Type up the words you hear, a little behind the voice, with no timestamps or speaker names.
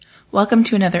Welcome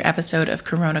to another episode of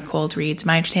Corona Cold Reads,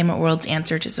 my entertainment world's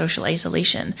answer to social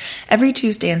isolation. Every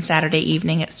Tuesday and Saturday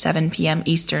evening at 7 p.m.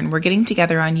 Eastern, we're getting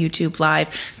together on YouTube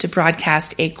Live to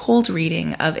broadcast a cold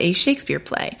reading of a Shakespeare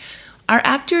play. Our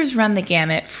actors run the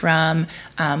gamut from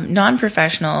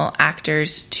non-professional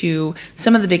actors to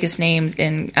some of the biggest names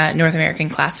in North American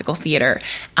classical theater.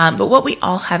 But what we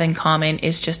all have in common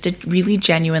is just a really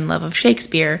genuine love of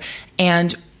Shakespeare.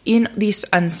 And in these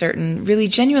uncertain, really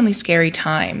genuinely scary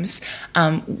times,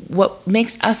 what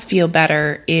makes us feel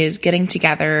better is getting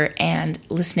together and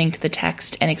listening to the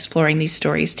text and exploring these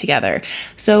stories together.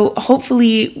 So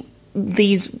hopefully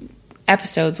these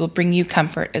episodes will bring you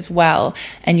comfort as well,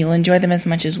 and you'll enjoy them as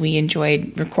much as we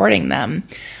enjoyed recording them.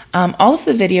 All of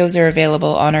the videos are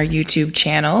available on our YouTube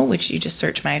channel, which you just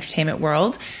search My Entertainment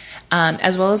World,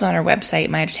 as well as on our website,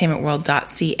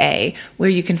 myentertainmentworld.ca, where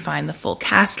you can find the full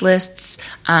cast lists,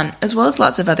 as well as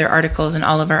lots of other articles and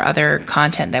all of our other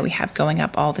content that we have going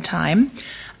up all the time.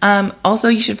 Also,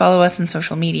 you should follow us on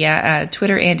social media,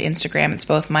 Twitter and Instagram. It's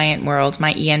both My Ent World,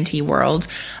 My ENT World.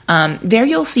 There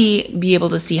you'll be able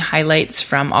to see highlights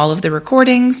from all of the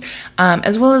recordings,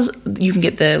 as well as you can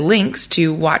get the links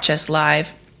to watch us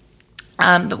live.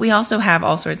 But we also have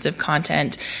all sorts of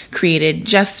content created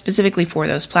just specifically for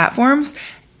those platforms.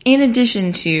 In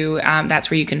addition to,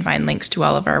 that's where you can find links to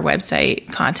all of our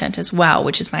website content as well,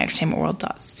 which is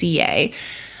myentertainmentworld.ca.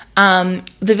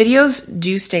 The videos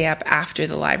do stay up after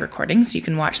the live recording, so you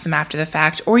can watch them after the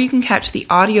fact, or you can catch the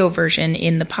audio version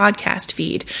in the podcast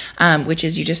feed, which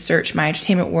is you just search My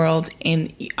Entertainment World in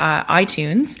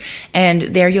iTunes, and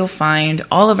there you'll find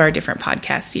all of our different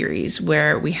podcast series,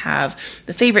 where we have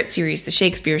the favorite series, the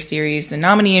Shakespeare series, the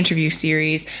nominee interview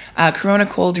series, Corona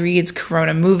Cold Reads,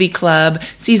 Corona Movie Club,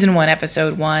 Season 1,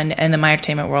 Episode 1, and the My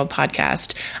Entertainment World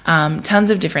podcast. Tons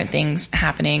of different things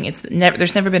happening.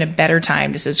 There's never been a better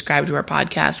time to subscribe to our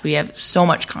podcast. We have so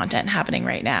much content happening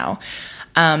right now.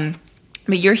 But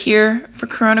you're here for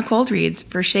Corona Cold Reads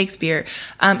for Shakespeare.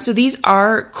 So these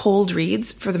are cold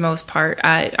reads for the most part.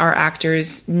 Our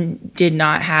actors did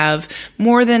not have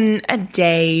more than a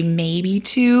day, maybe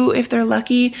two, if they're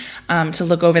lucky, to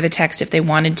look over the text if they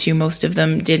wanted to. Most of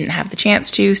them didn't have the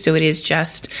chance to, so it is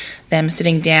just them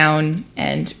sitting down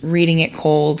and reading it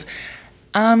cold.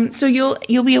 So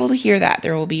you'll be able to hear that.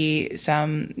 There will be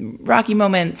some rocky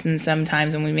moments and some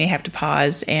times when we may have to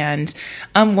pause and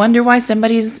wonder why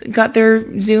somebody's got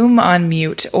their Zoom on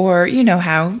mute, or you know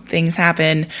how things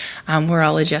happen. We're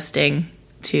all adjusting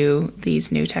to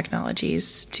these new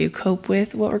technologies to cope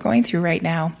with what we're going through right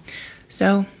now.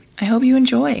 So I hope you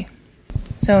enjoy.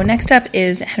 So next up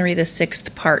is Henry VI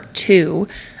Part 2.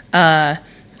 I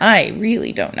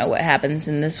really don't know what happens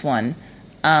in this one.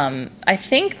 I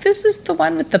think this is the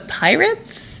one with the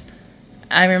pirates.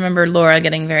 I remember Laura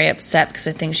getting very upset because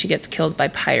I think she gets killed by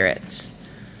pirates.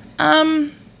 Oh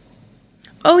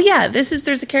yeah, there's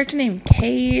a character named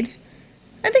Cade.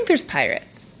 I think there's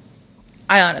pirates.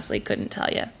 I honestly couldn't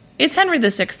tell you. It's Henry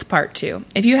VI Part 2.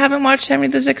 If you haven't watched Henry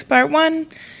VI Part 1,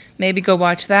 maybe go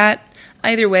watch that.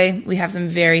 Either way, we have some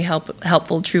very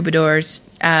helpful troubadours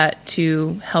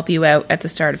to help you out at the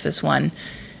start of this one.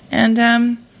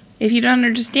 And, if you don't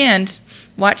understand,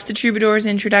 watch the Troubadour's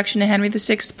introduction to Henry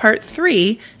VI Part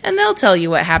 3, and they'll tell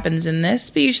you what happens in this,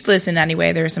 but you should listen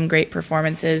anyway. There are some great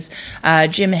performances.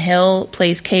 Jim Hill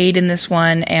plays Cade in this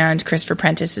one, and Christopher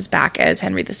Prentice is back as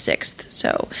Henry VI.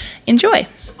 So, enjoy.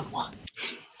 1,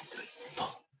 2, 3, 4.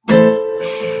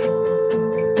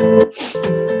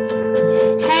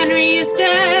 Henry is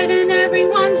dead and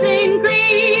everyone's in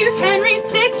grief. Henry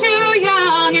sits too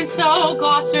young and so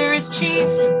Gloucester is chief.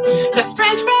 The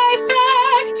French fight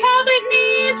back, Talbot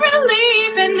needs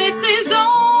relief, and this is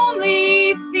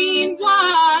only scene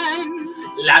 1.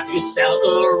 La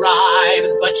Pucelle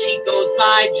arrives, but she goes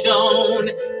by Joan.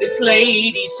 This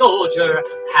lady soldier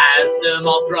has them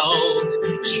all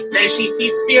grown. She says she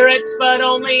sees spirits, but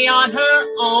only on her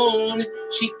own.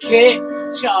 She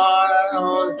kicks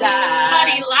Charles' ass, But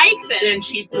he likes it. then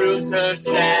she proves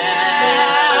herself,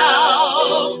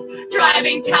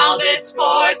 Driving Talbot's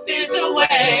forces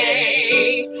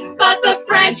away. But the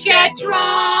French get drunk,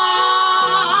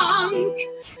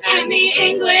 and the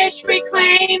English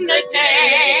reclaim the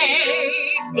day.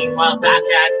 Meanwhile, back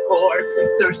at court, some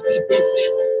thirsty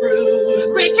business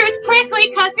brews. Richard's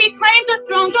prickly 'cause he claims the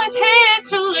throne was his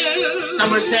to lose.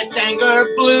 Somerset's anger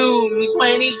blooms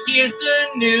when he hears the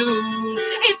news.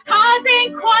 It's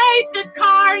causing quite the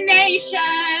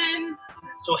carnation.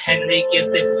 So Henry gives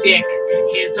this dick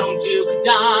his own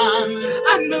dukedom.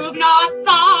 A move not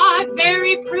thought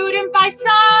very prudent by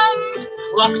some,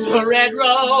 plucks a red rose.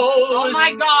 Oh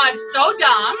my God, so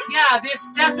dumb. Yeah, this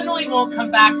definitely won't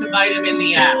come back to bite him in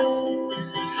the ass.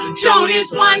 Joan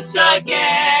is once again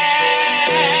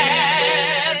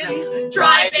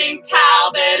driving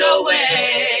Talbot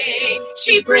away.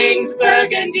 She brings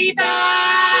Burgundy back.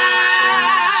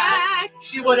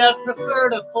 She would have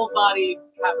preferred a full-bodied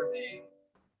Cabernet.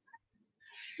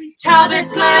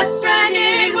 Talbot's left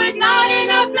stranded with not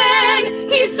enough men.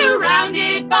 He's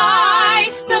surrounded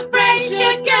by the French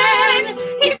again.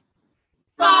 He's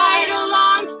fight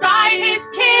alongside his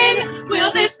kin.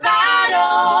 Will this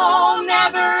battle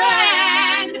never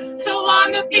end? So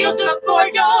on the fields of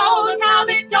Bordeaux,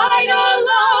 Talbot died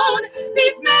alone.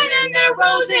 These men and their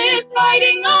roses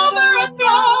fighting over a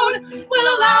throne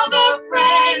will allow the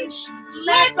French,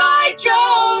 led by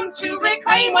Joan, to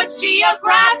reclaim what's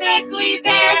geographically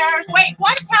theirs. Wait,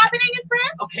 what's happening in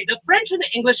France? Okay, the French and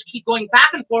the English keep going back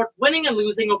and forth, winning and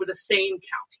losing over the same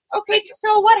counties. Okay,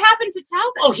 so what happened to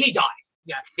Talbot? Oh, he died.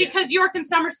 Yeah. Because York and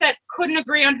Somerset couldn't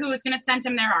agree on who was going to send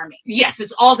him their army. Yes,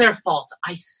 it's all their fault,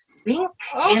 I think.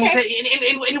 Okay.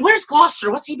 And where's Gloucester?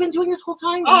 What's he been doing this whole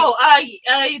time?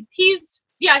 He's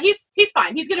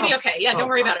fine. He's going to be okay. Yeah, don't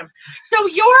worry about him. So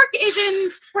York is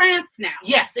in France now.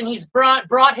 Yes, and he's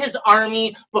brought his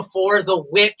army before the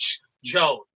witch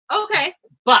Joan. Okay.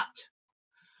 But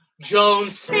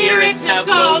Joan's spirits have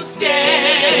ghosted,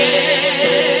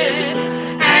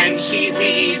 and she's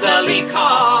easily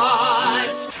caught.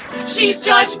 She's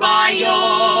judged by York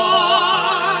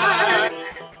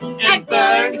and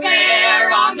burned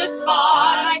there on the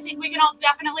spot. I think we can all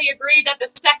definitely agree that the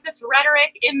sexist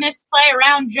rhetoric in this play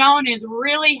around Joan is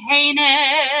really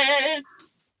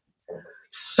heinous.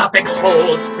 Suffolk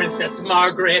holds Princess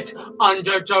Margaret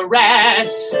under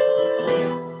duress.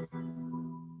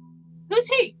 Who's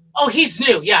he? Oh, he's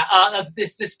new. Yeah.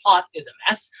 This plot is a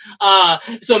mess.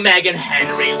 So Meg and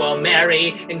Henry will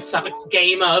marry in Suffolk's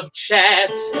game of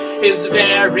chess is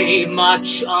very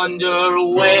much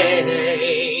underway.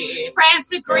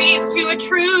 France agrees to a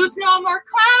truce, no more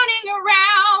clowning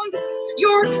around.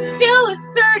 York still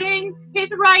asserting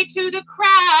his right to the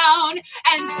crown,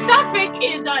 and Suffolk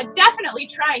is definitely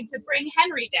trying to bring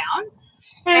Henry down.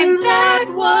 And that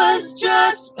was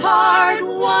just part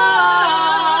one.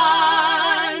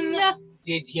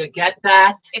 Did you get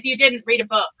that? If you didn't, read a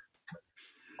book.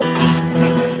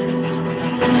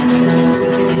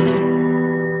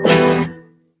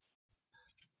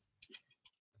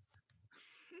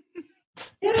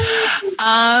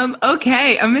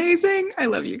 Okay, amazing. I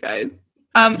love you guys.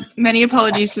 Many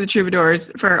apologies to the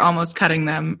troubadours for almost cutting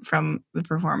them from the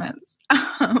performance.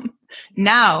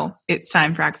 Now it's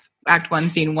time for Act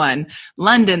 1, Scene 1.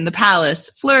 London, the palace,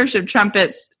 flourish of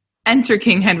trumpets. Enter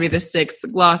King Henry VI,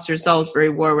 Gloucester, Salisbury,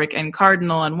 Warwick, and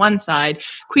Cardinal on one side,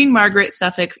 Queen Margaret,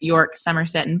 Suffolk, York,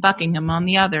 Somerset, and Buckingham on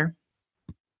the other.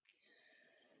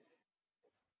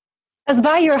 As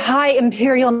by your high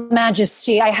imperial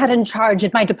majesty, I had in charge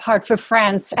at my depart for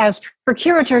France as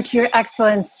procurator to your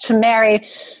excellence to marry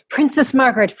Princess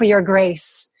Margaret for your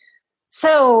grace.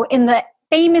 So, in the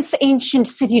famous ancient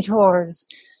city tours,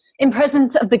 in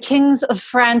presence of the kings of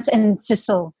France and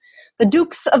Sicily, the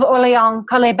Dukes of Orléans,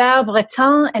 Colbert,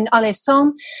 Breton, and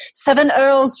Alençon, 7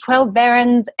 earls, 12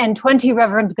 barons, and 20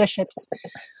 reverend bishops,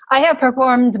 I have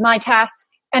performed my task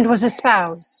and was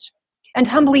espoused. And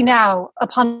humbly now,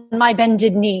 upon my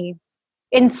bended knee,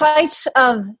 in sight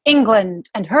of England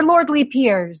and her lordly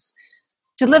peers,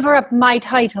 deliver up my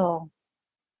title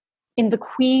in the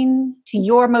Queen to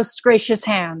your most gracious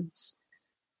hands,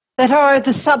 that are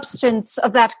the substance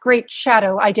of that great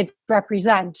shadow I did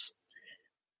represent.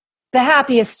 The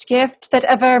happiest gift that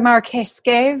ever Marquess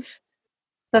gave,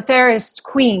 the fairest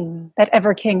queen that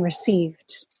ever king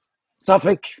received.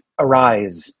 Suffolk,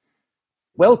 arise.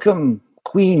 Welcome,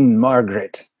 Queen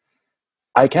Margaret.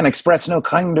 I can express no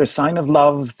kinder sign of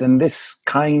love than this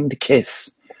kind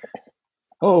kiss.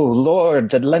 O Lord,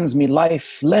 that lends me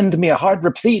life, lend me a heart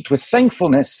replete with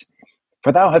thankfulness,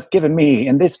 for thou hast given me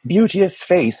in this beauteous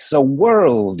face a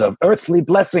world of earthly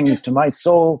blessings to my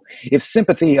soul, if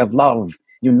sympathy of love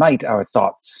unite our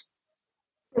thoughts.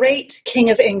 Great King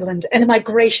of England, and my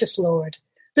gracious Lord,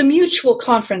 the mutual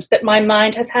conference that my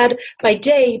mind hath had by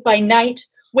day, by night,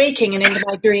 waking and into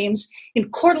my dreams, in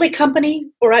courtly company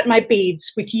or at my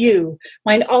beads, with you,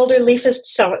 mine alder-leafest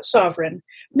sovereign,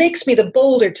 makes me the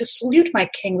bolder to salute my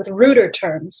king with ruder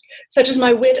terms, such as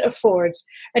my wit affords,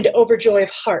 and overjoy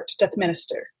of heart doth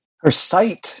minister. Her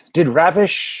sight did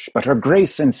ravish, but her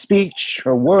grace and speech,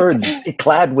 her words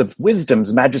clad with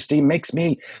wisdom's majesty, makes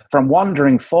me from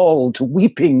wandering fall to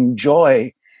weeping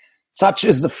joy. Such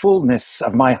is the fullness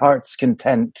of my heart's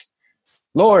content.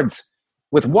 Lords,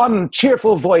 with one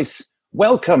cheerful voice,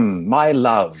 welcome, my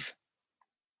love.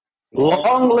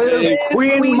 Long live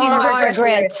Queen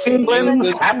Margaret,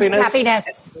 England's happiness.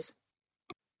 Happiness.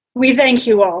 We thank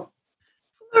you all.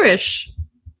 Flourish.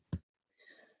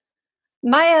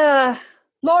 My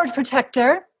Lord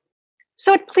Protector,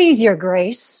 so it please your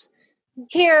grace,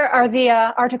 here are the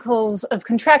articles of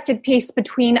contracted peace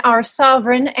between our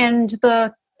sovereign and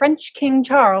the French King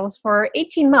Charles for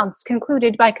 18 months,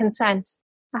 concluded by consent.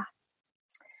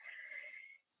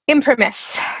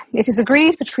 Imprimis, it is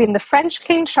agreed between the French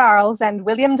King Charles and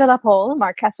William de la Pole,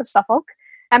 Marquess of Suffolk,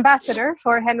 ambassador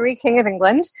for Henry, King of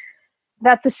England,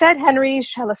 that the said Henry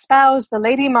shall espouse the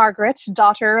Lady Margaret,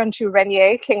 daughter unto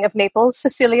Regnier, King of Naples,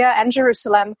 Sicilia, and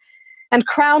Jerusalem, and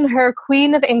crown her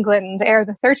Queen of England ere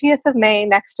the 30th of May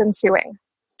next ensuing.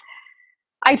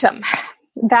 Item,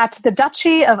 that the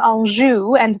Duchy of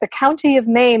Anjou and the County of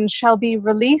Maine shall be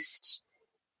released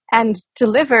and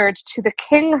delivered to the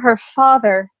King her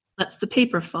father. Lets the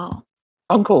paper fall.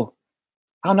 Uncle,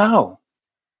 how now?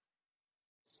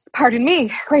 Pardon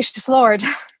me, gracious lord.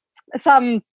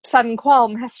 Some sudden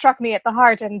qualm hath struck me at the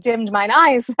heart and dimmed mine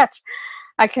eyes, that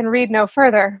I can read no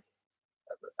further.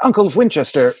 Uncle of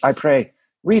Winchester, I pray,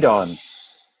 read on.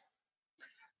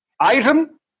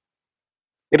 Item,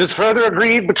 it is further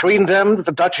agreed between them that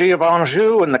the Duchy of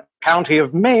Anjou and the County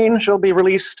of Maine shall be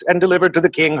released and delivered to the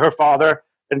King her father,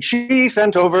 and she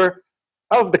sent over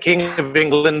of the King of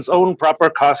England's own proper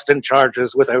cost and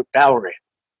charges without dowry.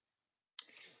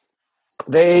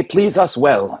 They please us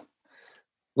well.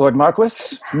 Lord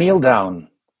Marquis, kneel down.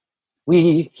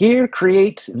 We here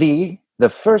create thee the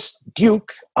first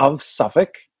Duke of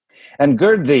Suffolk, and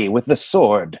gird thee with the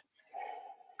sword.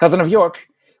 Cousin of York,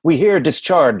 we here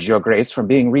discharge your grace from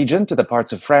being regent to the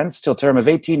parts of France till term of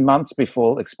 18 months be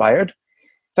full expired.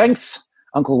 Thanks,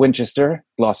 Uncle Winchester,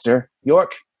 Gloucester,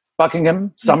 York,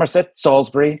 Buckingham, Somerset,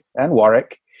 Salisbury, and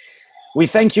Warwick. We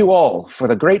thank you all for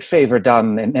the great favour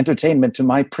done in entertainment to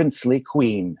my princely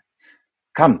queen.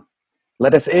 Come,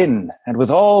 let us in, and with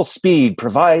all speed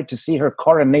provide to see her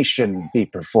coronation be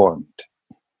performed.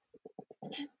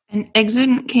 And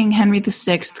exit King Henry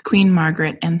VI, Queen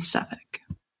Margaret, and Suffolk.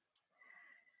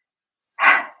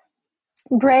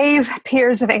 Brave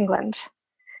peers of England,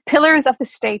 pillars of the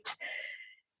state,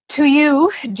 to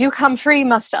you, Duke Humphrey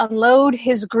must unload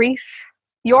his grief,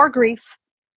 your grief,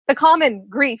 the common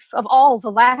grief of all the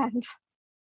land.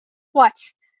 What?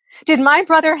 Did my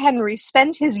brother Henry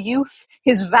spend his youth,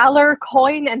 his valor,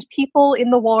 coin, and people in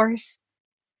the wars?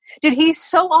 Did he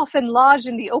so often lodge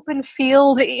in the open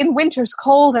field, in winter's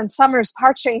cold and summer's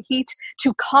parching heat,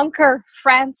 to conquer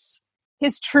France,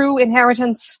 his true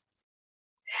inheritance?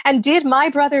 And did my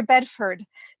brother Bedford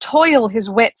toil his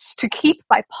wits to keep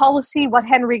by policy what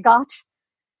Henry got?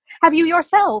 Have you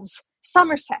yourselves,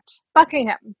 Somerset,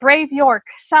 Buckingham, brave York,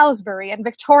 Salisbury, and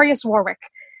victorious Warwick,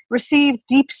 received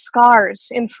deep scars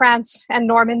in France and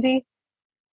Normandy?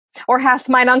 Or hath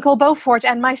mine uncle Beaufort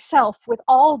and myself, with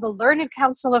all the learned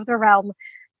counsel of the realm,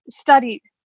 studied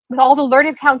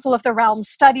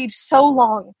so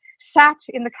long, sat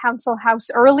in the council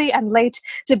house early and late,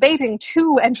 debating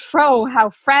to and fro how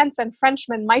France and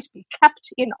Frenchmen might be kept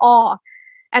in awe,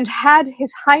 and had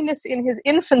his highness in his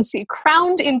infancy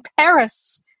crowned in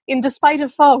Paris in despite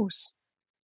of foes?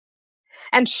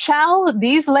 And shall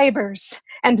these labours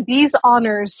and these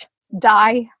honours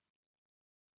die?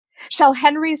 Shall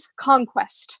Henry's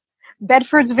conquest,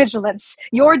 Bedford's vigilance,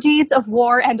 your deeds of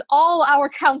war, and all our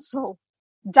counsel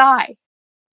die?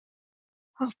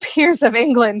 Oh, peers of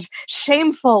England,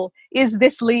 shameful is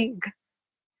this league,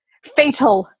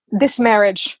 fatal this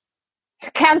marriage,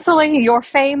 cancelling your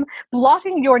fame,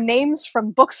 blotting your names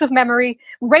from books of memory,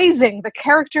 razing the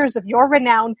characters of your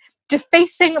renown,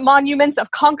 defacing monuments of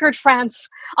conquered France,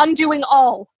 undoing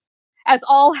all, as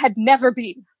all had never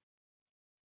been.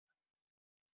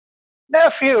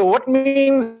 Nephew, what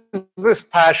means this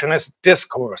passionate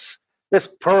discourse, this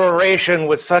peroration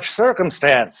with such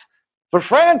circumstance? For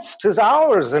France, 'tis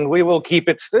ours, and we will keep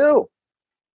it still.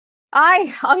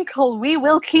 Aye, uncle, we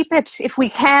will keep it if we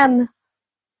can.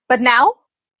 But now,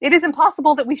 it is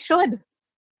impossible that we should.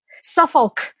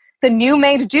 Suffolk, the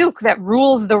new-made duke that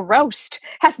rules the roast,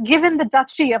 hath given the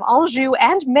Duchy of Anjou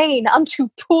and Maine unto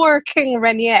poor King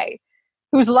Regnier,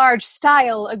 whose large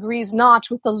style agrees not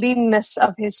with the leanness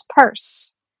of his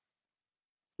purse.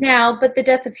 Now, but the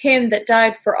death of him that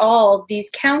died for all, these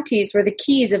counties were the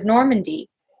keys of Normandy.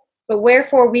 But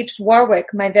wherefore weeps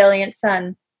Warwick, my valiant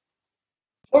son?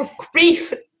 For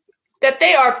grief that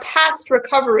they are past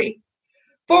recovery.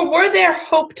 For were there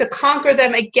hope to conquer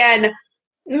them again,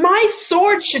 my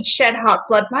sword should shed hot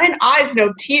blood, mine eyes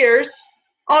no tears.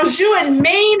 Anjou and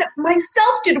Maine,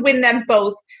 myself did win them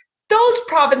both. Those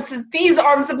provinces these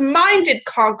arms of mine did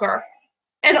conquer,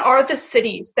 and are the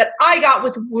cities that I got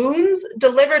with wounds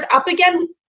delivered up again with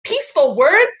peaceful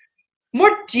words?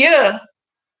 Mordieu!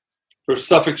 For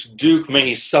Suffolk's duke may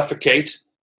he suffocate,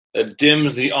 that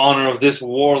dims the honour of this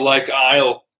warlike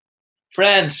isle.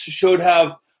 France should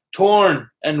have torn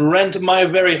and rent my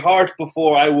very heart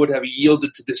before I would have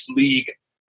yielded to this league.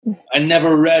 I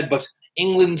never read, but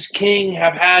England's king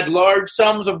have had large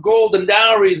sums of gold and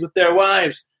dowries with their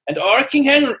wives, and our King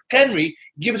Henry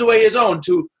gives away his own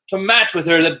to match with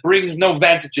her that brings no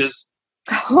vantages.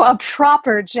 Oh, a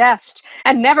proper jest,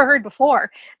 and never heard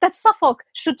before, that Suffolk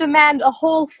should demand a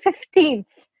whole 15th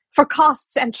for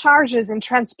costs and charges in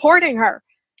transporting her.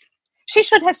 She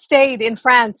should have stayed in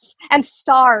France and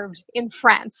starved in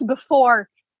France before.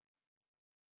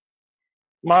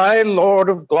 My lord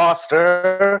of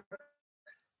Gloucester,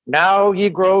 now ye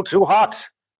grow too hot.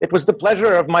 It was the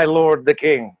pleasure of my lord the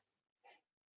king.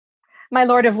 My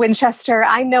lord of Winchester,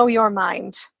 I know your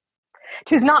mind.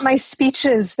 'Tis not my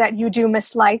speeches that you do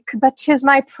mislike, but 'tis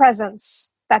my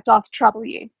presence that doth trouble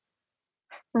ye.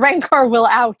 Rancour will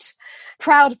out.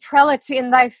 Proud prelate,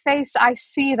 in thy face I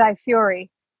see thy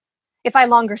fury. If I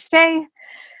longer stay,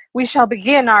 we shall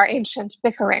begin our ancient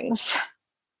bickerings.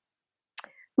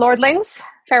 Lordlings,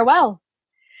 farewell.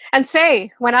 And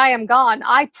say, when I am gone,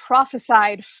 I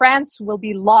prophesied France will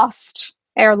be lost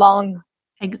ere long.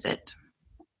 Exit.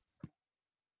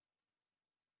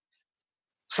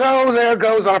 So there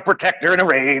goes our protector in a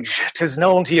rage. 'Tis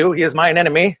known to you he is mine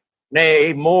enemy,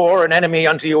 nay, more an enemy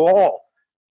unto you all,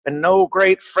 and no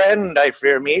great friend, I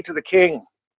fear me, to the king.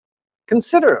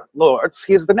 Consider, lords,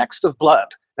 he is the next of blood,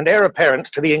 and heir apparent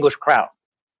to the English crown.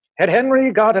 Had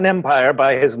Henry got an empire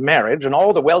by his marriage and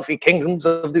all the wealthy kingdoms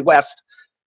of the West,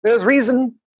 there's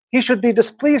reason he should be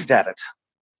displeased at it.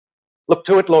 Look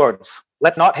to it, lords.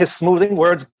 Let not his smoothing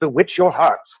words bewitch your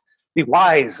hearts. Be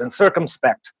wise and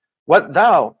circumspect. What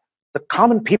thou, the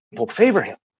common people, favor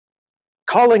him,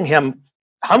 calling him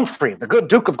Humphrey, the good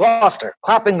Duke of Gloucester,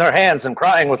 clapping their hands and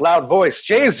crying with loud voice,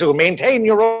 Jesu, maintain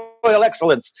your royal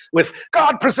excellence, with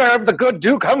God preserve the good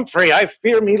Duke Humphrey. I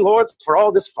fear me, lords, for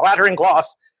all this flattering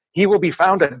gloss, he will be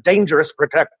found a dangerous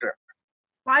protector.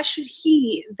 Why should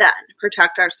he, then,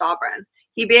 protect our sovereign,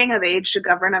 he being of age to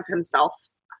govern of himself?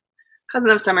 Cousin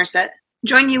of Somerset,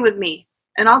 join you with me,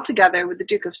 and all together with the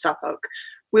Duke of Suffolk,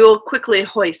 we will quickly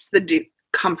hoist the Duke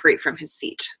Humphrey from his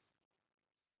seat.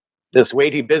 This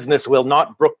weighty business will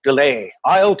not brook delay.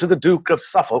 I'll to the Duke of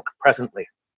Suffolk presently.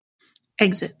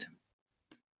 Exit.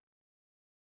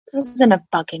 Cousin of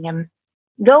Buckingham,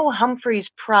 though Humphrey's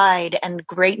pride and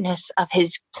greatness of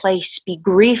his place be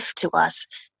grief to us,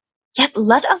 yet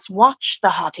let us watch the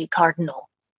haughty cardinal.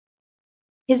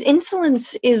 His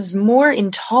insolence is more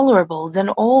intolerable than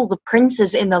all the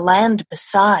princes in the land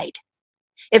beside.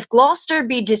 If Gloucester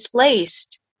be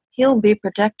displaced, he'll be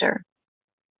protector.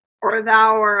 Or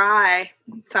thou or I,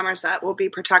 Somerset, will be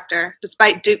protector,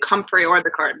 despite Duke Humphrey or the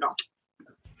cardinal.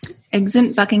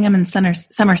 Exit Buckingham and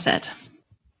Somerset.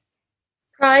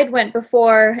 Pride went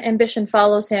before, ambition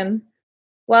follows him.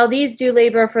 While these do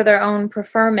labor for their own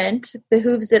preferment,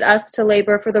 behooves it us to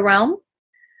labor for the realm?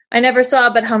 I never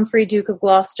saw but Humphrey, Duke of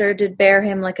Gloucester, did bear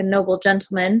him like a noble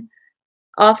gentleman.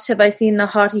 Oft have I seen the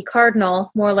haughty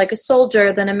cardinal, more like a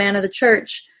soldier than a man of the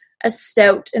church, as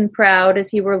stout and proud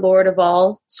as he were lord of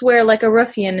all, swear like a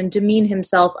ruffian and demean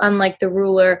himself unlike the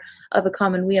ruler of a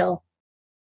commonweal.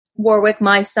 Warwick,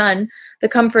 my son, the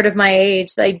comfort of my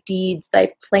age, thy deeds,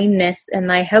 thy plainness, and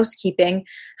thy housekeeping,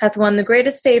 hath won the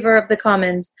greatest favour of the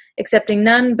commons, excepting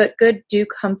none but good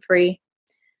Duke Humphrey.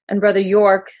 And brother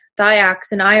York, thy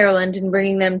acts in Ireland in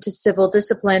bringing them to civil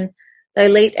discipline, thy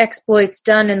late exploits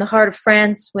done in the heart of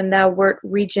France when thou wert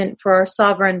regent for our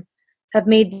sovereign, have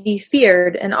made thee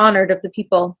feared and honoured of the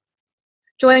people.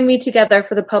 Join we together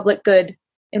for the public good,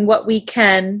 in what we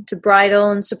can, to bridle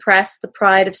and suppress the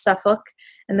pride of Suffolk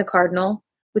and the cardinal,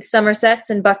 with Somerset's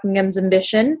and Buckingham's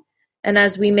ambition, and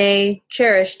as we may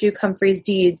cherish Duke Humphrey's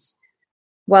deeds,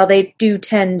 while they do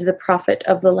tend the profit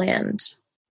of the land.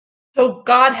 So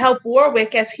God help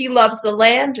Warwick as he loves the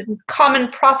land and common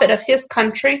profit of his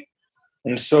country.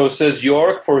 And so says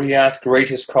York, for he hath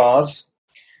greatest cause.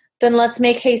 Then let's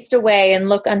make haste away and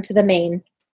look unto the Main.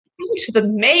 Unto the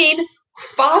Main?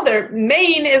 Father,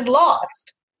 Maine is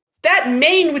lost. That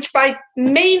Maine which by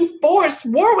main force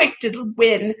Warwick did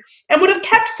win, and would have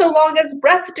kept so long as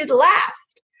breath did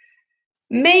last.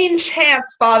 Main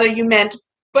chance, father, you meant,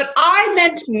 but I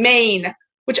meant Maine,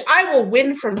 which I will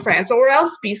win from France, or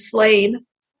else be slain.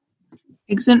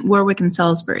 Exit Warwick and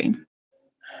Salisbury.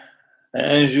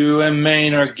 Anjou and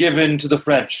Maine are given to the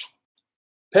French.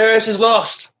 Paris is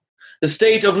lost. The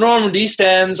state of Normandy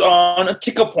stands on a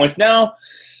tickle point. Now,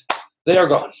 they are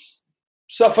gone.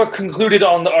 Suffolk concluded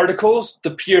on the articles,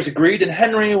 the peers agreed, and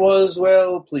Henry was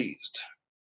well pleased.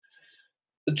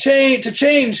 To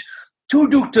change 2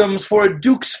 dukedoms for a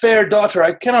duke's fair daughter,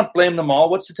 I cannot blame them all.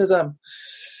 What's it to them?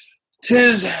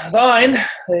 'Tis thine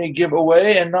they give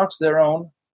away, and not their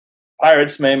own.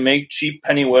 Pirates may make cheap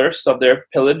pennyworths of their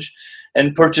pillage,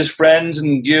 and purchase friends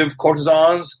and give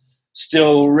courtesans,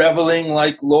 still revelling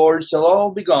like lords shall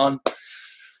all be gone.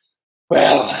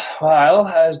 Well, while,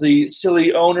 as the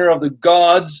silly owner of the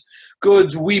gods'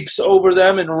 goods weeps over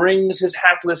them and wrings his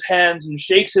hapless hands and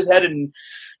shakes his head and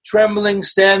trembling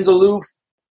stands aloof,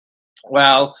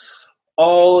 while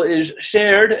all is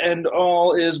shared and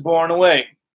all is borne away,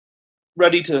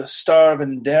 ready to starve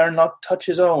and dare not touch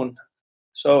his own.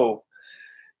 So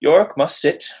York must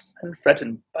sit and fret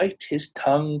and bite his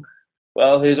tongue,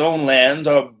 while his own lands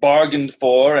are bargained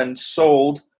for and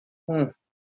sold.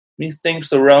 Methinks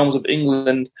the realms of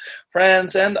England,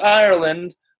 France, and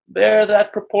Ireland bear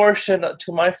that proportion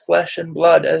to my flesh and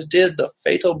blood, as did the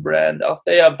fatal brand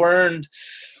Althea burned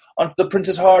unto the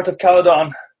prince's heart of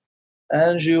Caledon,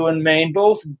 Anjou and Maine,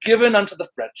 both given unto the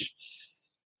French.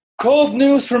 Cold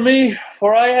news for me,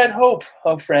 for I had hope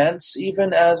of France,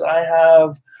 even as I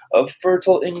have of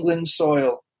fertile England's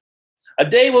soil. A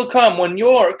day will come when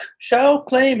York shall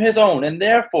claim his own, and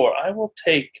therefore I will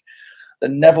take the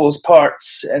Neville's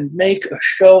parts and make a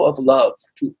show of love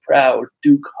to proud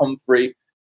Duke Humphrey,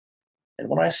 and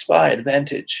when I spy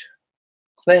advantage,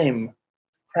 claim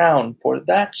crown, for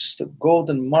that's the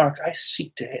golden mark I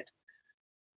seek to hit.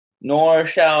 Nor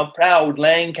shall proud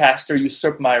Lancaster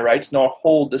usurp my rights, nor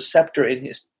hold the scepter in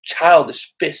his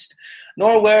childish fist,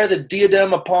 nor wear the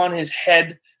diadem upon his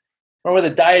head,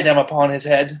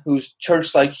 whose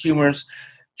church-like humours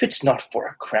fits not for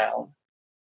a crown.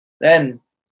 Then,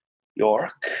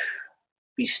 York,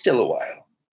 be still a while,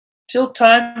 till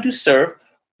time to serve,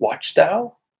 watch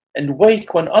thou, and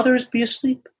wake when others be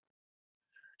asleep,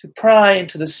 to pry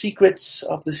into the secrets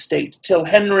of the state, till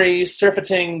Henry,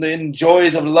 surfeiting in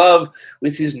joys of love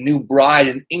with his new bride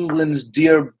and England's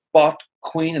dear-bought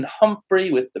queen, and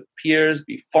Humphrey with the peers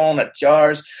be fallen at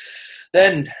jars,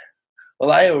 then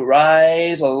will I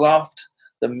rise aloft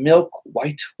the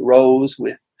milk-white rose,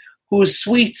 with whose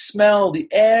sweet smell the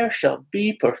air shall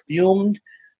be perfumed,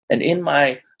 and in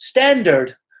my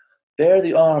standard bear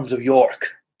the arms of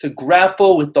York, to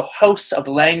grapple with the house of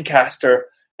Lancaster,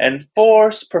 and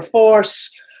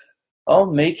perforce, I'll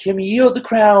make him yield the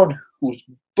crown, whose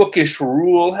bookish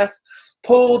rule hath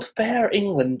pulled fair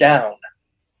England down.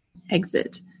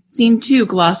 Exit. Scene 2,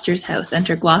 Gloucester's house.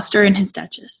 Enter Gloucester and his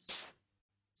Duchess.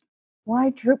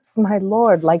 Why droops my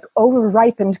lord like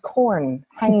over-ripened corn,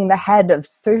 hanging the head of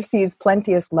Circe's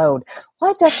plenteous load?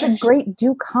 Why doth the great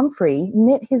Duke Humphrey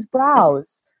knit his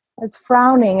brows, as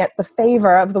frowning at the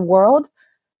favour of the world?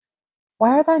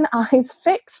 Why are thine eyes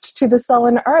fixed to the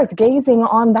sullen earth, gazing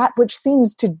on that which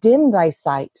seems to dim thy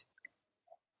sight?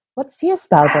 What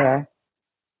seest thou there?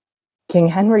 King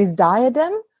Henry's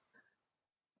diadem?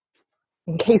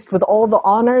 Encased with all the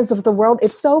honours of the world?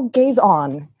 If so, gaze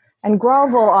on, and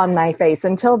grovel on thy face,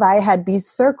 until thy head be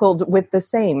circled with the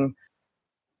same.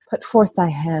 Put forth thy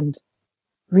hand,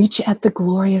 reach at the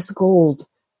glorious gold.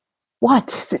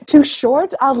 What, is it too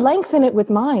short? I'll lengthen it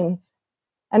with mine.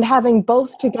 And having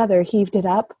both together heaved it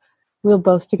up, we'll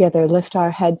both together lift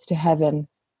our heads to heaven,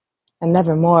 and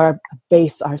never more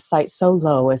abase our sight so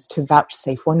low as to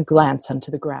vouchsafe one glance unto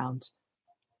the ground.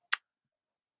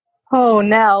 Oh,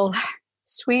 Nell,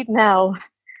 sweet Nell,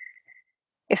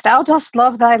 if thou dost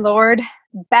love thy lord,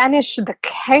 banish the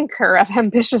canker of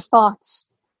ambitious thoughts.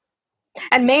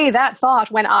 And may that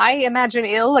thought, when I imagine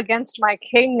ill against my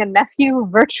king and nephew,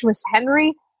 virtuous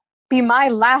Henry, be my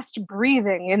last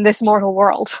breathing in this mortal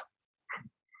world.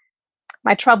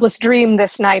 My troublous dream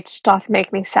this night doth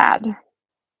make me sad.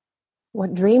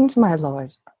 What dreamed, my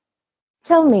lord?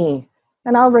 Tell me,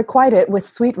 and I'll requite it with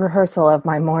sweet rehearsal of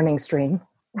my morning's dream.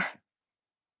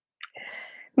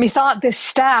 Methought this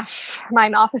staff,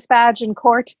 mine office badge in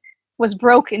court, was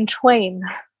broke in twain,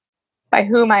 by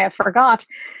whom I have forgot,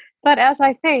 but as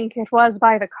I think it was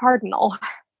by the cardinal.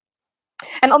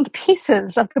 And on the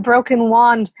pieces of the broken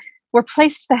wand were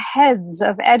placed the heads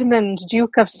of Edmund,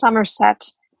 Duke of Somerset,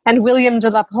 and William de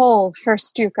la Pole,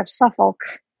 first Duke of Suffolk.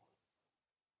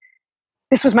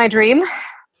 This was my dream.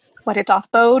 What it doth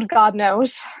bode, God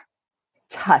knows.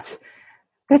 Tut,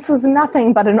 this was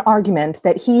nothing but an argument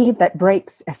that he that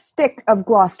breaks a stick of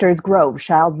Gloucester's grove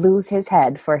shall lose his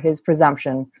head for his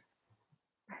presumption.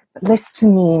 But list to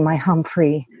me, my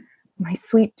Humphrey, my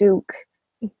sweet Duke.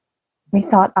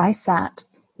 Methought I sat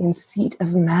in seat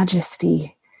of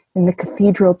majesty, in the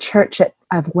Cathedral Church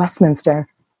of Westminster.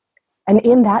 And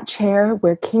in that chair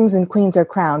where kings and queens are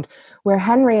crowned, where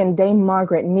Henry and Dame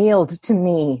Margaret kneeled to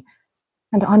me,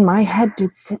 and on my head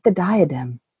did sit the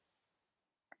diadem.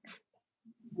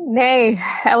 Nay,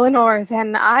 Eleanor,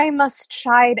 then I must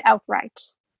chide outright.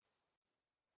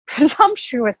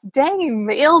 Presumptuous dame,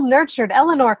 ill-nurtured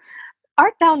Eleanor,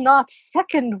 art thou not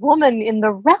second woman in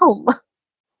the realm?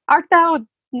 Art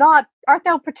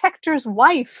thou Protector's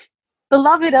wife,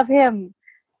 beloved of him?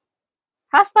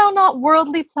 Hast thou not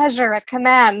worldly pleasure at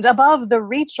command, above the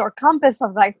reach or compass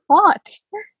of thy thought?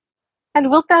 And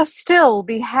wilt thou still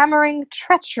be hammering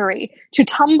treachery to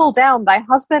tumble down thy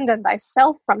husband and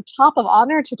thyself from top of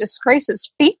honor to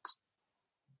disgrace's feet?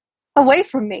 Away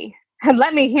from me, and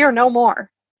let me hear no more.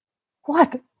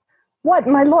 What,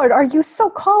 my lord, are you so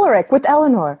choleric with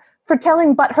Eleanor for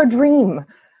telling but her dream?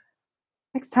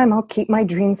 Next time I'll keep my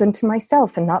dreams unto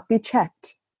myself and not be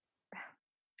checked.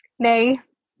 Nay,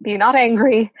 be not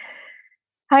angry.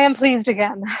 I am pleased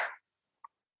again.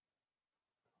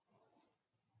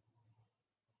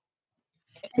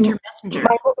 And your messenger.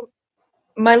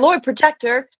 My Lord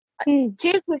Protector,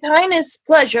 'tis with highness'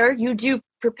 pleasure you do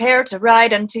prepare to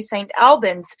ride unto St.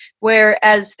 Albans,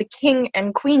 whereas the king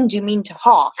and queen do mean to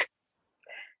hawk.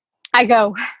 I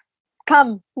go.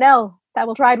 Come, Nell, thou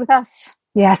wilt ride with us.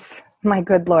 Yes, my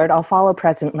good lord, I'll follow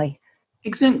presently.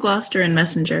 Exeunt Gloucester and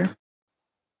messenger.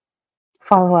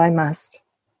 Follow I must.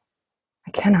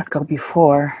 I cannot go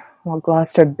before, while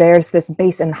Gloucester bears this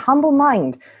base and humble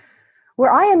mind.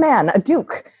 Were I a man, a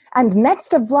duke, and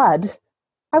next of blood,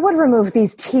 I would remove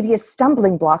these tedious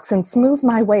stumbling blocks and smooth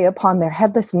my way upon their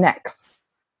headless necks.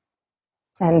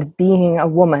 And being a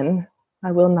woman,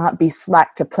 I will not be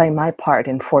slack to play my part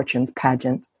in fortune's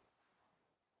pageant.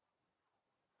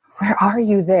 Where are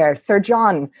you there, Sir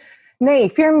John? Nay,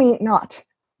 fear me not.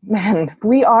 Man,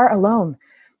 we are alone.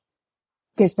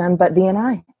 Here's none but thee and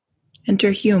I.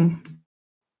 Enter Hume.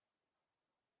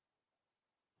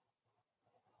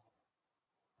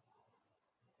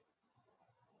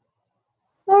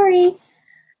 Sorry.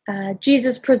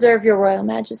 Jesus preserve your royal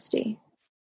majesty.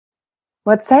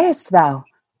 What sayest thou?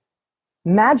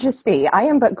 Majesty, I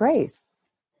am but Grace.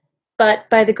 But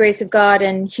by the grace of God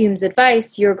and Hume's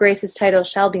advice, your grace's title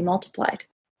shall be multiplied.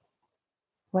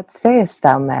 What sayest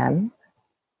thou, man?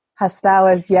 Hast thou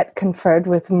as yet conferred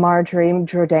with Marjorie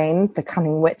Jourdain, the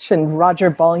cunning witch, and Roger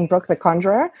Bolingbroke, the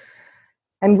conjurer?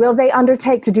 And will they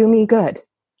undertake to do me good?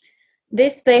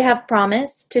 This they have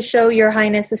promised, to show your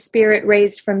highness a spirit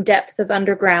raised from depth of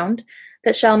underground,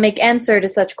 that shall make answer to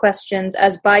such questions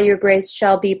as by your grace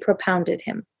shall be propounded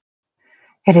him.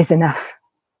 It is enough.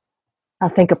 I'll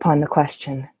think upon the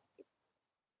question.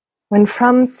 When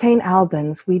from St.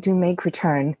 Albans we do make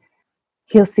return,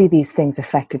 he'll see these things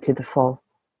effected to the full.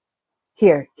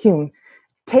 Here, Hume,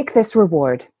 take this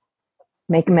reward.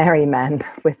 Make merry, man,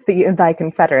 with thy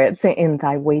confederates in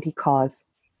thy weighty cause.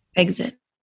 Exit.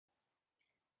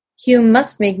 Hume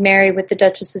must make merry with the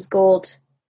Duchess's gold.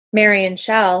 Marian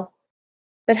shall.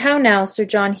 But how now, Sir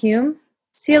John Hume?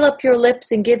 Seal up your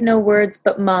lips and give no words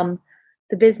but mum.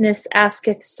 The business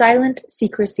asketh silent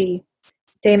secrecy.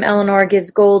 Dame Eleanor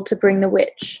gives gold to bring the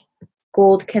witch.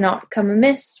 Gold cannot come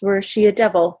amiss, were she a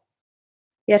devil.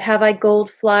 Yet have I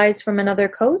gold flies from another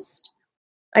coast?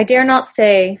 I dare not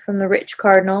say, from the rich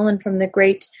cardinal and from the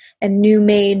great and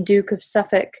new-made Duke of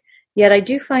Suffolk, yet I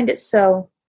do find it so.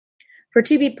 For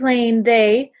to be plain,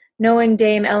 they, knowing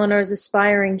Dame Eleanor's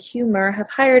aspiring humour, have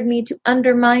hired me to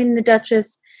undermine the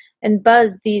Duchess and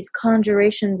buzz these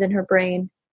conjurations in her brain.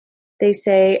 They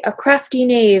say, a crafty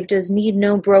knave does need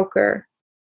no broker.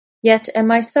 Yet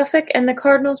am I Suffolk and the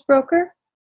Cardinal's broker?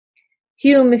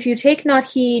 Hume, if you take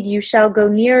not heed, you shall go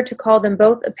near to call them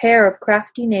both a pair of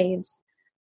crafty knaves.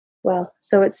 Well,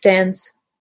 so it stands.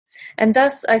 And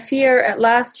thus, I fear, at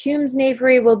last Hume's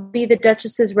knavery will be the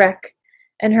Duchess's wreck,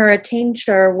 and her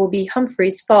attainture will be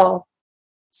Humphrey's fall.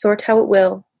 Sort how it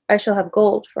will, I shall have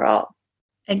gold for all.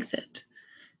 Exit.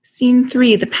 Scene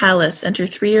 3, the palace. Enter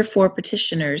 3 or 4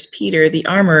 petitioners, Peter, the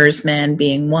armorer's man,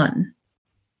 being one.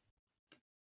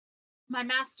 My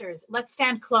masters, let's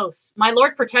stand close. My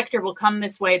Lord Protector will come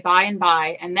this way by and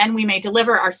by, and then we may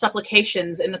deliver our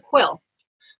supplications in the quill.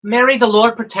 Marry the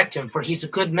Lord protect him, for he's a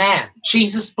good man.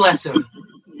 Jesus bless him.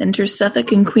 Enter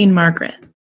Suffolk and Queen Margaret.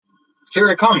 Here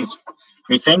it comes,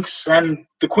 methinks, and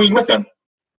the Queen with him.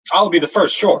 I'll be the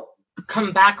first, sure.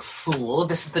 Come back, fool.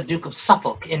 This is the Duke of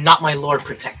Suffolk, and not my Lord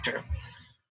Protector.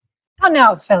 How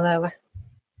now, fellow?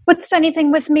 What's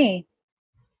anything with me?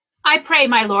 I pray,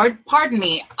 my lord, pardon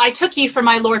me. I took ye for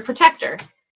my Lord Protector.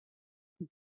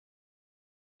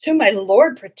 To my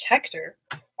Lord Protector?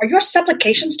 Are your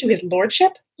supplications to his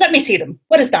lordship? Let me see them.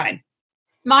 What is thine?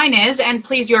 Mine is, and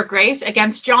please your grace,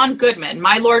 against John Goodman,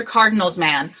 my Lord Cardinal's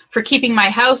man, for keeping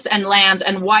my house and lands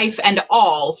and wife and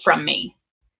all from me.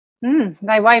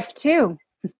 Thy wife too.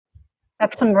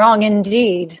 That's some wrong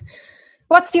indeed.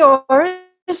 What's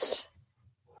yours?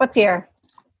 What's here?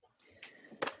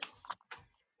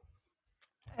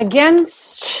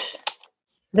 Against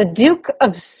the Duke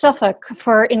of Suffolk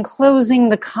for enclosing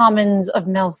the commons of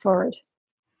Melford.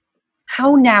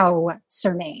 How now,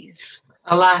 Sir Knave?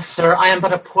 Alas, sir, I am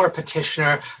but a poor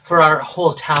petitioner for our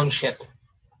whole township.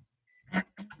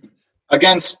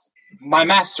 Against my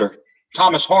master,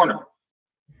 Thomas Horner,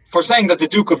 for saying that the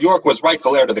Duke of York was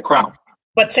rightful heir to the crown.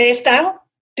 What sayest thou?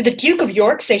 Did the Duke of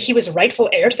York say he was rightful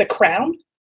heir to the crown?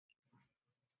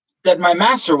 That my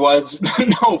master was,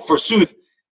 no, forsooth.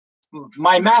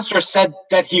 My master said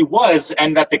that he was,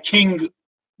 and that the king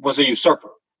was a usurper.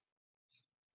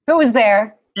 Who is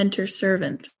there? Enter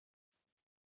servant.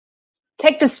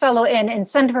 Take this fellow in and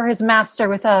send for his master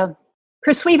with a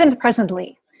pursuivant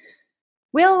presently.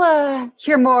 We'll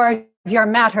hear more of your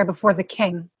matter before the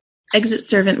king. Exit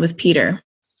servant with Peter.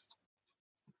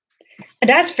 And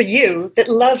as for you that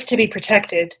love to be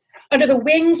protected, under the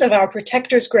wings of our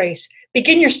protector's grace,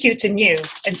 begin your suits anew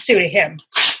and sue to him.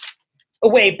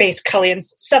 Away, base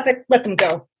cullions. Suffolk, let them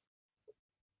go.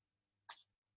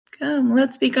 Come,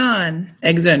 let's be gone.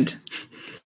 Exeunt.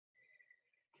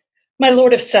 My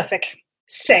Lord of Suffolk,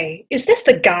 say, is this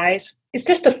the guise? Is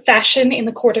this the fashion in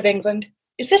the court of England?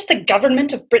 Is this the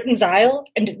government of Britain's Isle,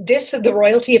 and this the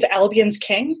royalty of Albion's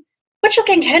king? What shall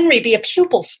King Henry be a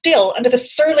pupil still under the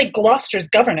surly Gloucester's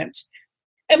governance?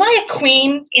 Am I a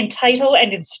queen in title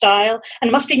and in style,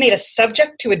 and must be made a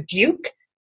subject to a duke?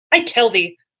 I tell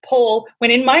thee, Pole,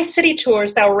 when in my city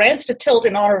tours thou ranst a tilt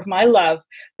in honour of my love,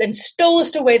 then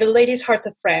stolest away the ladies' hearts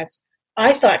of France,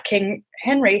 I thought King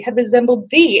Henry had resembled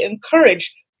thee in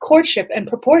courage, courtship, and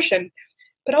proportion,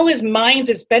 but all his mind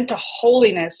is bent to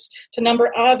holiness, to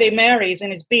number Ave Marys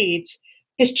in his beads.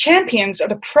 His champions are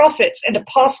the prophets and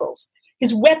apostles,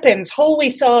 his weapons holy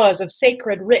saws of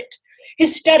sacred writ.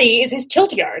 His study is his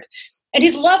tilt-yard, and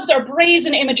his loves are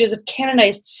brazen images of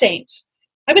canonized saints.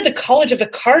 I would the college of the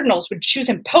cardinals would choose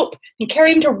him pope, and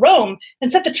carry him to Rome,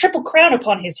 and set the triple crown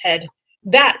upon his head.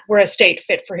 That were a state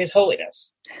fit for his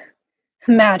holiness.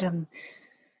 Madam,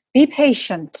 be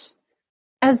patient.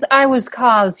 As I was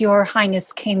cause your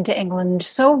highness came to England,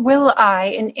 so will I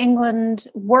in England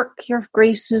work your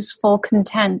grace's full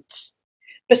content.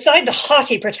 Beside the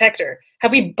haughty protector,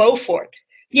 have we Beaufort,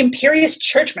 the imperious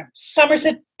churchman,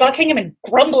 Somerset, Buckingham, and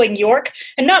grumbling York,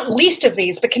 and not least of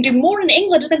these, but can do more in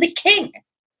England than the king.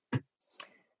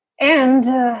 And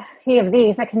he of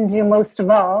these that can do most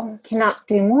of all cannot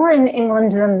do more in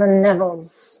England than the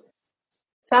Nevilles.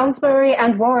 Salisbury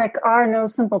and Warwick are no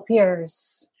simple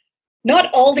peers. Not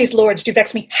all these lords do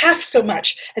vex me half so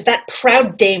much as that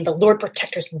proud dame, the Lord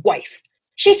Protector's wife.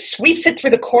 She sweeps it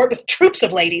through the court with troops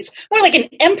of ladies, more like an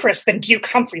empress than Duke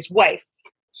Humphrey's wife.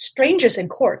 Strangers in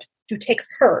court do take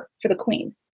her for the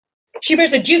queen. She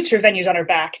bears a duke's revenues on her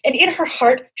back, and in her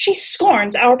heart she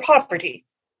scorns our poverty.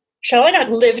 Shall I not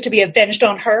live to be avenged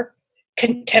on her?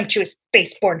 Contemptuous,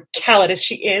 base-born callot as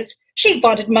she is, she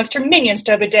vaunted amongst her minions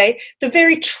the other day the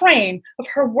very train of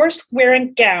her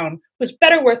worst-wearing gown was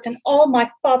better worth than all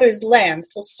my father's lands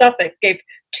till Suffolk gave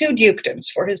 2 dukedoms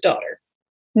for his daughter.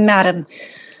 Madam,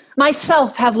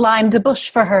 myself have limed a bush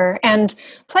for her, and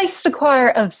placed a choir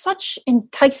of such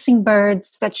enticing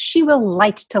birds that she will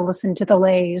light to listen to the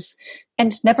lays,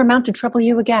 and never mount to trouble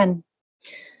you again.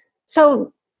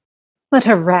 So let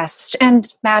her rest,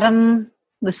 and, madam,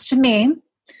 list to me,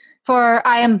 for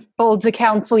I am bold to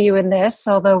counsel you in this,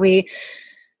 although we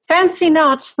fancy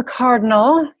not the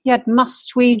cardinal, yet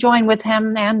must we join with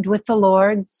him and with the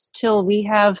lords, till we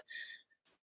have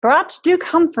brought Duke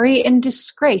Humphrey in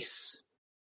disgrace.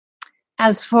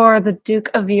 As for the Duke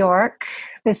of York,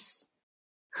 this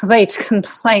late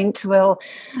complaint will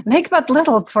make but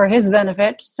little for his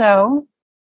benefit, so,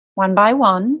 one by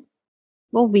one,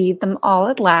 we'll weed them all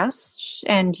at last,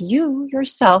 and you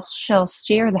yourself shall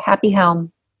steer the happy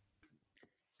helm.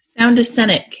 Sound a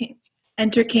Senate.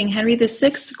 Enter King Henry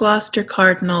VI, Gloucester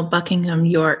Cardinal, Buckingham,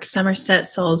 York, Somerset,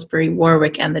 Salisbury,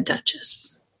 Warwick, and the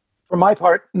Duchess. For my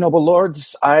part, noble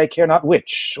lords, I care not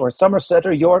which, or Somerset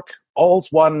or York,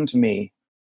 all's one to me.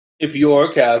 If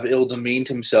York have ill demeaned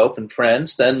himself in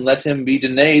France, then let him be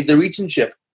denied the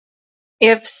regentship.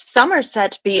 If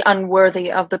Somerset be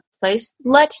unworthy of the place,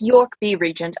 let York be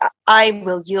regent. I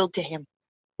will yield to him.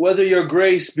 Whether your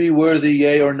grace be worthy,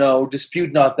 yea or no,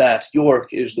 dispute not that. York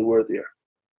is the worthier.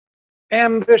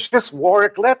 Ambitious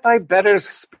Warwick, let thy betters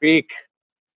speak.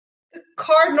 The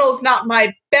cardinal's not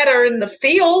my better in the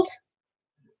field.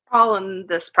 All in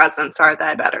this presence are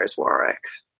thy betters, Warwick.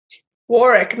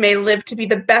 Warwick may live to be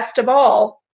the best of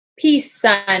all. Peace,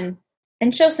 son,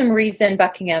 and show some reason,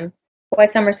 Buckingham, why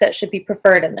Somerset should be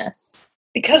preferred in this.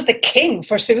 Because the king,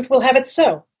 forsooth, will have it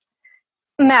so.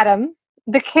 Madam,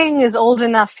 the king is old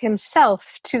enough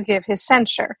himself to give his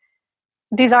censure.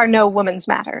 These are no woman's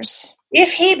matters.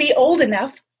 If he be old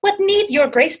enough, what needs your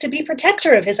grace to be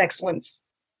protector of his excellence?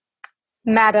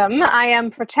 Madam, I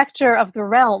am protector of the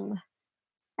realm,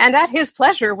 and at his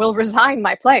pleasure will resign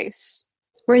my place.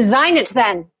 Resign it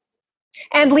then,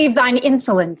 and leave thine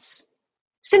insolence.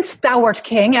 Since thou art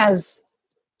king, as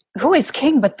who is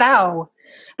king but thou?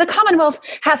 The Commonwealth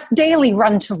hath daily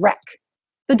run to wreck.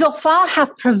 The Dauphin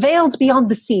hath prevailed beyond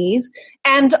the seas,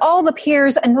 and all the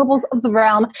peers and nobles of the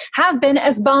realm have been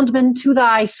as bondmen to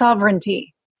thy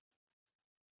sovereignty.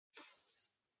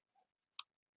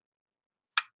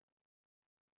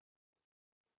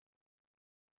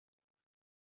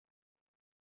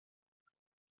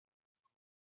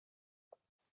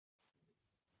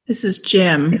 This is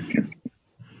Jim.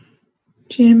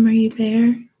 Jim, are you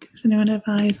there? Does anyone have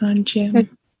eyes on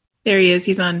Jim? There he is.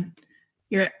 He's on.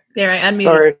 You're there. I unmuted.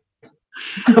 Sorry.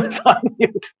 I was on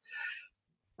mute.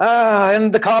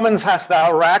 In the commons hast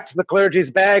thou racked, the clergy's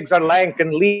bags are lank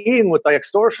and lean with thy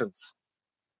extortions.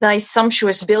 Thy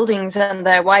sumptuous buildings and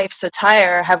thy wife's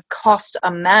attire have cost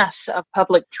a mass of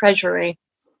public treasury.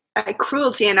 Thy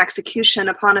cruelty and execution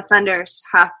upon offenders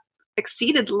hath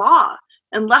exceeded law,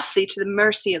 and left thee to the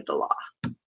mercy of the law.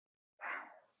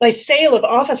 Thy sale of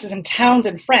offices in towns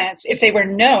in France, if they were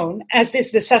known, as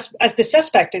the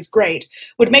suspect is great,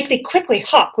 would make thee quickly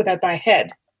hop without thy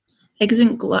head.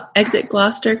 Exit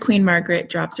Gloucester, Queen Margaret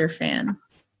drops her fan.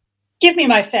 Give me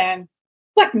my fan.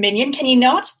 What, minion, can ye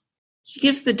not? She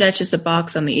gives the Duchess a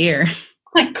box on the ear.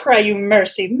 I cry you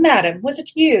mercy, madam, was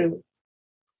it you?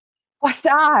 Was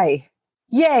I?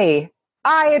 Yea,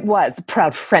 I it was,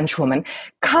 proud Frenchwoman.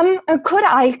 Could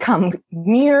I come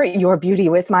near your beauty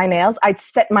with my nails, I'd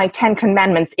set my 10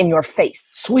 commandments in your face.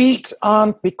 Sweet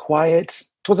aunt, be quiet.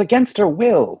 'Twas against her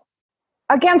will.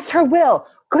 Against her will.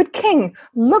 Good king,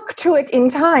 look to it in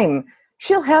time.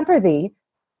 She'll hamper thee,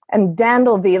 and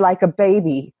dandle thee like a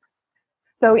baby.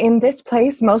 Though in this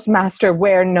place most master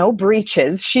wear no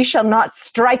breeches, she shall not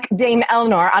strike Dame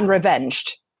Eleanor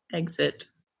unrevenged. Exit.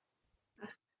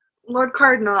 Lord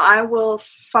Cardinal, I will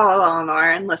follow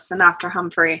Eleanor and listen after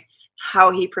Humphrey,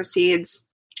 how he proceeds.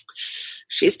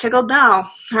 She's tickled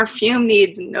now. Her fume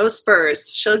needs no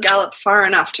spurs. She'll gallop far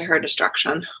enough to her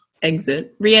destruction.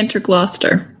 Exit. Re-enter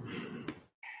Gloucester.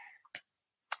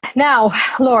 Now,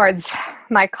 lords,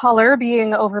 my choler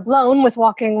being overblown with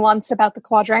walking once about the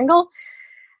quadrangle,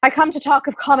 I come to talk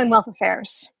of Commonwealth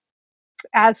affairs.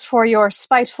 As for your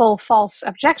spiteful false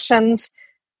objections,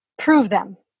 prove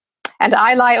them, and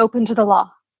I lie open to the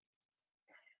law.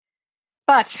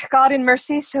 But God in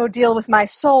mercy so deal with my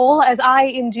soul, as I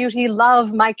in duty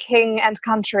love my king and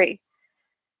country.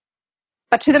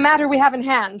 But to the matter we have in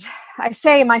hand, I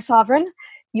say, my sovereign,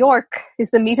 York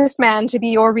is the meetest man to be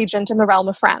your regent in the realm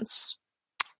of France.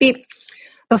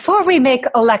 Before we make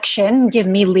election, give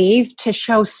me leave to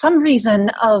show some reason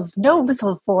of no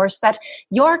little force that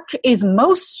York is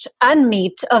most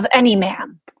unmeet of any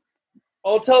man.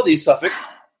 I'll tell thee, Suffolk,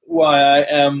 why I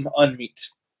am unmeet.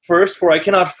 First, for I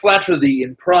cannot flatter thee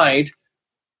in pride.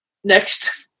 Next,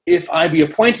 if I be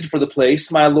appointed for the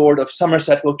place, my lord of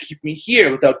Somerset will keep me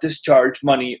here without discharge,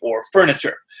 money, or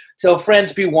furniture, till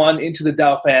France be won into the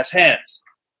Dauphin's hands.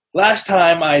 Last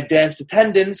time I danced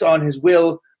attendance on his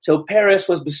will, till Paris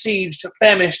was besieged,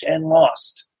 famished, and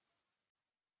lost.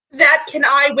 That can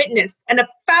I witness, and a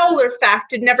fouler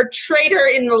fact did never traitor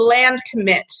in the land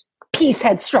commit. Peace,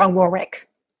 headstrong Warwick.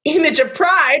 Image of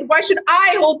pride, why should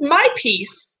I hold my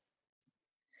peace?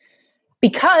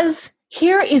 Because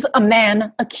here is a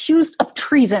man accused of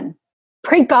treason.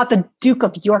 Pray God the Duke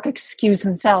of York excuse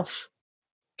himself.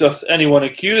 Doth anyone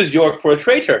accuse York for a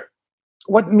traitor?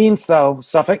 What meanst thou,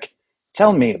 Suffolk?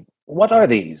 Tell me, what are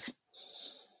these?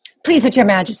 Please it your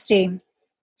majesty.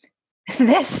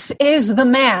 This is the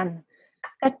man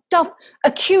that doth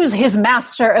accuse his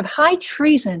master of high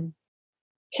treason.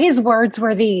 His words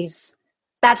were these,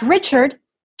 that Richard,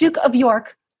 Duke of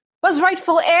York, was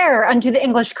rightful heir unto the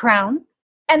English crown,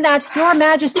 and that your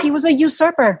majesty was a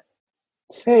usurper.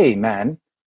 Say, man,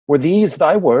 were these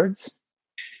thy words?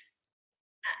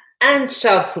 And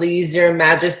shall please your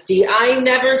majesty, I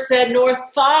never said nor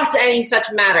thought any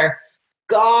such matter.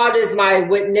 God is my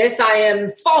witness, I am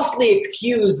falsely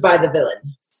accused by the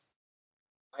villain.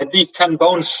 These 10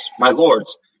 bones, my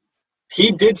lords,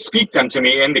 he did speak them to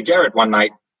me in the garret one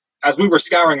night. as we were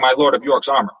scouring my Lord of York's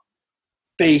armor.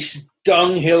 Base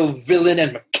dunghill villain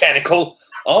and mechanical,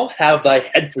 I'll have thy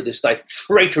head for this, thy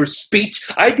traitor speech.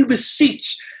 I do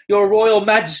beseech your royal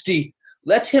majesty,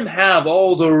 let him have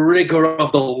all the rigor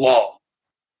of the law.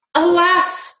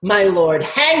 Alas, my lord,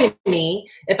 hang me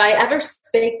if I ever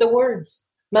spake the words.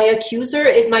 My accuser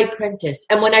is my prentice,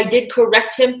 and when I did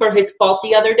correct him for his fault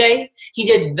the other day, he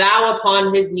did vow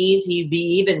upon his knees he'd be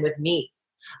even with me.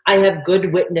 I have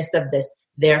good witness of this.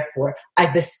 Therefore, I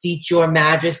beseech your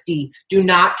majesty, do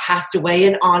not cast away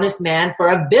an honest man for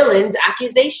a villain's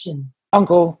accusation.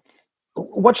 Uncle,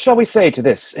 what shall we say to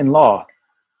this in law?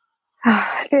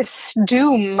 This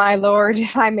doom, my lord,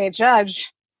 if I may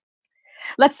judge.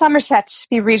 Let Somerset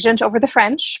be regent over the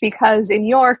French, because in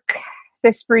York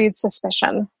this breeds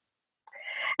suspicion.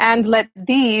 And let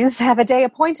these have a day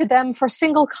appointed them for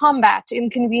single combat in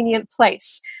convenient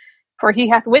place, for he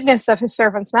hath witness of his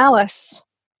servant's malice.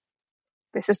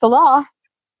 This is the law,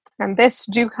 and this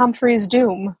Duke Humphrey's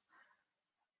doom.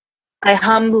 I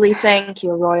humbly thank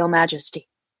your royal majesty.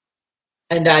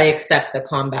 And I accept the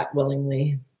combat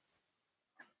willingly.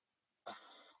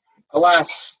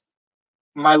 Alas,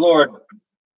 my lord,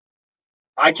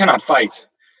 I cannot fight.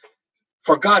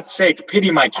 For God's sake,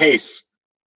 pity my case.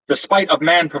 The spite of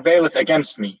man prevaileth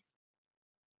against me.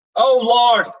 O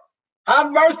Lord,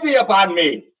 have mercy upon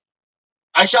me.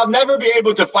 I shall never be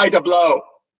able to fight a blow.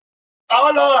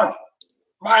 Oh Lord,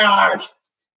 my heart.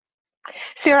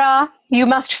 Sirrah, you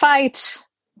must fight,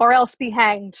 or else be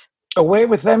hanged. Away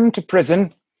with them to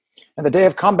prison, and the day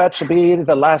of combat shall be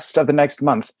the last of the next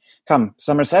month. Come,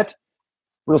 Somerset,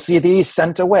 we'll see thee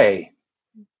sent away.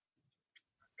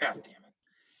 God damn it.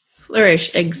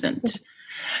 Flourish exeunt.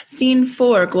 Scene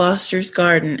 4, Gloucester's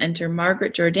Garden. Enter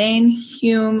Margaret Jourdain,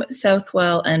 Hume,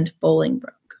 Southwell, and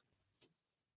Bolingbroke.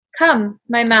 Come,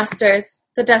 my masters,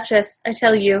 the Duchess, I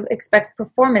tell you, expects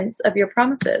performance of your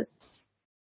promises.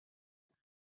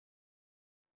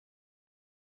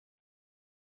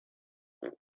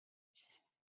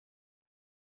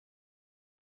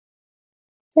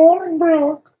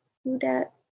 Bolingbroke. Who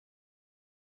dat?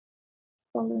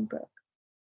 Bolingbroke.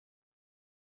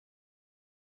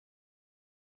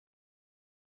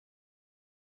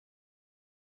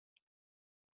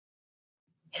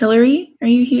 Hillary, are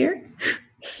you here?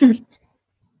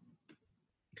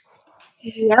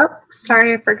 Yep.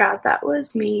 Sorry, I forgot that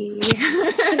was me.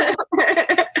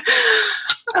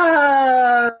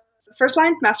 First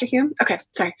line, Master Hume. Okay,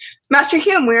 sorry. Master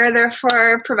Hume, we are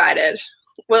therefore provided.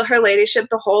 Will her ladyship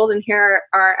behold and hear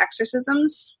our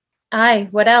exorcisms? Aye,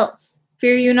 what else?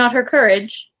 Fear you not her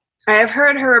courage? I have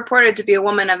heard her reported to be a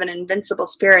woman of an invincible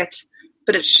spirit,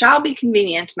 but it shall be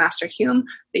convenient, Master Hume,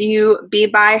 that you be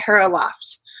by her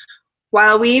aloft,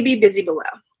 while we be busy below.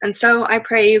 And so I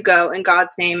pray you go in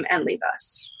God's name and leave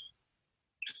us.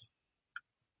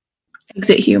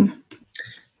 Exit Hume.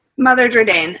 Mother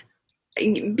Jourdain,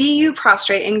 be you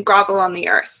prostrate and grovel on the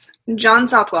earth. John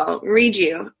Southwell, read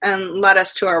you, and let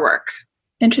us to our work.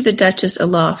 Enter the Duchess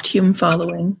aloft, Hume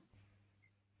following.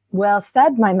 Well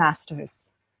said, my masters,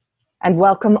 and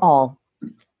welcome all.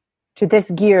 To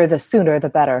this gear the sooner the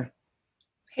better.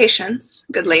 Patience,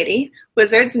 good lady.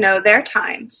 Wizards know their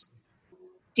times.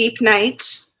 Deep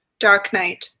night, dark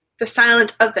night, the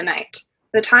silent of the night,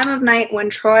 the time of night when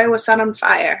Troy was set on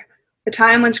fire, the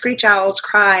time when screech owls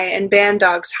cry and band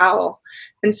dogs howl,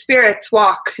 and spirits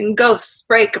walk and ghosts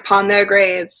break upon their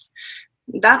graves.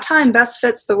 That time best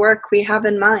fits the work we have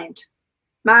in mind.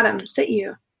 Madam, sit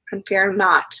you, and fear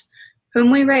not.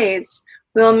 Whom we raise,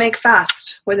 we will make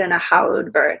fast within a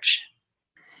hallowed verge.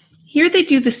 Here they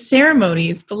do the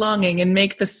ceremonies belonging and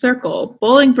make the circle.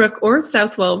 Bolingbroke or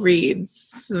Southwell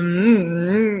reads.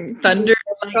 Thunder,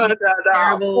 lightning,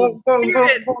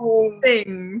 terrible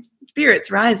things. Spirits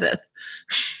riseth.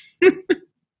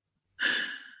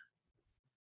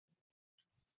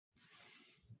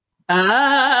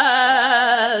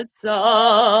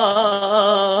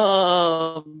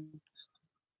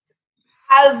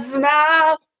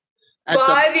 Asmath,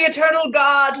 by the eternal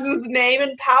God, whose name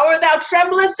and power thou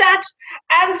tremblest at,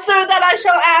 answer that I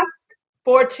shall ask,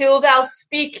 for till thou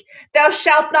speak, thou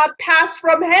shalt not pass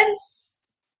from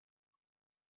hence.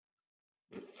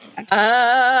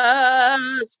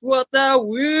 Ask what thou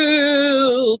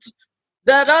wilt,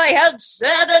 that I had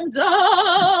said and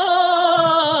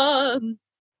done.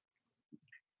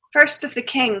 First of the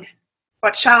king,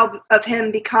 what shall of him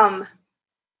become?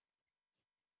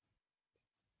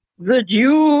 The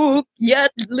Duke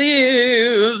yet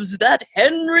lives, that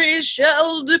Henry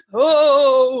shall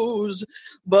depose,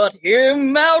 but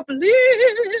him outlive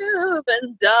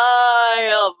and die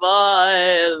a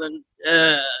violent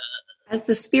death. As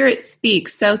the spirit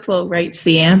speaks, Southwell writes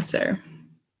the answer.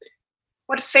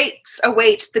 What fates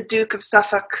await the Duke of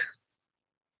Suffolk?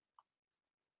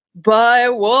 By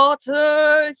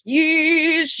water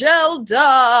he shall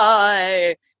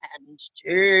die and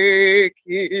take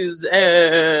his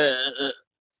end.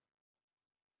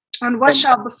 And what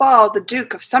shall befall the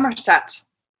Duke of Somerset?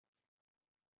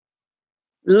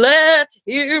 Let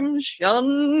him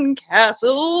shun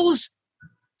castles.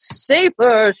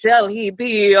 Safer shall he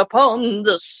be upon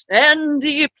the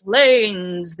sandy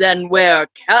plains than where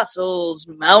castles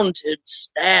mounted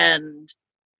stand.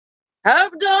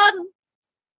 Have done,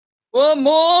 for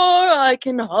more I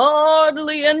can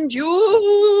hardly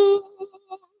endure.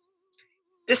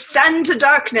 Descend to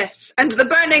darkness and the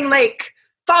burning lake,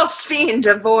 false fiend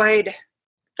avoid.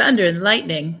 Thunder and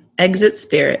lightning, exit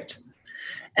spirit.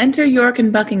 Enter York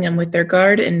and Buckingham with their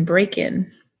guard and break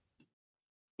in.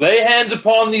 Lay hands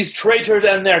upon these traitors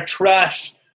and their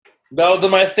trash.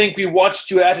 Beldam, I think we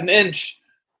watched you at an inch.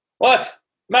 What?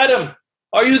 Madam,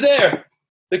 are you there?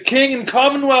 The king and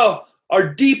Commonwealth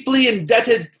are deeply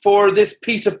indebted for this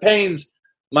piece of pains.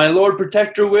 My Lord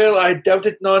Protector will, I doubt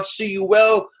it not, see you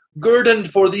well guerdoned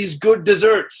for these good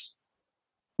deserts.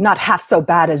 Not half so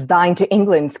bad as thine to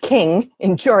England's king,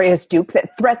 injurious duke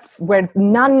that threats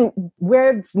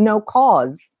where's no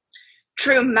cause.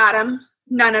 True, madam,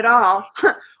 none at all.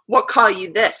 What call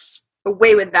you this?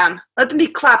 Away with them. Let them be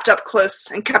clapped up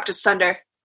close and kept asunder.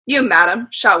 You, madam,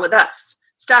 shall with us.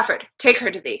 Stafford, take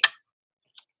her to thee.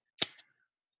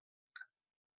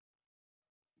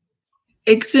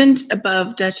 Exeunt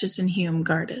above Duchess and Hume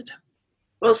guarded.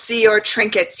 We'll see your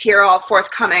trinkets here all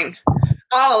forthcoming.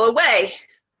 All away!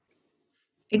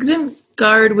 Exeunt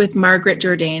guard with Margaret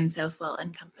Jourdain, Southwell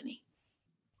and company.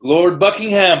 Lord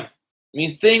Buckingham,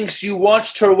 methinks you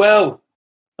watched her well.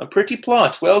 A pretty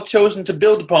plot, well chosen to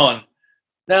build upon.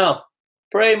 Now,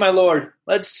 pray, my lord,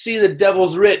 let's see the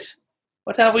devil's writ.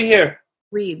 What have we here?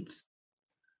 Reads.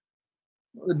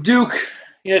 The Duke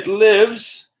yet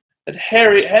lives, that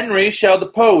Henry shall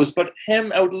depose, but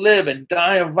him outlive and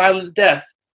die a violent death.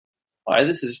 Why,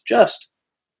 this is just.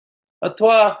 A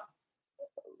toi,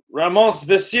 Ramos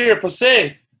Vizir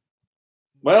Posse.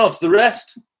 Well, to the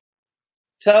rest.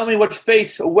 Tell me what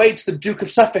fate awaits the Duke of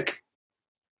Suffolk.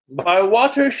 By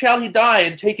water shall he die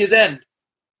and take his end.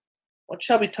 What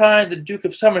shall betide the Duke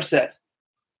of Somerset?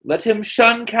 Let him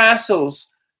shun castles.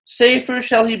 Safer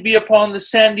shall he be upon the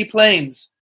sandy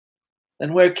plains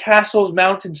than where castles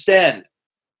mounted stand.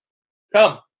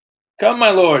 Come, my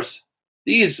lords.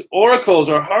 These oracles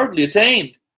are hardly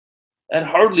attained and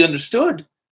hardly understood.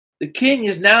 The king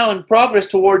is now in progress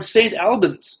towards St.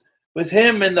 Albans. With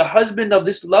him and the husband of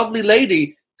this lovely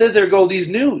lady, thither go these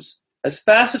news. As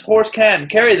fast as horse can,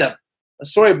 carry them. A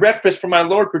sorry breakfast for my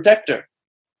Lord Protector.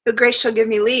 The grace shall give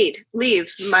me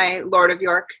leave, my Lord of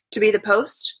York, to be the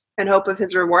post, in hope of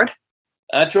his reward.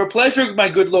 At your pleasure, my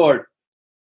good lord.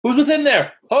 Who's within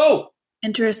there? Ho!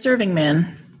 Enter a serving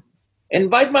man.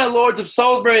 Invite my lords of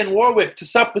Salisbury and Warwick to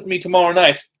sup with me tomorrow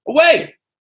night. Away!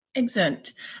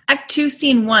 Exeunt. Act 2,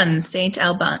 Scene 1, St.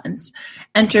 Albans.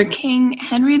 Enter King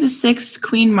Henry VI,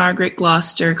 Queen Margaret,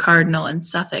 Gloucester, Cardinal, and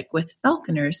Suffolk, with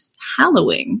falconers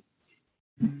hallowing.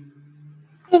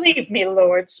 Believe me,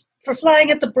 lords, for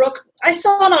flying at the brook, I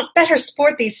saw not better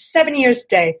sport these 7 years'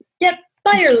 day. Yet,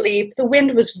 by your leave, the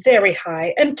wind was very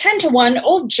high, and 10 to 1,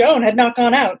 old Joan had not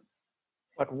gone out.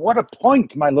 But what a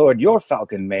point, my lord, your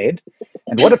falcon made,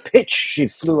 and what a pitch she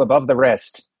flew above the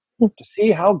rest, to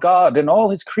see how God in all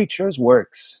his creatures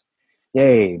works.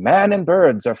 Yea, man and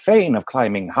birds are fain of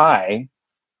climbing high.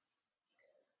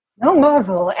 No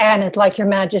marvel, an it like your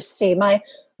majesty. My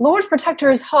Lord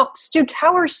Protector's hawks do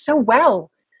tower so well.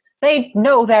 They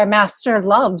know their master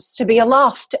loves to be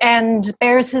aloft, and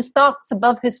bears his thoughts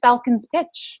above his falcon's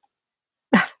pitch.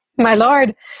 My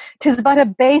lord, 'tis but a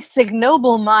base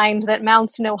ignoble mind that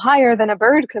mounts no higher than a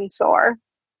bird can soar.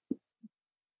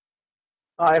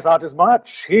 I thought as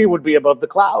much. He would be above the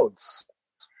clouds.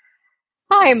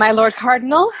 Ay, my lord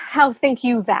cardinal, how think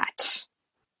you that?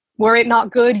 Were it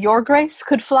not good your grace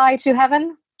could fly to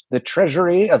heaven? The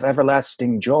treasury of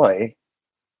everlasting joy.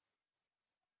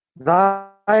 Thy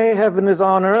heaven is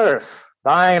on earth.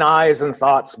 Thine eyes and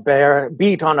thoughts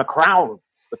beat on a crown.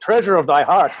 The treasure of thy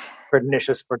heart,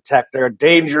 pernicious protector,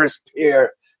 dangerous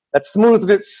peer, that smoothed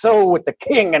it so with the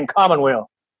king and commonweal.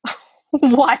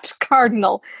 What,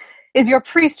 cardinal? Is your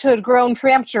priesthood grown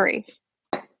peremptory?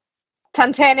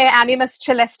 Tantene animus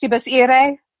celestibus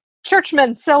ire?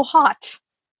 Churchmen so hot.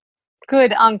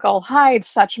 Good uncle, hide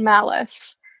such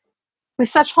malice. With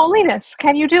such holiness,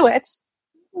 can you do it?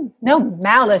 No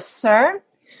malice, sir.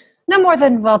 No more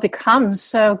than well becomes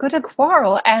so good a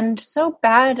quarrel and so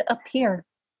bad a peer.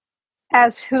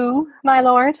 As who, my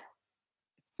lord?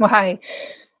 Why,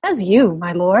 as you,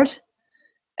 my lord.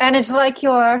 And it like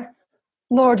your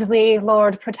lordly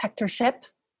lord protectorship.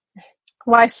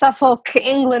 Why, Suffolk,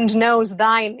 England knows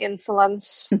thine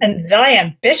insolence. And thy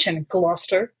ambition,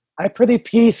 Gloucester. I prithee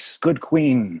peace, good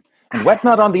queen, and wet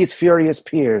not on these furious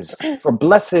peers, for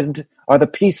blessed are the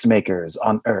peacemakers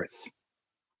on earth.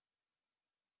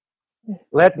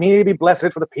 Let me be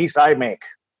blessed for the peace I make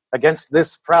against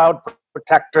this proud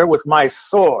protector with my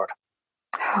sword.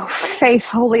 Oh, faith,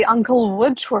 holy uncle,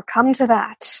 would 'twere come to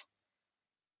that.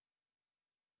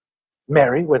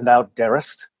 Marry when thou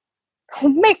darest.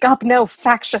 Make up no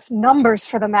factious numbers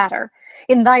for the matter.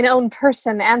 In thine own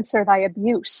person answer thy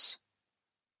abuse.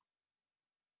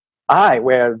 I,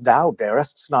 where thou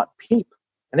darest not peep,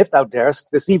 and if thou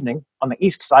darest, this evening on the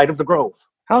east side of the grove.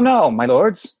 How now, my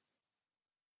lords?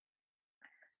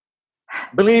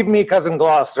 Believe me, cousin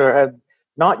Gloucester, had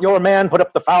not your man put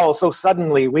up the foul so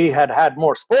suddenly, we had had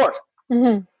more sport.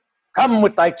 Mm-hmm. Come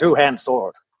with thy two-hand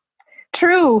sword.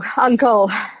 True, uncle.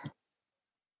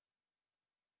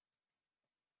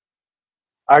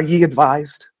 Are ye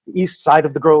advised? The east side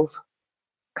of the grove?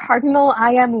 Cardinal,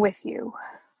 I am with you.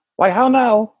 Why, how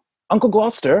now, Uncle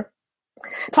Gloucester?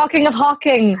 Talking of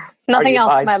hawking, nothing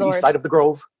else, my the lord. east side of the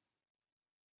grove?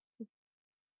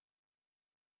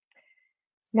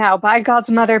 Now, by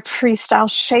God's mother, priest, I'll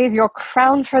shave your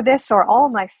crown for this, or all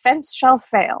my fence shall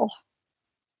fail.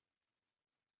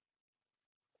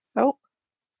 Oh.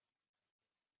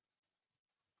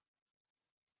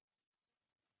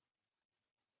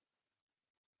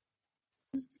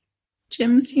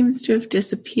 Jim seems to have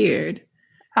disappeared.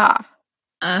 Ah.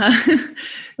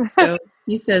 So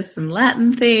he says some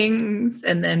Latin things,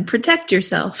 and then protect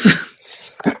yourself.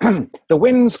 The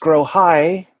winds grow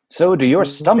high, so do your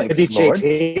stomachs, lord.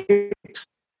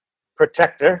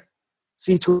 Protector,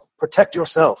 see to protect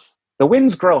yourself. The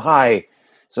winds grow high,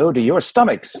 so do your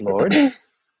stomachs, lord.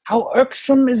 How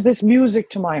irksome is this music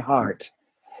to my heart.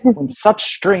 When such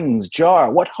strings jar,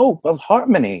 what hope of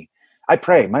harmony? I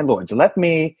pray, my lords, let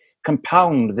me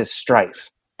compound this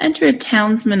strife. Enter a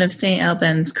townsman of St.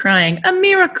 Albans crying, "A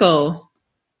miracle!"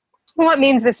 What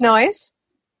means this noise?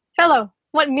 Fellow,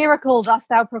 what miracle dost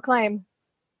thou proclaim?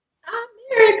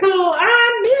 Miracle!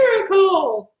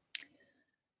 Miracle!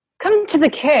 Come to the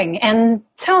king and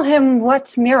tell him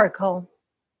what miracle.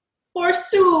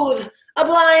 Forsooth, a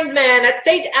blind man at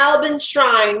St. Albans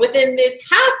shrine within this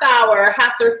half hour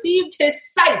hath received his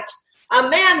sight, a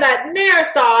man that ne'er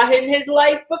saw in his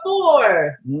life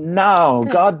before. Now,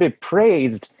 God be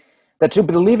praised, that to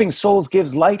believing souls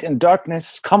gives light in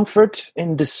darkness, comfort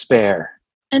in despair.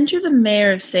 Enter the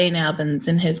mayor of St. Albans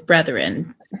and his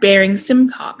brethren, bearing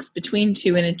Simcox between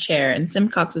two in a chair, and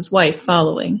Simcox's wife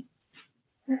following.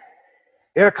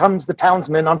 Here comes the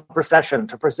townsman on procession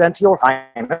to present your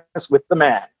highness with the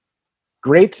man.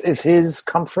 Great is his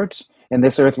comfort in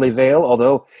this earthly vale,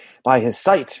 although by his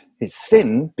sight his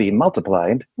sin be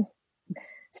multiplied.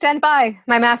 Stand by,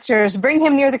 my masters. Bring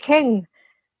him near the king.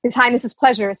 His highness's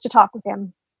pleasure is to talk with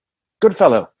him. Good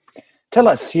fellow, tell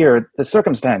us here the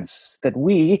circumstance, that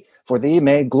we for thee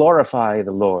may glorify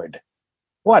the Lord.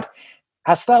 What,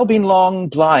 hast thou been long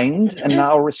blind and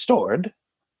now restored?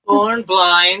 Born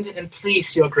blind, and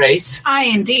please your grace. Aye,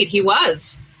 indeed, he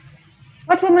was.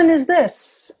 What woman is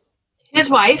this? His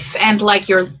wife, and like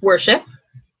your worship.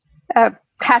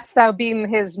 Hadst thou been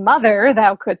his mother,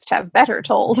 thou couldst have better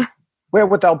told. Where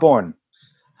wert thou born?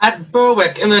 At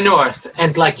Berwick in the north,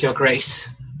 and like your grace.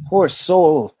 Poor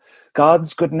soul,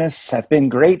 God's goodness hath been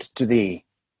great to thee.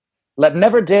 Let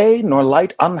never day nor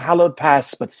light unhallowed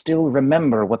pass, but still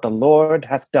remember what the Lord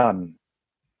hath done.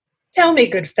 Tell me,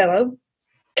 good fellow,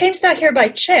 camest thou here by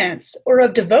chance, or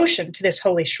of devotion to this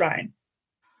holy shrine?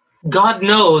 God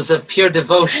knows of pure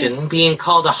devotion, being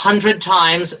called 100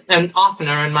 times and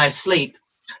oftener in my sleep,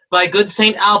 by good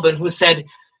St. Alban, who said,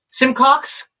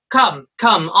 Simcox, come,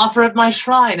 offer at my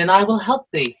shrine, and I will help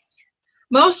thee.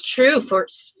 Most true,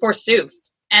 forsooth.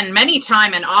 And many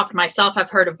time and oft myself have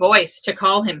heard a voice to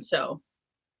call him so.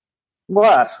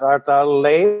 What, art thou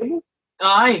lame?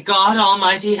 Aye, God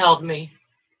Almighty help me.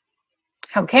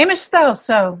 How camest thou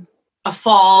so? A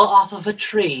fall off of a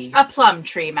tree. A plum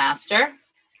tree, master.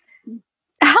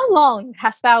 How long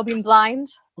hast thou been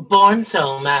blind? Born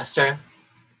so, master.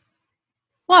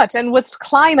 What, and wouldst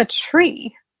climb a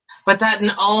tree? But that in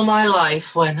all my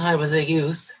life, when I was a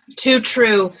youth. Too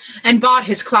true, and bought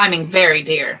his climbing very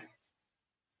dear.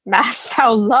 Mass,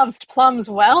 thou lovest plums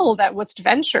well, that wouldst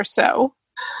venture so.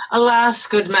 Alas,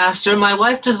 good master, my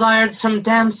wife desired some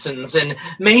damsons, and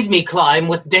made me climb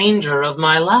with danger of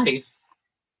my life.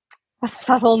 A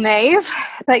subtle knave,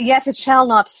 but yet it shall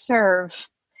not serve.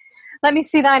 Let me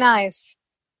see thine eyes.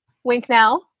 Wink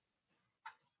now.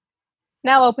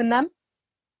 Now open them.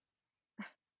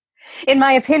 In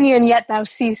my opinion, yet thou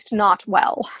seest not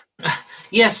well.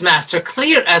 Yes, master,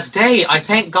 clear as day, I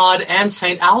thank God and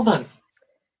St. Alban.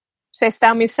 Say'st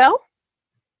thou me so?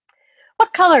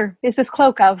 What colour is this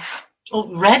cloak of?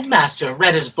 Oh, red, master,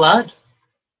 red as blood.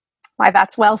 Why,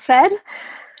 that's well said.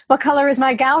 What colour is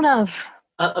my gown of?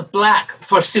 Black,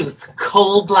 forsooth,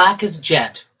 coal black as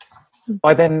jet.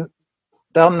 Why then,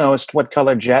 thou knowest what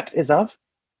colour jet is of?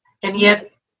 And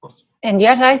yet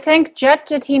I think jet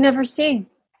did he never see.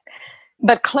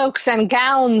 But cloaks and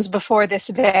gowns before this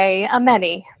day, a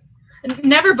many.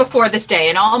 Never before this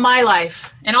day in all my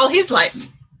life, in all his life.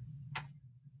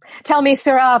 Tell me,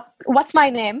 sirrah, what's my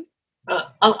name?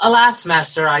 Alas,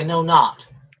 master, I know not.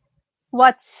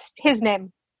 What's his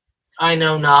name? I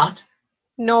know not.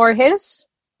 Nor his?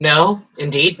 No,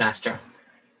 indeed, master.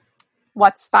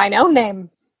 What's thine own name?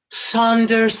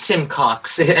 Saunders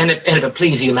Simcox, and it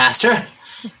please you, master.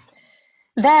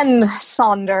 Then,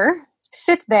 Saunder,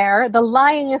 sit there, the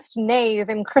lyingest knave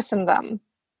in Christendom.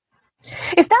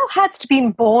 If thou hadst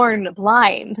been born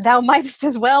blind, thou mightst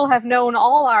as well have known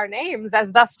all our names,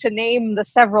 as thus to name the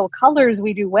several colours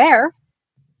we do wear.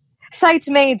 Sight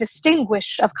may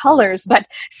distinguish of colours, but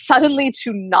suddenly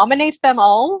to nominate them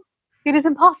all, it is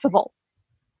impossible.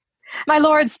 My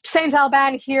lords, St.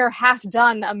 Alban here hath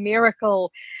done a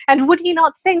miracle, and would ye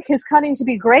not think his cunning to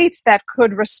be great that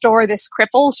could restore this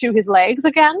cripple to his legs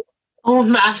again? Oh,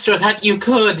 master, that you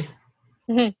could.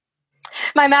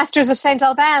 My masters of St.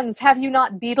 Albans, have you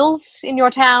not beadles in your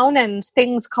town and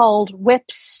things called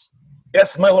whips?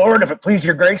 Yes, my lord, if it please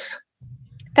your grace.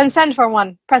 Then send for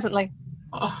one, presently.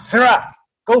 Sirrah,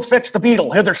 go fetch the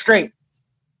beetle, hither straight.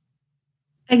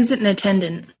 Exit an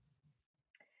attendant.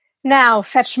 Now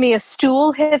fetch me a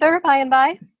stool hither by and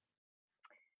by.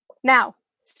 Now,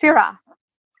 sirrah,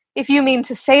 if you mean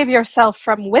to save yourself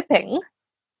from whipping,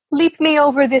 leap me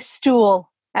over this stool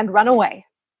and run away.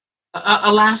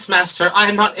 Alas, master, I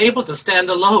am not able to stand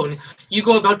alone. You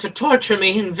go about to torture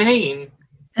me in vain.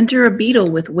 Enter a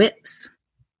beetle with whips.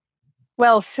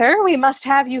 Well, sir, we must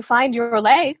have you find your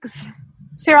legs.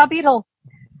 Sirrah Beetle,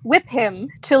 whip him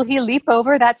till he leap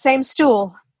over that same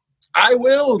stool. I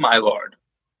will, my lord.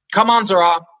 Come on,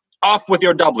 sirrah. Off with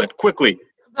your doublet, quickly.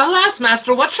 Alas,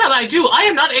 master, what shall I do? I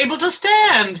am not able to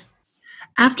stand.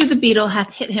 After the beetle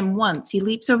hath hit him once, he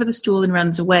leaps over the stool and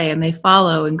runs away, and they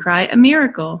follow and cry, "A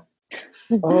miracle!"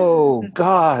 Oh,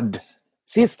 God!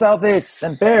 Seest thou this,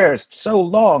 and bearest so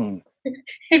long?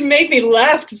 It made me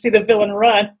laugh to see the villain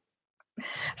run.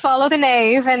 Follow the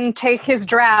knave and take his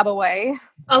drab away.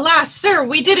 Alas, sir,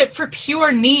 we did it for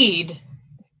pure need.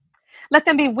 Let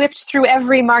them be whipped through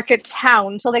every market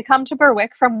town till they come to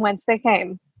Berwick, from whence they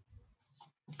came.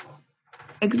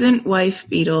 Exit wife,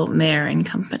 beetle, mare, and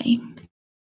company.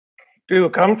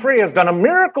 Duke Humphrey has done a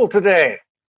miracle today.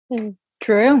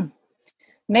 True.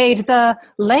 Made the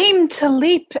lame to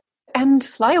leap and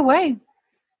fly away.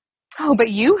 Oh, but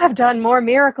you have done more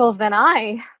miracles than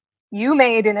I. You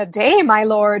made in a day, my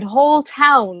lord, whole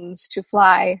towns to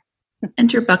fly.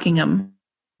 Enter Buckingham.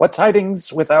 What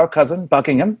tidings with our cousin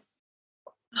Buckingham?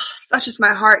 Such as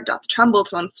my heart doth tremble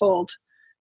to unfold.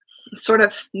 Sort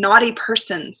of naughty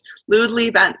persons, lewdly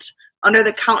bent, under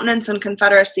the countenance and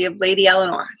confederacy of Lady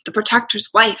Eleanor, the protector's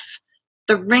wife,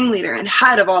 the ringleader and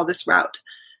head of all this rout,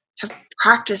 have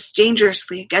practiced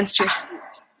dangerously against your state,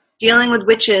 dealing with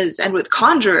witches and with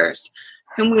conjurers,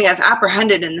 whom we have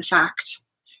apprehended in the fact,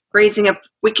 raising up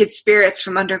wicked spirits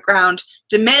from underground,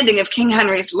 demanding of King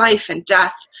Henry's life and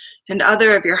death, and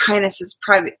other of your highness's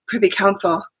privy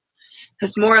council,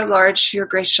 as more at large your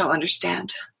grace shall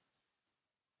understand.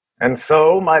 And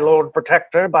so, my lord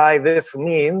protector, by this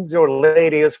means your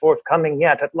lady is forthcoming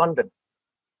yet at London.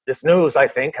 This news, I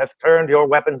think, hath turned your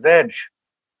weapon's edge.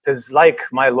 'Tis like,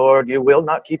 my lord, you will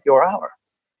not keep your hour.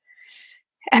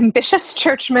 Ambitious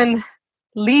churchman,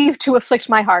 leave to afflict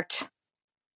my heart.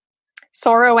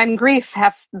 Sorrow and grief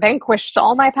have vanquished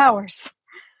all my powers.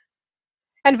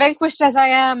 And vanquished as I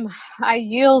am, I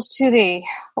yield to thee,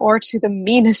 or to the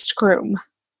meanest groom.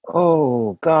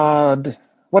 Oh, God!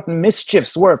 What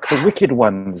mischiefs work the wicked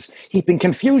ones, heaping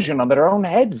confusion on their own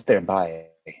heads thereby.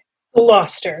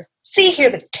 Gloucester, see here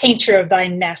the tainture of thy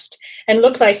nest, and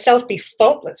look thyself be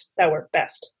faultless, thou wert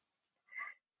best.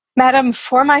 Madam,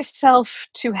 for myself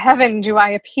to heaven do I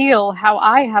appeal, how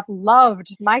I have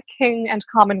loved my king and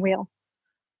commonweal.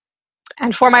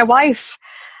 And for my wife,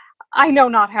 I know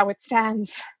not how it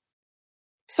stands.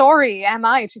 Sorry am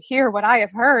I to hear what I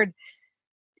have heard.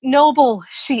 Noble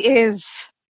she is.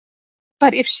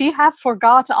 But if she have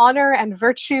forgot honour and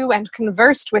virtue, and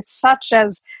conversed with such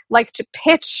as like to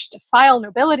pitch, defile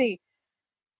nobility,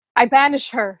 I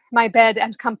banish her, my bed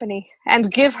and company,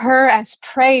 and give her as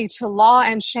prey to law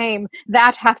and shame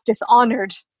that hath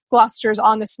dishonoured Gloucester's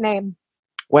honest name.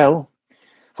 Well,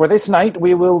 for this night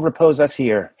we will repose us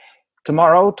here.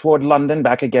 Tomorrow, toward London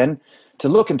back again, to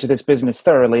look into this business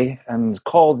thoroughly, and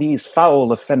call these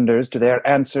foul offenders to their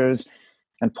answers,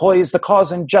 and poise the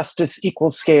cause and justice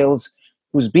equal scales,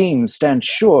 whose beams stand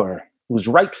sure, whose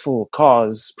rightful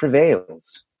cause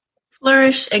prevails.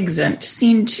 Flourish, exeunt.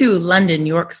 Scene 2, London,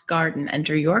 York's Garden.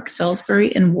 Enter York,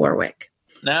 Salisbury, and Warwick.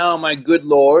 Now, my good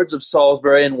lords of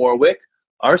Salisbury and Warwick,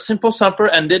 our simple supper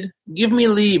ended, give me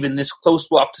leave in this close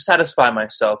walk to satisfy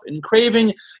myself in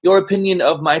craving your opinion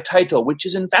of my title, which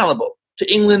is infallible,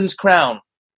 to England's crown.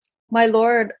 My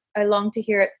lord, I long to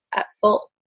hear it at full.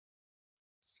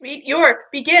 Sweet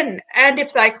York, begin, and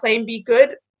if thy claim be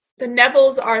good, the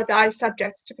Nevilles are thy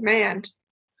subjects to command.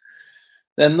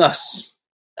 Then thus,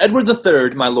 Edward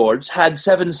III, my lords, had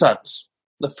 7 sons.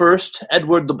 The first,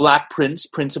 Edward the Black Prince,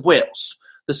 Prince of Wales.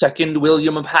 The second,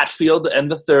 William of Hatfield, and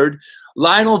the third,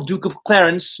 Lionel, Duke of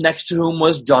Clarence, next to whom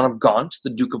was John of Gaunt, the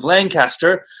Duke of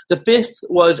Lancaster. The fifth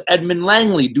was Edmund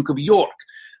Langley, Duke of York.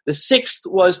 The sixth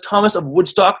was Thomas of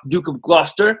Woodstock, Duke of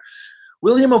Gloucester.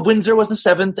 William of Windsor was the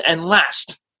seventh and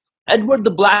last. Edward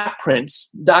the Black Prince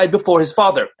died before his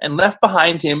father, and left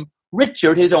behind him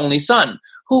Richard, his only son,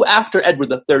 who after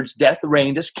Edward III's death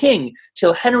reigned as king,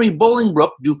 till Henry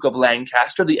Bolingbroke, Duke of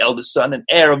Lancaster, the eldest son and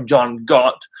heir of John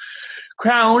Gaunt,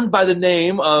 crowned by the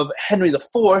name of Henry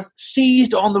IV,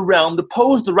 seized on the realm,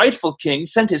 deposed the rightful king,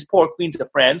 sent his poor queen to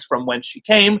France, from whence she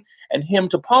came, and him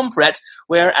to Pomfret,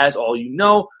 where, as all you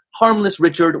know, harmless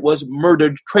Richard was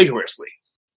murdered traitorously.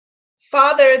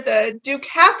 Father, the Duke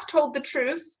hath told the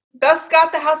truth. Thus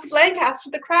got the house of Lancaster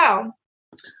the crown,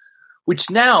 which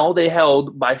now they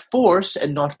held by force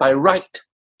and not by right.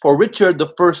 For Richard,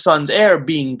 the first son's heir,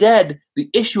 being dead, the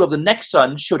issue of the next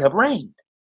son should have reigned.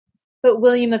 But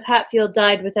William of Hatfield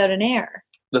died without an heir.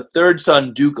 The third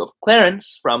son, Duke of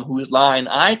Clarence, from whose line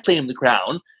I claim the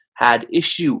crown, had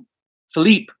issue.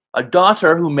 Philippe, a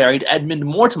daughter who married Edmund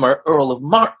Mortimer, Earl of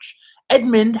March.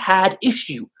 Edmund had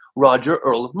issue. Roger,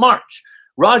 Earl of March.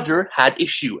 Roger had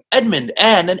issue. Edmund,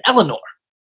 Anne, and Eleanor.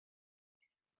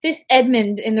 This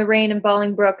Edmund, in the reign of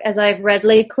Bolingbroke, as I have read,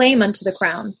 laid claim unto the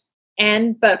crown,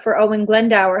 and but for Owen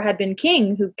Glendower had been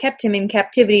king, who kept him in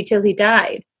captivity till he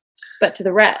died. But to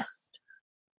the rest.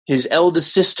 His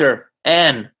eldest sister,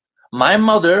 Anne, my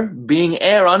mother, being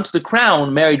heir unto the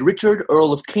crown, married Richard,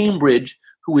 Earl of Cambridge,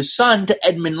 who was son to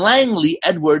Edmund Langley,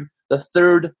 Edward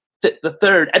III's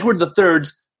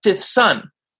fifth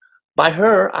son. By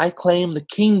her I claim the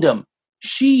kingdom.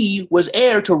 She was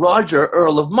heir to Roger,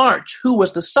 Earl of March, who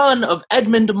was the son of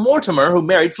Edmund Mortimer, who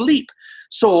married Philippe,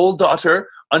 sole daughter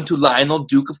unto Lionel,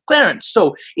 Duke of Clarence.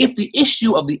 So, if the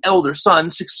issue of the elder son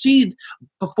succeed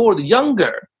before the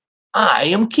younger, I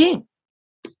am king.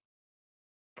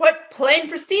 What plain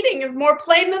proceeding is more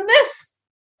plain than this?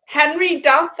 Henry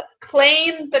doth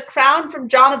claim the crown from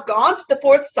John of Gaunt, the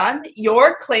fourth son.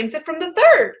 York claims it from the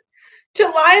third.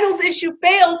 Till Lionel's issue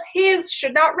fails, his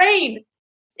should not reign.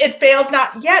 It fails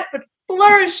not yet, but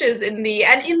flourishes in thee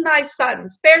and in thy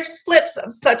sons, fair slips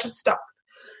of such a stock.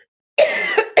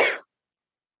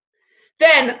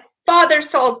 Then, Father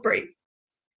Salisbury,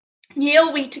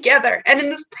 kneel we together, and in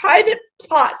this private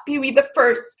plot be we the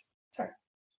first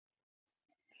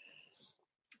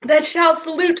that shall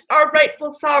salute our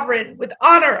rightful sovereign with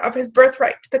honor of his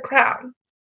birthright to the crown.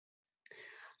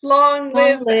 Long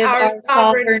live our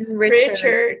sovereign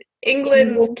Richard,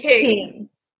 England's king.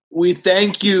 We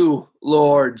thank you,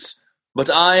 lords, but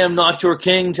I am not your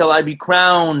king till I be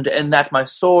crowned, and that my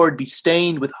sword be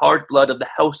stained with heart blood of the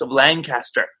house of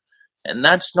Lancaster, and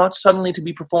that's not suddenly to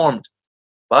be performed,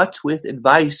 but with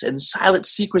advice and silent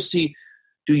secrecy.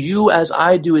 Do you, as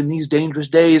I do in these dangerous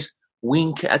days,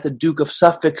 wink at the Duke of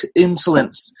Suffolk's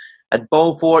insolence, at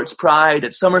Beaufort's pride,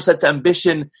 at Somerset's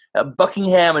ambition, at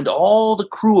Buckingham and all the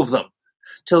crew of them,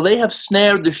 till they have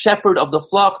snared the shepherd of the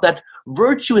flock, that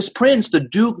virtuous prince, the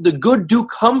good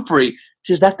Duke Humphrey,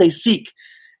 'tis that they seek,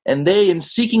 and they, in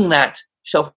seeking that,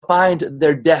 shall find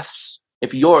their deaths,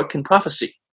 if York can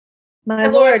prophesy. My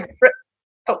lord,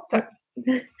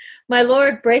 my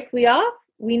lord, break we off?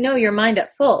 We know your mind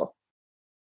at full.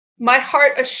 My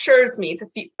heart assures me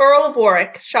that the Earl of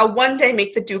Warwick shall one day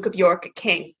make the Duke of York a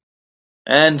king.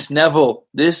 And Neville,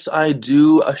 this I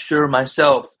do assure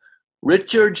myself.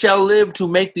 Richard shall live to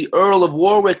make the Earl of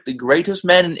Warwick the greatest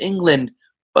man in England,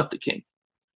 but the king.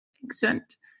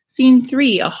 Excellent. Scene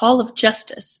 3, a hall of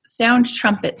justice. Sound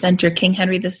trumpets enter King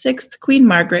Henry VI, Queen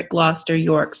Margaret, Gloucester,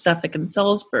 York, Suffolk, and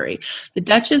Salisbury. The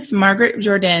Duchess, Margaret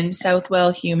Jourdain,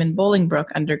 Southwell, Hume, and Bolingbroke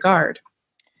under guard.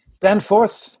 Stand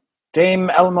forth, Dame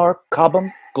Elmore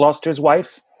Cobham, Gloucester's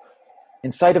wife.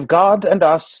 In sight of God and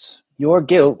us, your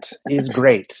guilt is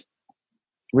great.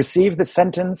 Receive the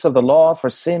sentence of the law for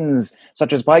sins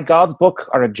such as by God's book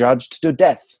are adjudged to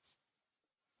death.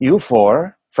 You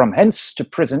four, from hence to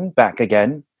prison back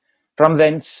again, from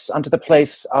thence unto the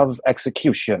place of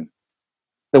execution.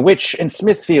 The witch in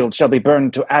Smithfield shall be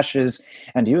burned to ashes,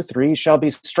 and you three shall be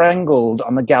strangled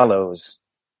on the gallows.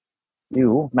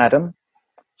 You, madam,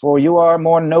 for you are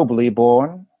more nobly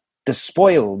born,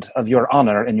 despoiled of your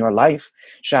honour in your life,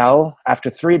 shall, after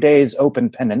 3 days' open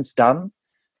penance done,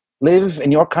 live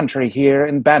in your country here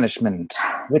in banishment,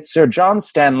 with Sir John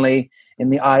Stanley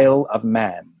in the Isle of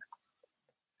Man.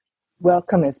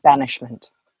 Welcome is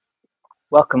banishment.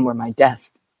 Welcome were my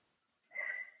death.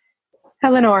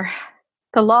 Eleanor,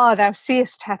 the law thou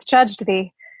seest hath judged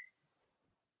thee.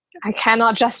 I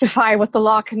cannot justify what the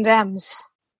law condemns.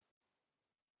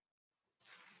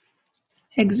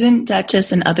 Exeunt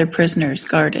Duchess and other prisoners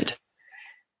guarded.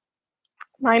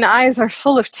 Mine eyes are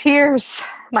full of tears,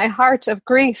 my heart of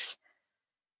grief.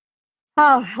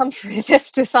 Ah, Humphrey,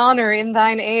 this dishonour in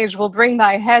thine age will bring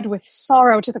thy head with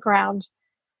sorrow to the ground.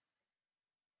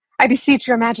 I beseech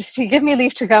your majesty, give me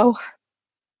leave to go.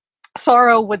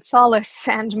 Sorrow would solace,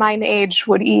 and mine age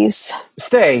would ease.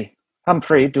 Stay,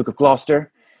 Humphrey, Duke of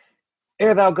Gloucester.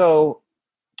 Ere thou go,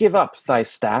 give up thy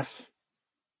staff.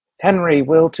 Henry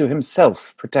will to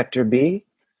himself protector be,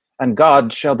 and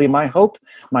God shall be my hope,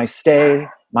 my stay,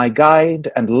 my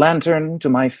guide, and lantern to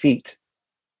my feet.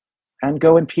 And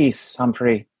go in peace,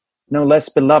 Humphrey, no less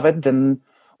beloved than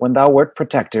when thou wert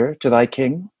protector to thy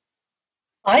king.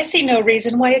 I see no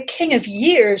reason why a king of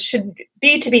years should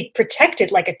be to be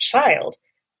protected like a child.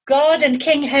 God and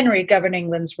King Henry govern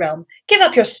England's realm. Give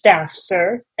up your staff,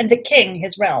 sir, and the king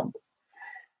his realm.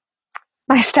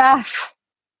 My staff.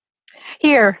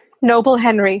 Here, noble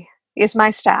Henry, is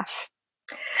my staff.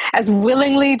 As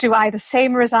willingly do I the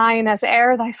same resign as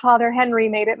ere thy father Henry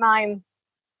made it mine.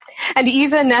 And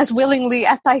even as willingly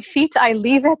at thy feet I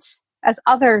leave it, as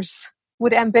others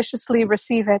would ambitiously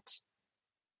receive it.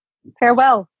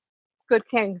 Farewell, good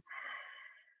king.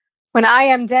 When I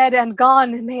am dead and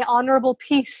gone, may honourable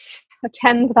peace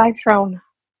attend thy throne.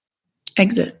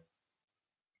 Exit.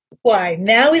 Why,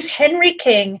 now is Henry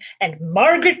king, and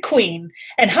Margaret queen,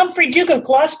 and Humphrey Duke of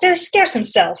Gloucester scarce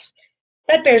himself.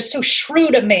 That bears so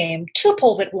shrewd a maim, 2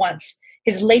 pulls at once,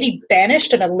 his lady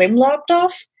banished and a limb lopped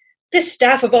off. This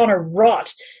staff of honour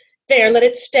rot. There let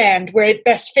it stand where it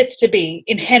best fits to be,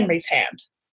 in Henry's hand.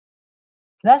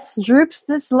 Thus droops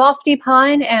this lofty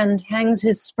pine and hangs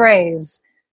his sprays.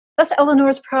 Thus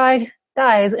Eleanor's pride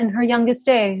dies in her youngest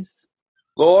days.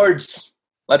 Lords,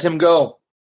 let him go.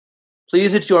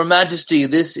 Please it your majesty,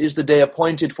 this is the day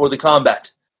appointed for the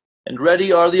combat, and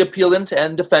ready are the appellant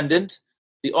and defendant,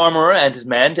 the armourer and his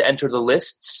man to enter the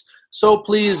lists. So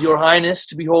please your highness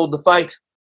to behold the fight.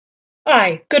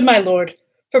 Aye, good my lord,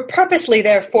 for purposely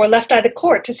therefore left I the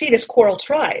court to see this quarrel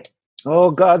tried.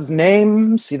 O God's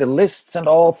name, see the lists and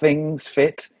all things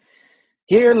fit.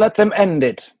 Here let them end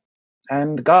it,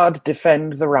 and God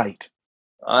defend the right.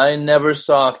 I never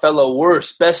saw a fellow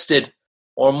worse bested,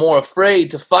 or more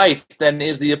afraid to fight than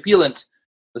is the appellant,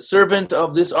 the servant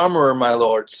of this armourer, my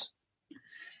lords.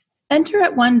 Enter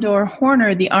at one door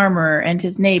Horner the armourer and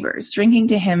his neighbours, drinking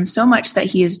to him so much that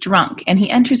he is drunk, and he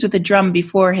enters with a drum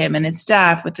before him and his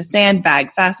staff with a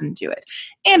sandbag fastened to it.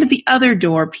 And at the other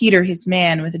door Peter his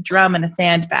man with a drum and a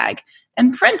sandbag,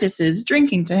 and prentices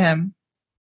drinking to him.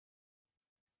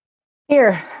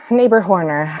 Here, neighbour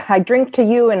Horner, I drink to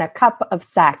you in a cup of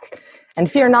sack, and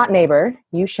fear not, neighbour,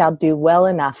 you shall do well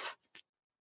enough.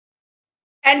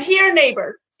 And here,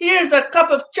 neighbour, here's a cup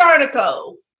of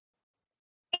charnico.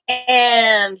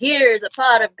 And here's a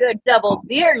pot of good double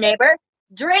beer, neighbor.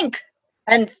 Drink,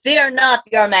 and fear not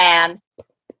your man.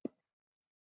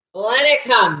 Let it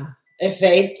come, i'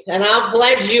 faith, and I'll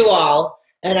pledge you all,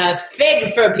 and a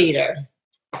fig for Peter.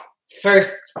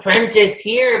 First prentice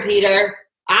here, Peter,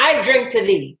 I drink to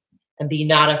thee, and be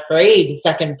not afraid,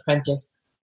 second prentice.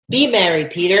 Be merry,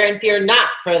 Peter, and fear not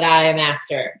for thy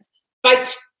master.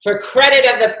 Fight for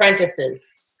credit of the prentices.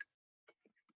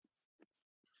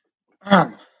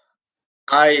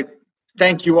 I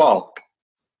thank you all.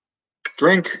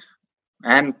 Drink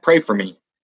and pray for me.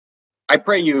 I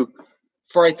pray you,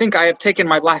 for I think I have taken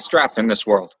my last draught in this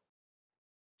world.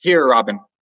 Here, Robin,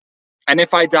 and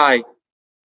if I die,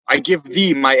 I give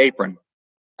thee my apron,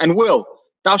 and Will,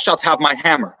 thou shalt have my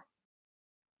hammer.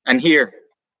 And here,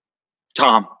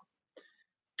 Tom,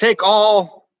 take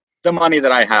all the money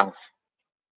that I have.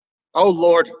 O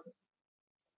Lord,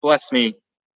 bless me.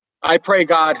 I pray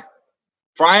God,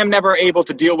 for I am never able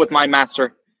to deal with my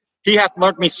master. He hath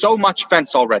learnt me so much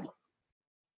fence already.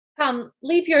 Come,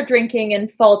 leave your drinking and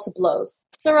fall to blows.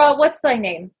 Sirrah, what's thy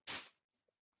name?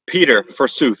 Peter,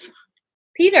 forsooth.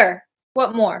 Peter,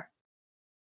 what more?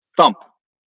 Thump.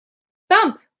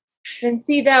 Thump. Then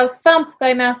see thou thump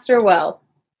thy master well.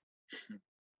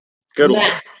 Good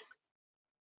Lord.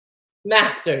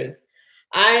 Masters,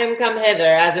 I am come hither,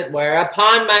 as it were,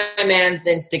 upon my man's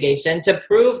instigation, to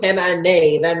prove him a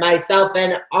knave and myself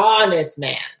an honest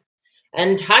man.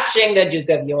 And touching the Duke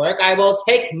of York, I will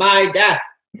take my death.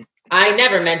 I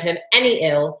never meant him any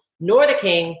ill, nor the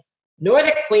king, nor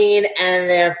the queen, and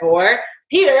therefore,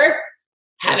 Peter,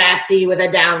 have at thee with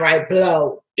a downright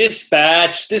blow.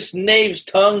 Dispatch, this knave's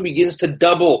tongue begins to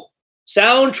double.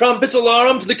 Sound trumpets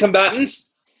alarum to the combatants.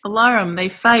 Alarum, they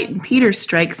fight, and Peter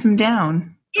strikes him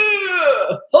down.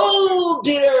 Hold,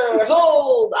 Peter,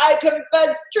 hold! I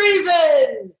confess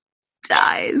treason!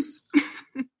 Dies.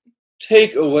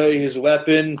 Take away his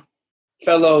weapon.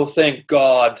 Fellow, thank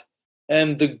God,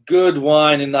 and the good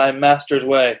wine in thy master's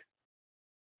way.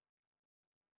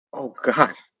 Oh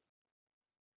God,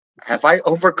 have I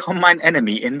overcome mine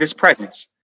enemy in this presence?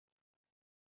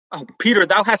 Oh, Peter,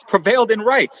 thou hast prevailed in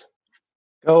right.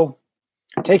 Go,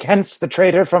 take hence the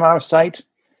traitor from our sight.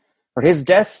 For his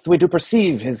death we do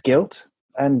perceive his guilt,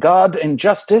 and God in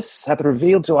justice hath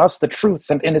revealed to us the truth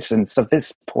and innocence of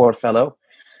this poor fellow,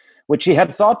 which he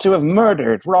had thought to have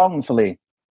murdered wrongfully.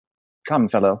 Come,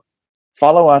 fellow,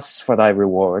 follow us for thy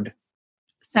reward.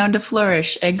 Sound a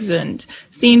flourish, exeunt.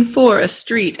 Scene 4, a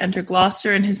street, enter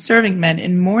Gloucester and his serving men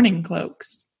in mourning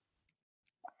cloaks.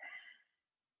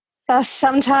 Thus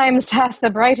sometimes hath the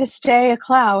brightest day a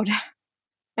cloud,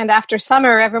 and after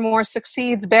summer evermore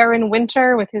succeeds barren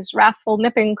winter with his wrathful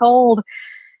nipping cold.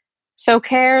 So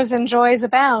cares and joys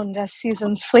abound as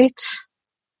seasons fleet.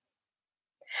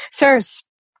 Sirs,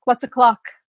 what's o'clock?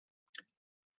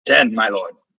 10, my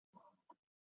lord.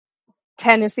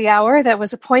 10 is the hour that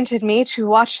was appointed me to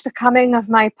watch the coming of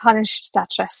my punished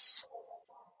duchess.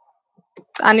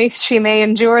 Unnethe she may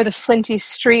endure the flinty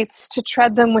streets, to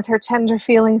tread them with her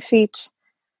tender-feeling feet.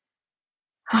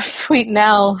 Oh, sweet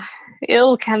Nell,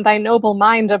 ill can thy noble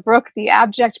mind abrook the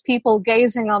abject people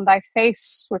gazing on thy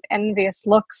face with envious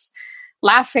looks,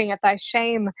 laughing at thy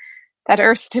shame, that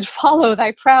erst did follow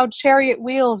thy proud chariot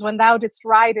wheels when thou didst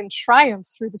ride in triumph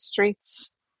through the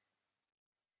streets.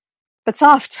 But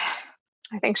soft,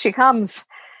 I think she comes,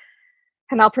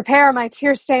 and I'll prepare my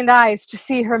tear-stained eyes to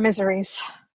see her miseries.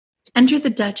 Enter the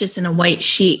Duchess in a white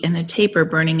sheet and a taper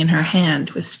burning in her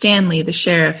hand, with Stanley, the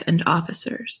sheriff, and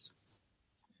officers.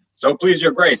 So please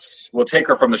your grace, we'll take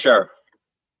her from the sheriff.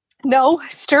 No,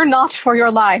 stir not for your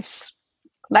lives.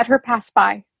 Let her pass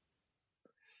by.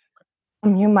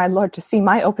 Come you, my lord, to see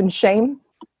my open shame?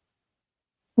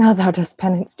 Now thou dost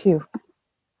penance too.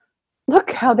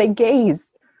 Look how they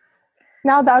gaze.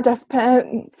 Now thou dost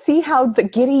see how the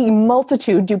giddy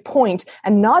multitude do point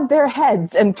and nod their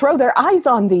heads and throw their eyes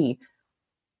on thee.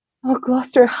 O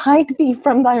Gloucester, hide thee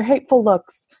from thy hateful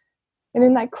looks, and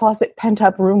in thy closet pent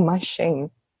up room my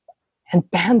shame, and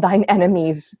ban thine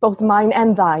enemies, both mine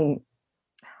and thine.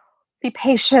 Be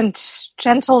patient,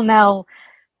 gentle Nell.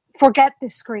 Forget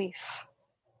this grief.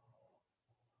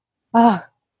 Ah,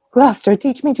 Gloucester,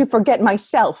 teach me to forget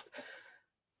myself.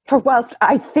 For whilst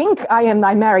I think I am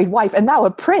thy married wife, and thou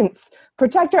a prince,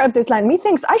 protector of this land,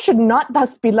 methinks I should not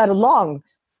thus be led along,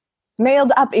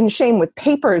 mailed up in shame with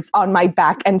papers on my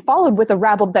back, and followed with a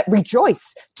rabble that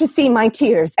rejoice to see my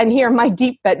tears and hear my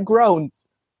deep-bed groans.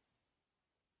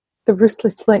 The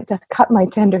ruthless flint doth cut my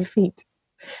tender feet,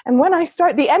 and when I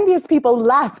start, the envious people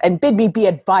laugh and bid me be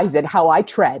advised how I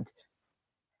tread.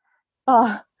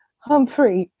 Ah,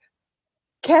 Humphrey,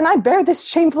 can I bear this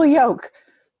shameful yoke?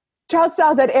 Trust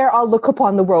thou that ere I'll look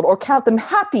upon the world, or count them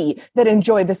happy that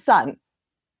enjoy the sun?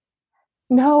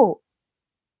 No.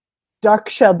 Dark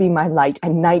shall be my light,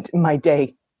 and night my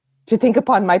day. To think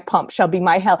upon my pomp shall be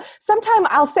my hell. Sometime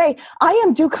I'll say, I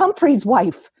am Duke Humphrey's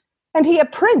wife, and he a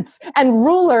prince and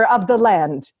ruler of the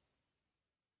land.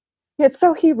 Yet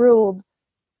so he ruled,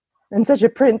 and such a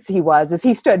prince he was, as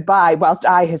he stood by, whilst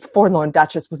I, his forlorn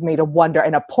duchess, was made a wonder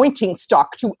and a pointing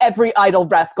stock to every idle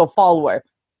rascal follower.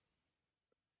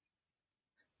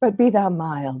 But be thou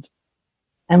mild,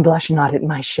 and blush not at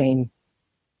my shame,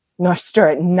 nor stir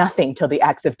at nothing till the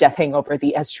axe of death hang over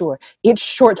thee, as sure it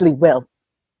shortly will.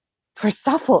 For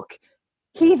Suffolk,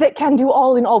 he that can do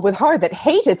all in all with her that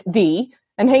hateth thee,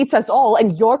 and hates us all,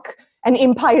 and York, and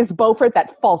impious Beaufort,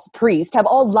 that false priest, have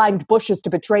all lined bushes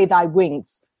to betray thy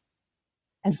wings.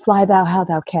 and fly thou how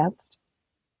thou canst.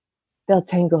 They'll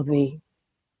tangle thee.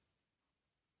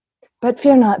 But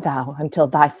fear not thou until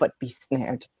thy foot be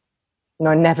snared,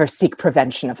 nor never seek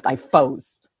prevention of thy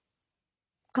foes.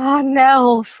 Ah,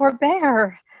 Nell,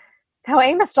 forbear. Thou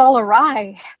aimest all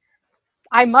awry.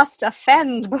 I must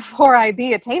offend before I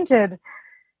be attainted.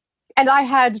 And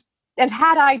had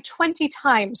I 20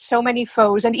 times so many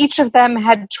foes, and each of them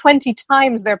had 20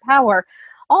 times their power,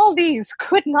 all these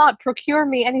could not procure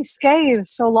me any scathe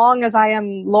so long as I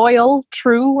am loyal,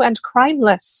 true, and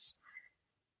crimeless.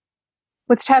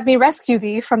 Wouldst have me rescue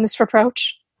thee from this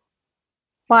reproach?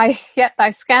 Why, yet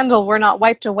thy scandal were not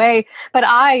wiped away, but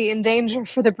I in danger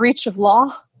for the breach of law.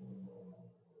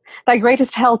 Thy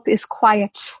greatest help is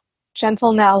quiet,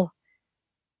 gentle Nell.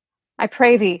 I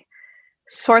pray thee,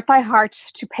 sort thy heart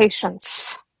to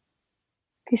patience.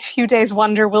 These few days'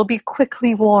 wonder will be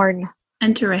quickly worn.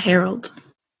 Enter a herald.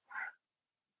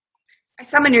 I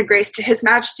summon your grace to His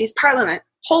Majesty's Parliament,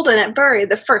 holden at Bury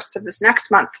the 1st of this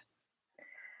next month.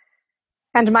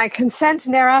 And my consent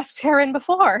ne'er asked herein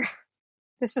before.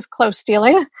 This is close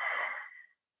dealing.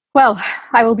 Well,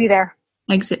 I will be there.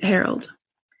 Exit herald.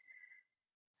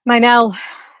 My Nell,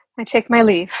 I take my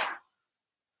leave.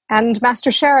 And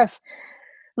Master Sheriff,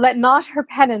 let not her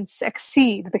penance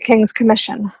exceed the king's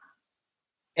commission.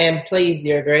 And please,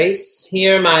 your grace,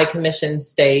 here my commission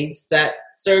states that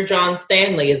Sir John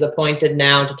Stanley is appointed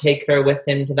now to take her with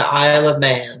him to the Isle of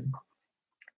Man.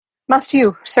 Must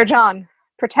you, Sir John,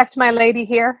 protect my lady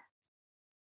here?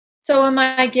 So am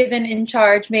I given in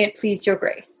charge, may it please your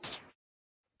grace.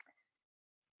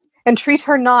 Entreat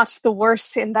her not the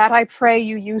worse, in that I pray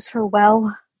you use her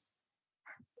well.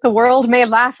 The world may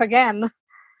laugh again,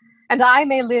 and I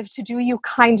may live to do you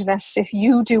kindness if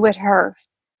you do it her.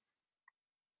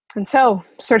 And so,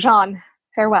 Sir John,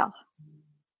 farewell.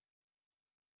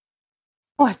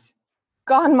 What?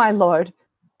 Gone, my lord,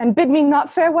 and bid me not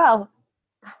farewell?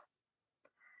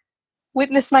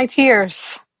 Witness my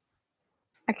tears.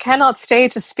 I cannot stay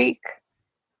to speak.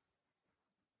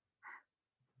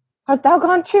 Art thou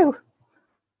gone too?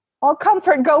 All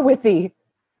comfort go with thee,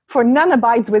 for none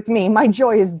abides with me. My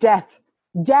joy is death,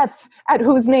 death at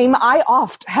whose name I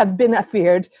oft have been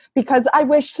afeared, because I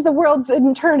wished the world's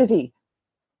eternity.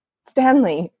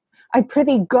 Stanley, I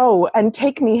prithee go and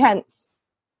take me hence.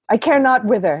 I care not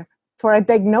whither, for I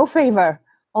beg no favour,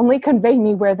 only convey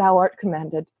me where thou art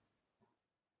commanded.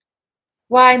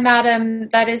 Why, madam,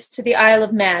 that is to the Isle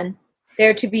of Man,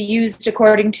 there to be used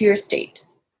according to your state.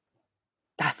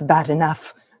 That's bad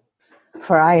enough,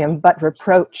 for I am but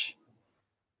reproach.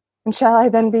 And shall I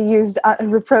then be used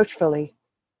reproachfully?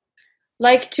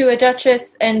 Like to a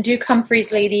duchess and Duke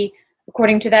Humphrey's lady,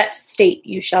 according to that state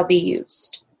you shall be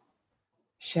used.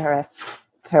 Sheriff,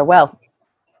 farewell.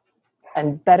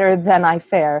 And better than I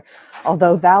fare,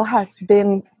 although thou hast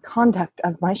been conduct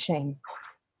of my shame.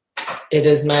 It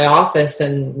is my office,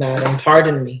 and madam,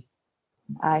 pardon me.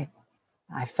 I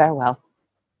farewell.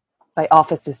 Thy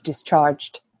office is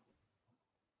discharged.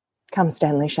 Come,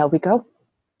 Stanley, shall we go?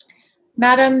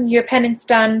 Madam, your penance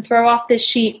done, throw off this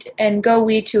sheet, and go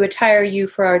we to attire you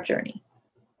for our journey.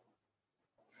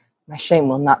 My shame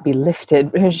will not be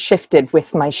shifted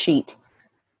with my sheet.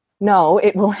 No,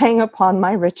 it will hang upon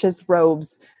my richest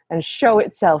robes and show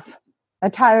itself.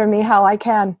 Attire me how I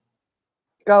can.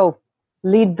 Go,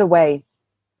 lead the way.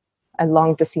 I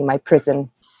long to see my prison.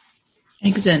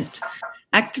 Exit.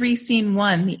 Act 3, Scene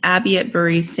 1, the Abbey at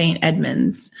Bury's St.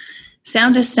 Edmunds.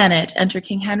 Sound a Senate. Enter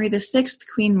King Henry VI,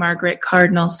 Queen Margaret,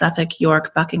 Cardinal, Suffolk,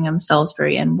 York, Buckingham,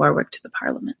 Salisbury, and Warwick to the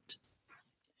Parliament.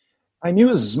 I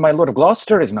muse my Lord of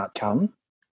Gloucester is not come.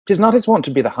 'Tis not his wont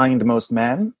to be the hindmost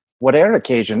man. Whate'er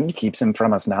occasion keeps him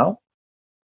from us now?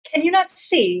 Can you not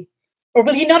see, or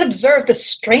will ye not observe the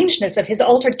strangeness of his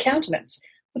altered countenance?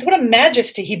 With what a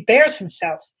majesty he bears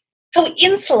himself! How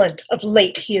insolent of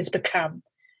late he is become!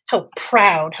 How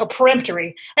proud, how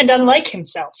peremptory, and unlike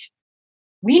himself!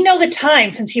 We know the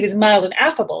time since he was mild and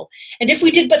affable, and if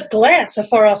we did but glance a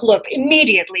far-off look,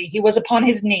 immediately he was upon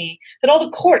his knee, that all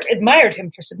the court admired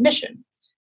him for submission.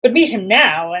 But meet him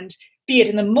now, and be it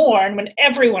in the morn, when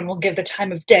everyone will give the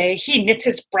time of day, he knits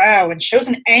his brow and shows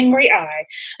an angry eye,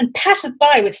 and passeth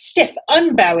by with stiff,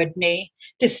 unbowed knee,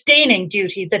 disdaining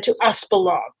duty that to us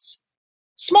belongs.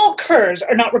 Small curs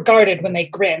are not regarded when they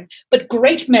grin, but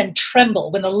great men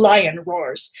tremble when the lion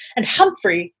roars, and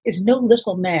Humphrey is no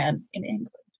little man in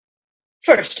England.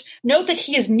 First, note that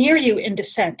he is near you in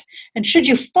descent, and should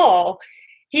you fall,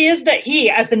 he as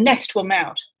the next will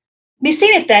mount.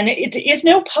 Meseemeth then, it is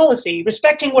no policy,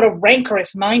 respecting what a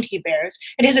rancorous mind he bears,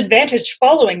 and his advantage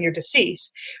following your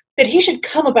decease, that he should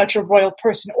come about your royal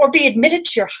person, or be admitted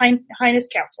to your highness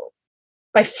council.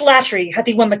 By flattery hath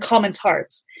he won the commons'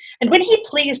 hearts, and when he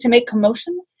pleased to make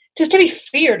commotion, 'tis to be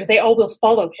feared they all will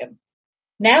follow him.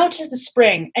 Now 'tis the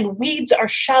spring, and weeds are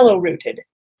shallow-rooted.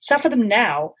 Suffer them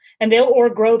now, and they'll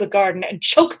o'ergrow the garden and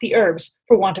choke the herbs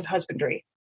for want of husbandry.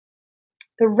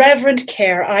 The reverent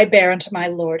care I bear unto my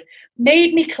lord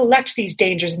made me collect these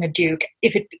dangers in the duke.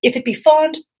 If it be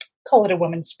fond, call it a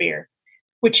woman's fear.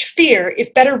 Which fear,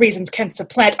 if better reasons can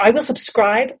supplant, I will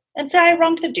subscribe and say I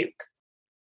wronged the duke.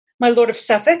 My lord of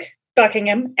Suffolk,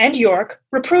 Buckingham, and York,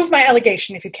 reprove my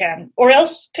allegation if you can, or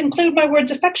else conclude my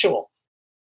words effectual.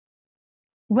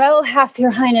 Well hath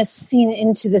your highness seen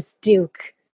into this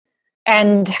duke,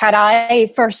 and had I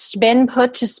first been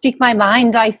put to speak my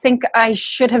mind, I think I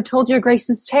should have told your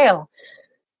grace's tale.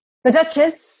 The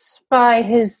Duchess, by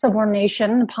his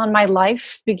subordination upon my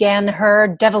life, began her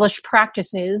devilish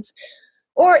practices,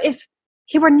 or if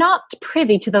he were not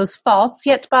privy to those faults,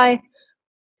 yet by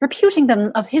reputing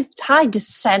them of his high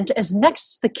descent, as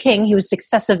next the king he was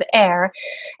successive heir,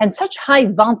 and such high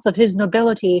vaunts of his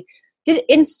nobility, did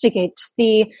instigate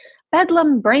the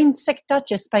bedlam brain-sick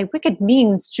Duchess by wicked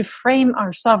means to frame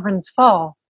our sovereign's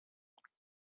fall.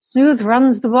 Smooth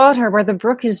runs the water where the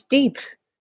brook is deep,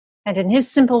 and in his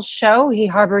simple show he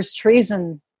harbours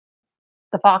treason.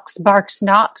 The fox barks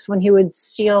not when he would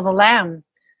steal the lamb.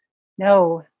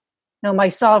 No, my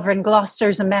sovereign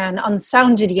Gloucester's a man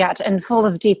unsounded yet and full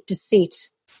of deep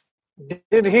deceit.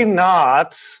 Did he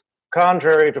not,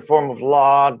 contrary to form of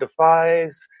law,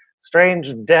 devise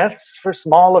strange deaths for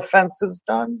small offences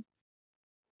done?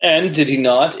 And did he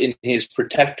not, in his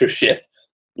protectorship,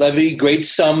 levy great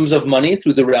sums of money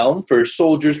through the realm for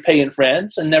soldiers' pay in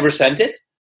France, and never sent it,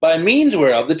 by means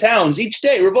whereof the towns each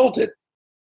day revolted?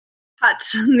 But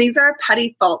these are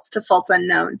petty faults to faults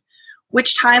unknown,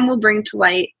 which time will bring to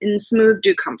light in smooth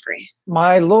Duke Humphrey.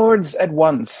 My lords, at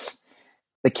once,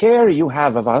 the care you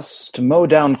have of us to mow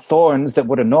down thorns that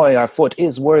would annoy our foot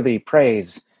is worthy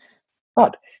praise.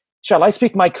 But shall I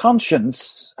speak my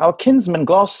conscience? Our kinsman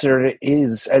Gloucester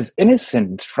is as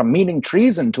innocent from meaning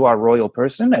treason to our royal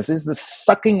person as is the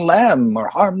sucking lamb or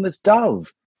harmless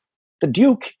dove. The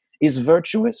Duke is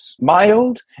virtuous,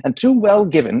 mild, and too well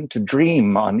given to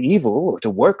dream on evil or to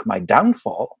work my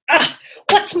downfall.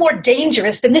 What's more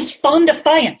dangerous than this fond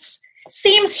defiance?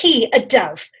 Seems he a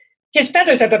dove? His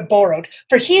feathers are but borrowed,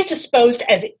 for he's disposed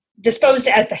as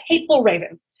the hateful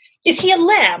raven. Is he a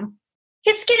lamb?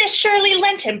 His skin is surely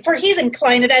lent him, for he's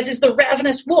inclined as is the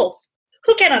ravenous wolf.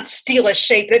 Who cannot steal a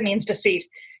shape that means deceit?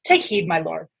 Take heed, my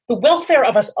lord. The welfare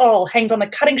of us all hangs on the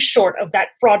cutting short of that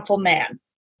fraudful man.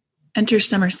 Enter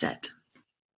Somerset.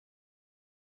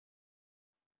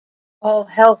 All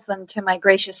health unto my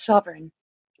gracious sovereign.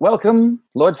 Welcome,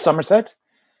 Lord Somerset.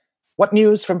 What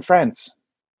news from France?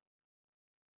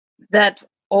 That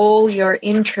all your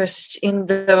interest in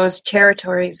those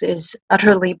territories is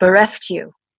utterly bereft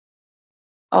you.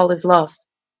 All is lost.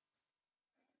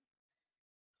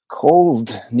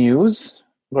 Cold news,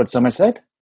 Lord Somerset,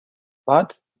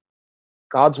 but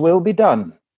God's will be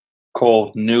done.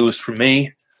 Cold news for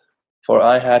me, for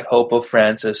I had hope of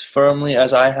France as firmly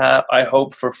as I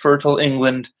hope for fertile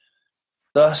England.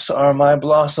 Thus are my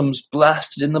blossoms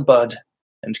blasted in the bud,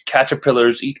 and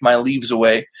caterpillars eat my leaves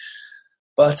away.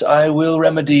 But I will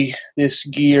remedy this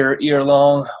gear ere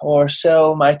long, or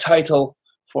sell my title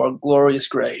for a glorious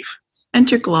grave.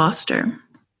 Enter Gloucester.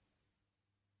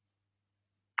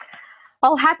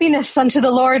 All happiness unto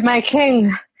the Lord my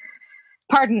king.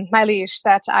 Pardon, my liege,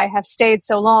 that I have stayed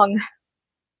so long.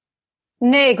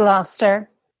 Nay, Gloucester,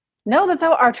 know that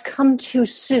thou art come too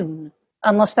soon,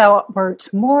 unless thou wert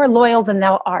more loyal than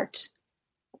thou art.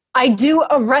 I do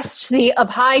arrest thee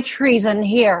of high treason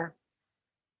here.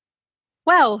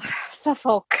 Well,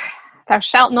 Suffolk, thou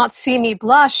shalt not see me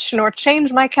blush, nor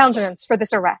change my countenance for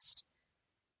this arrest.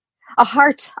 A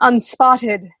heart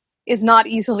unspotted is not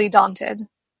easily daunted.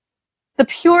 The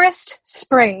purest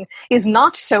spring is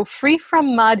not so free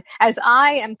from mud as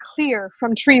I am clear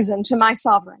from treason to my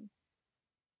sovereign.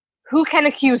 Who can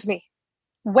accuse me?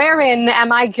 Wherein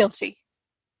am I guilty?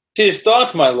 'Tis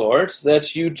thought, my lord,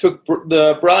 that you took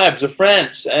the bribes of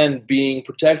France, and being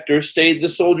protector stayed the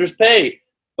soldiers' pay,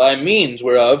 by means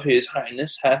whereof his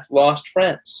highness hath lost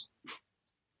France.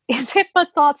 Is it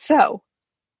but thought so?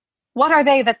 What are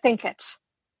they that think it?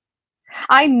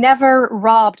 I never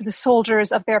robbed the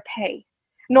soldiers of their pay,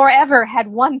 nor ever had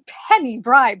 1 penny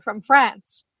bribe from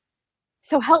France.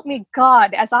 So help me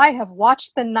God, as I have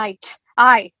watched the night,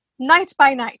 aye, night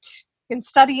by night, in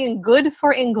studying good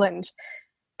for England,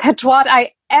 that what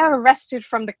I e'er wrested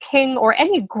from the king, or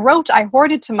any groat I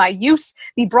hoarded to my use,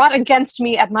 be brought against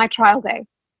me at my trial day.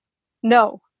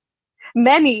 No,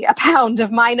 Many a pound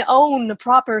of mine own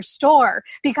proper store,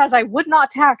 because I would not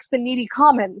tax the needy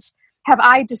commons, have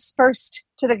I dispersed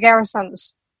to the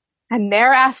garrisons, and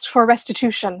ne'er asked for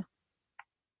restitution.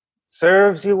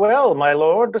 Serves you well, my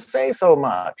lord, to say so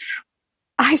much.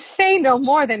 I say no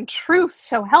more than truth,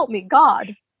 so help me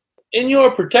God. In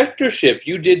your protectorship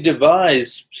you did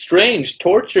devise strange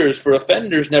tortures for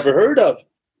offenders never heard of,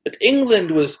 that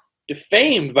England was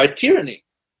defamed by tyranny.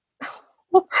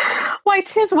 Why,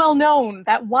 'tis well known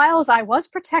that whiles I was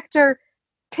protector,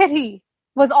 pity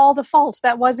was all the fault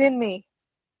that was in me.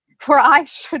 For I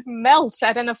should melt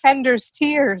at an offender's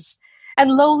tears,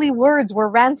 and lowly words were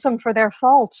ransom for their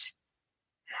fault.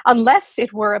 Unless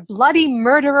it were a bloody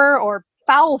murderer or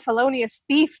foul felonious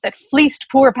thief that fleeced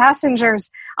poor passengers,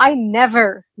 I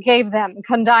never gave them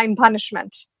condign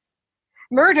punishment.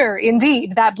 Murder,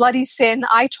 indeed, that bloody sin,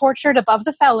 I tortured above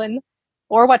the felon,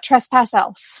 or what trespass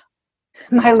else?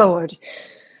 My lord,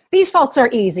 these faults are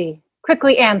easy,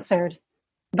 quickly answered,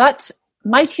 but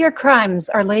mightier crimes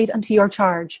are laid unto your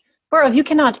charge, whereof you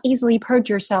cannot easily purge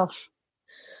yourself.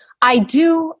 I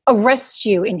do arrest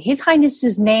you in His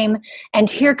Highness's name, and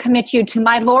here commit you to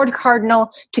my Lord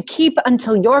Cardinal to keep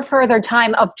until your further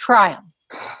time of trial.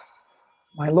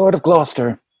 My Lord of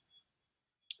Gloucester,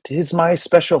 'tis my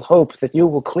special hope that you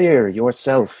will clear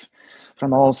yourself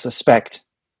from all suspect.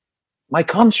 My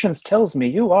conscience tells me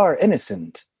you are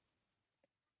innocent.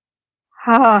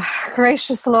 Ah,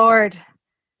 gracious Lord,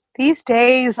 these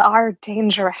days are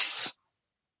dangerous.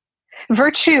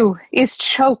 Virtue is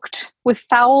choked with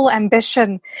foul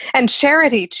ambition, and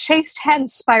charity chased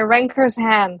hence by rancor's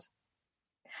hand.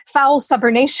 Foul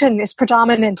subornation is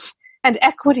predominant, and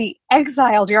equity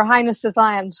exiled your highness's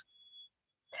land.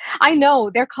 I know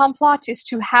their complot is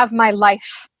to have my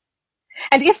life,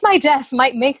 and if my death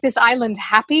might make this island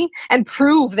happy and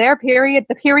prove the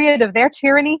period of their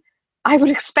tyranny, I would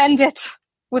expend it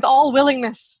with all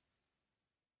willingness.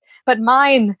 But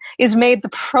mine is made the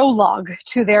prologue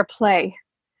to their play.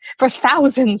 For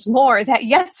thousands more that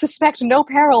yet suspect no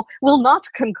peril will not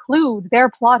conclude their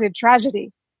plotted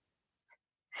tragedy.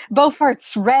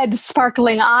 Beaufort's red,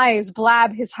 sparkling eyes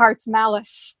blab his heart's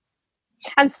malice,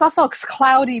 and Suffolk's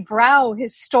cloudy brow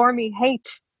his stormy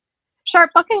hate.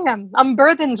 Sharp Buckingham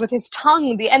unburthens with his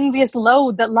tongue the envious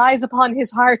load that lies upon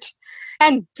his heart,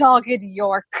 and dogged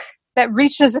York, that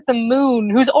reaches at the moon,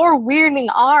 whose o'erweening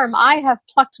arm I have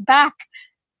plucked back,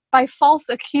 by false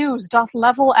accuse doth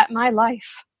level at my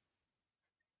life.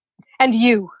 And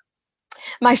you,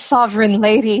 my sovereign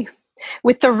lady,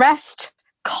 with the rest,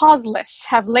 causeless,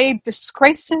 have laid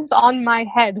disgraces on my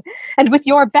head, and with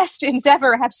your best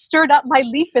endeavour have stirred up my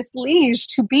leafest liege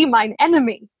to be mine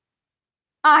enemy.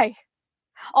 I,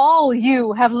 all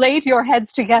you have laid your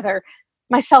heads together,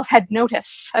 myself had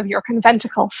notice of your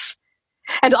conventicles,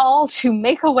 and all to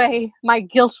make away my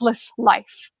guiltless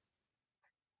life.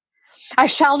 I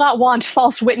shall not want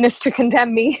false witness to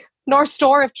condemn me, nor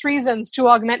store of treasons to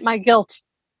augment my guilt.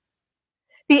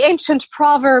 The ancient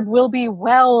proverb will be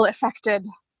well effected.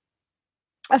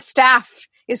 A staff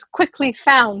is quickly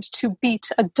found to beat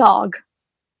a dog.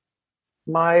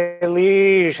 My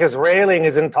liege, his railing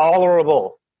is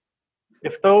intolerable.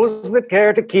 If those that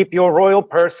care to keep your royal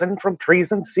person from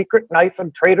treason, secret knife,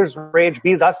 and traitor's rage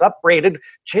be thus upbraided,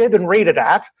 chid, and rated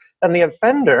at, and the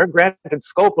offender granted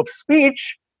scope of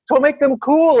speech, 'twill make them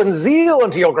cool and zeal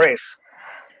unto your grace.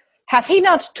 Hath he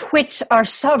not twit our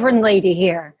sovereign lady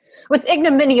here, with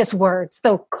ignominious words,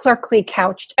 though clerkly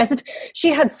couched, as if she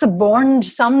had suborned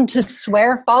some to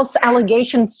swear false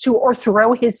allegations to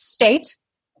o'erthrow his state?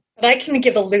 But I can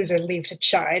give a loser leave to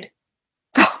chide.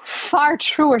 Oh, far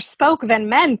truer spoke than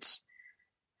meant.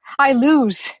 I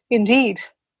lose, indeed.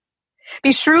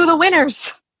 Beshrew the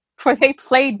winners, for they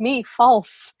played me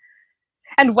false.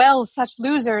 And well such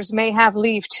losers may have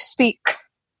leave to speak.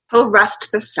 He'll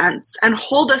rest the sense, and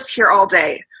hold us here all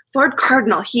day. Lord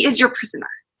Cardinal, he is your prisoner.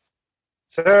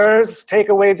 Sirs, take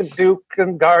away the Duke,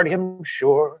 and guard him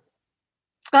sure.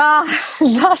 Ah,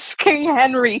 thus King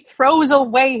Henry throws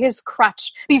away his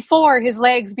crutch, before his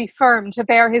legs be firm to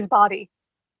bear his body.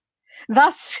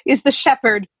 Thus is the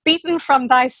shepherd beaten from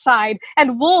thy side,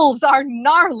 and wolves are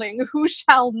gnarling who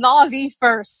shall gnaw thee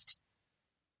first.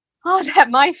 Ah, that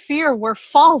my fear were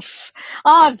false!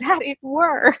 Ah, that it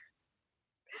were!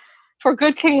 For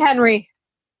good King Henry,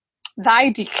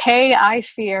 thy decay I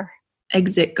fear.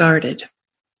 Exit guarded.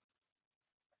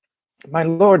 My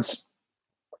lords,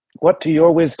 what to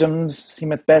your wisdoms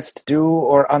seemeth best, do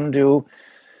or undo,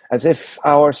 as if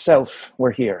ourself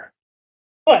were here?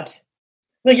 What?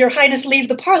 Will your highness leave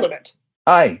the parliament?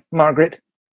 Aye, Margaret.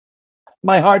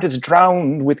 My heart is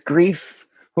drowned with grief,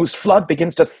 whose flood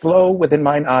begins to flow within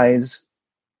mine eyes.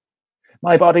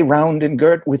 my body round and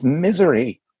girt with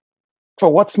misery. For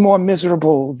what's more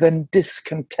miserable than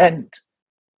discontent?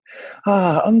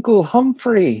 Ah, Uncle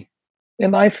Humphrey,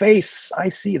 in thy face I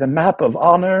see the map of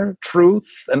honor,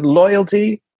 truth, and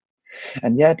loyalty.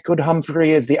 And yet, good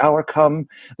Humphrey, is the hour come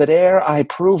that ere I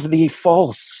proved thee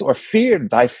false or feared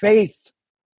thy faith.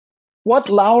 What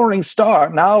lowering star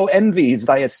now envies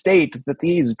thy estate that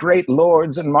these great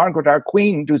lords and Margaret our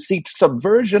queen do seek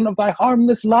subversion of thy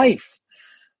harmless life?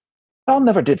 Thou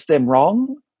never didst them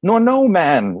wrong, nor no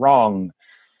man wrong.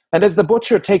 And as the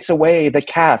butcher takes away the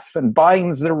calf and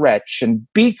binds the wretch and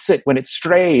beats it when it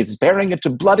strays, bearing it to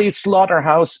bloody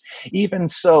slaughterhouse, even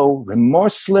so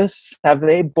remorseless have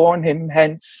they borne him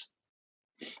hence.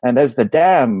 And as the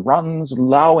dam runs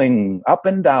lowing up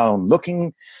and down,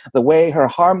 looking the way her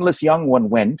harmless young one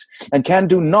went, and can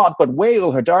do naught but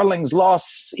wail her darling's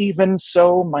loss, even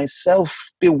so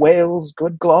myself bewails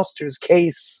good Gloucester's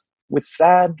case. With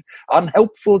sad,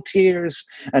 unhelpful tears,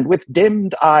 and with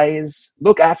dimmed eyes,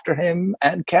 look after him,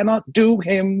 and cannot do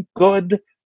him good.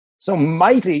 So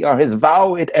mighty are his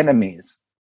vowed enemies.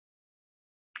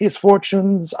 His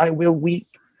fortunes I will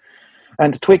weep,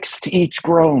 and twixt each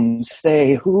groan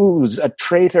say, who's a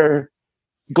traitor?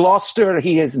 Gloucester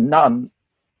he is none.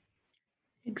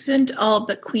 Exeunt all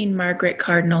but Queen Margaret,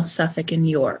 Cardinal Suffolk, and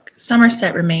York.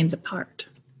 Somerset remains apart.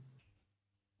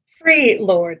 Free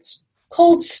lords.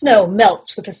 Cold snow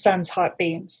melts with the sun's hot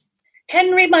beams.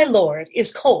 Henry, my lord, is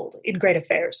cold in great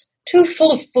affairs, too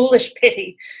full of foolish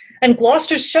pity, and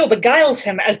Gloucester's show beguiles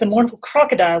him as the mournful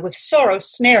crocodile with sorrow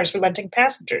snares relenting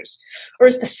passengers, or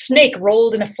as the snake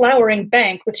rolled in a flowering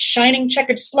bank with shining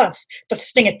checkered slough doth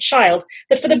sting a child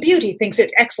that for the beauty thinks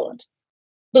it excellent.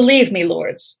 Believe me,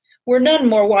 lords, were none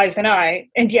more wise than I,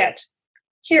 and yet,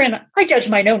 herein I judge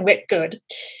mine own wit good,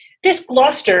 this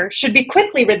Gloucester should be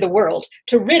quickly rid the world,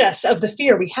 to rid us of the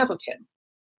fear we have of him.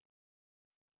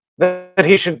 That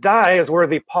he should die is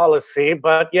worthy policy,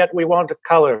 but yet we want a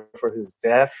colour for his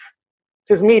death.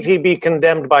 'Tis meet he be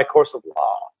condemned by course of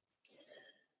law.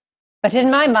 But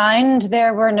in my mind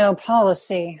there were no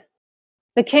policy.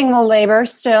 The king will labour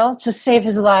still to save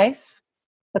his life.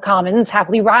 The commons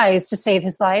happily rise to save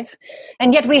his life.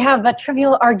 And yet we have but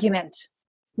trivial argument,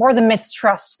 more the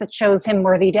mistrust that shows him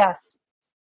worthy death.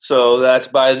 So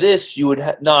that by this you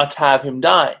would not have him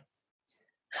die.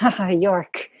 Ha,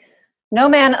 York, no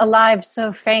man alive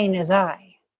so fain as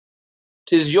I.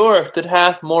 'Tis York that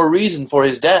hath more reason for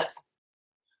his death.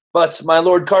 But, my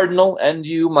Lord Cardinal, and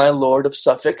you, my Lord of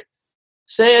Suffolk,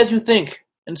 say as you think,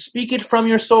 and speak it from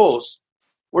your souls.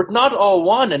 Were it not all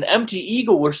one, an empty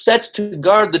eagle were set to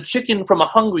guard the chicken from a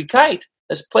hungry kite,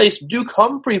 as placed Duke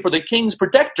Humphrey for the king's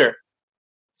protector.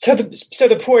 So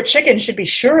the poor chicken should be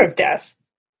sure of death.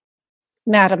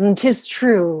 Madam, 'tis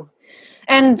true.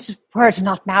 And were it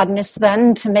not madness,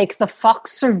 then, to make the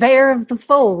fox surveyor of the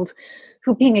fold,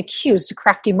 who being accused a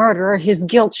crafty murderer, his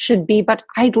guilt should be but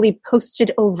idly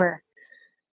posted over,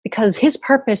 because his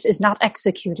purpose is not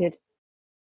executed.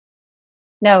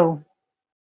 No.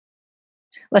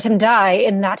 Let him die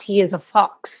in that he is a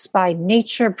fox, by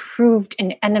nature proved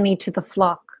an enemy to the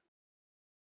flock.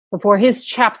 Before his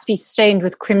chaps be stained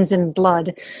with crimson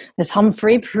blood, as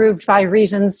Humphrey proved by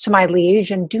reasons to my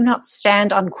liege, and do not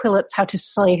stand on quillets how to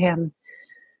slay him.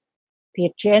 Be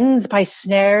it gins, by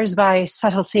snares, by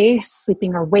subtlety,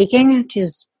 sleeping or waking,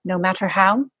 'tis no matter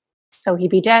how, so he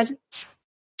be dead.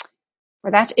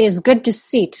 For that is good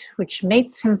deceit, which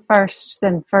mates him first,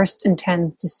 then first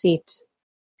intends deceit.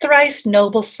 Thrice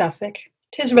noble Suffolk,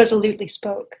 'tis resolutely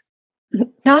spoke.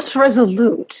 Not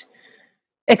resolute.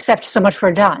 Except so much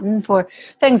were done, for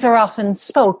things are often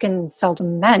spoke and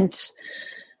seldom meant.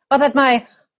 But that my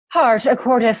heart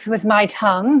accordeth with my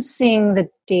tongue, seeing the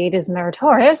deed is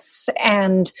meritorious,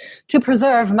 and to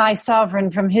preserve my sovereign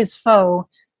from his foe.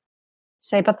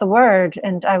 Say but the word,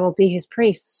 and I will be his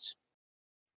priest.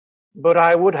 But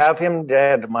I would have him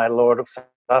dead, my lord of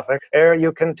Suffolk, ere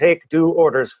you can take due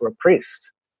orders for a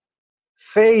priest.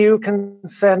 Say you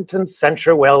consent and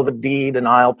censure well the deed, and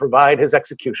I'll provide his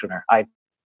executioner. I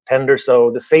tender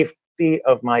so the safety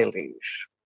of my liege.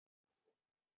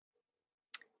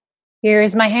 Here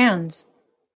is my hand.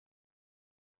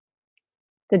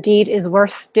 The deed is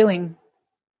worth doing.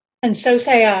 And so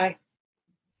say I.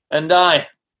 And I.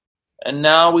 And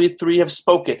now we three have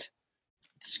spoke it.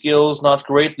 It skills not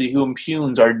greatly who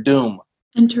impugns our doom.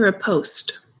 Enter a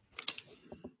post.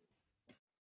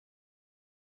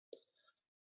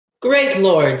 Great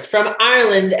lords, from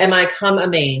Ireland am I come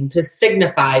amain, to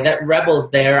signify that rebels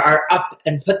there are up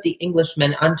and put the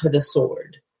Englishmen unto the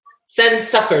sword. Send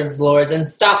succours, lords, and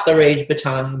stop the rage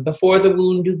betime, before the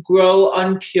wound do grow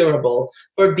uncurable,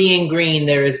 for being green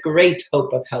there is great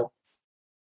hope of help.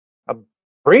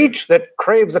 breach that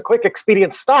craves a quick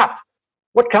expedient stop.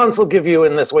 What counsel give you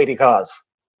in this weighty cause?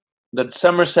 That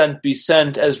Somerset be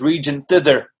sent as regent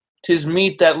thither. 'Tis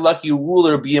meet that lucky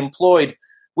ruler be employed.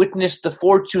 Witness the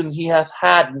fortune he hath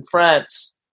had in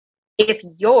France. If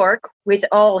York, with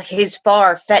all his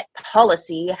far-fet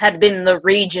policy, had been the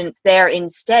regent there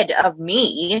instead of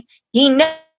me, he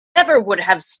never would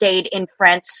have stayed in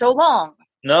France so long.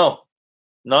 No,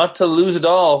 not to lose it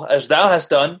all, as thou hast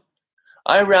done.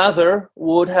 I rather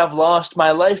would have lost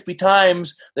my life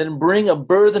betimes than bring a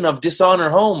burthen of dishonour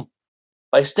home.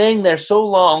 By staying there so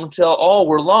long till all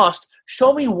were lost,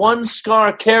 show me one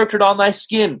scar charactered on thy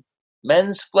skin.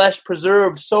 Men's flesh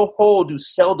preserved so whole do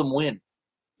seldom win.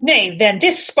 Nay, then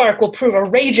this spark will prove a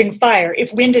raging fire,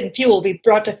 if wind and fuel be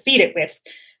brought to feed it with.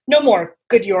 No more,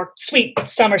 good York, sweet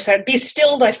Somerset, be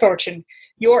still thy fortune.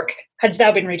 York, hadst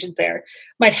thou been regent there,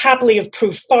 might happily have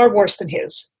proved far worse than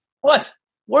his. What?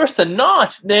 Worse than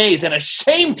naught? Nay, then a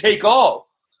shame take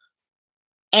all.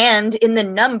 And in the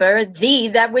number, thee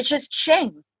that wishest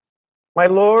shame. My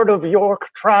lord of York,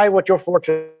 try what your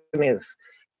fortune is.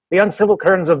 The uncivil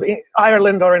kerns of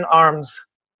Ireland are in arms,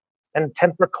 and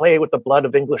temper clay with the blood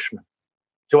of Englishmen.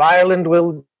 To Ireland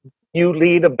will you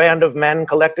lead a band of men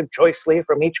collected choicely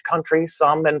from each country,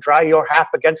 some, and try your hap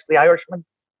against the Irishmen?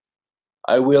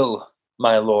 I will,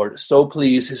 my lord, so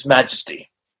please his majesty.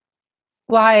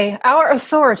 Why, our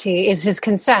authority is his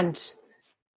consent,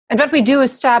 and what we do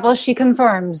establish he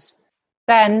confirms.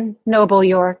 Then, noble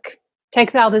York,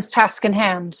 take thou this task in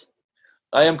hand.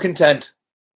 I am content.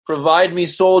 Provide me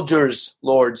soldiers,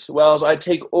 lords, whiles I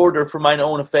take order for mine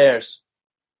own affairs.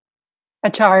 A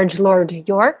charge, Lord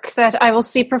York, that I will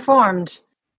see performed.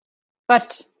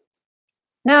 But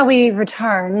now we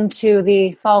return to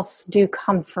the false Duke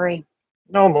Humphrey.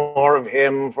 No more of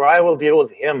him, for I will deal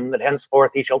with him, that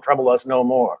henceforth he shall trouble us no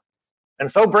more. And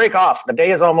so break off, the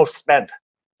day is almost spent.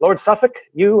 Lord Suffolk,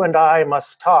 you and I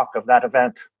must talk of that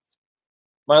event.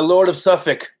 My lord of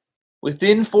Suffolk,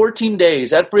 within 14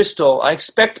 days at Bristol I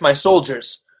expect my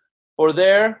soldiers. For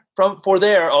there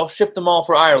I'll ship them all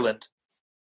for Ireland.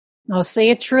 I'll see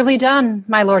it truly done,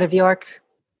 my lord of York.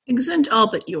 Exeunt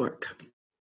all but York.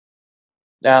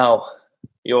 Now,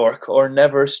 York, or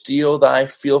never steal thy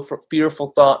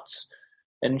fearful thoughts,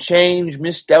 and change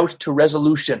misdoubt to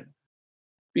resolution.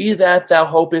 Be that thou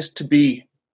hopest to be,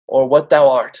 or what thou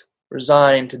art,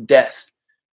 resigned to death.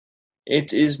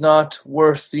 It is not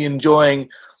worth the enjoying.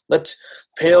 Let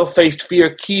pale-faced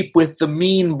fear keep with the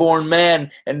mean-born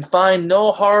man, and find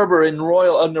no harbour in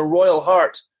the royal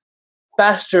heart.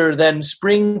 Faster than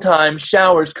springtime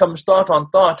showers comes thought on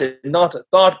thought, and not a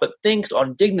thought but thinks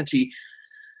on dignity.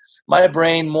 My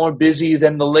brain more busy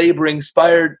than the labouring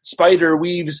spider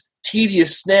weaves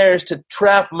tedious snares to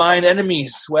trap mine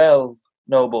enemies. Well,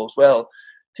 nobles, well,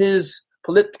 'tis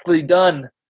politically done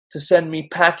to send me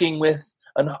packing with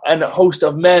a host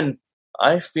of men.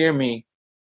 I fear me,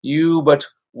 you but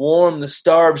warm the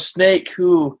starved snake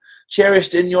who,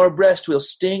 cherished in your breast, will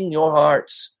sting your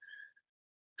hearts.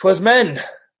 'Twas men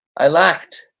I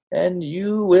lacked, and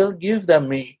you will give them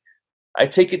me. I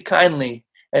take it kindly,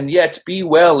 and yet be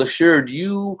well assured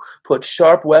you put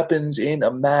sharp weapons in a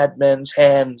madman's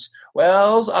hands.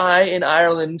 Whiles I in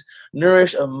Ireland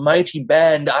nourish a mighty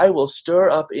band, I will stir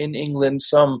up in England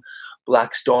some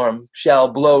black storm, shall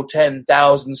blow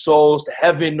 10,000 souls to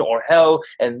heaven or hell,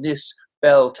 and this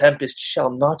fell tempest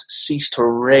shall not cease to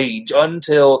rage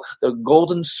until the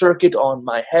golden circuit on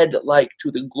my head, like to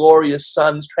the glorious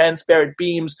sun's transparent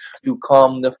beams, do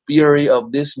calm the fury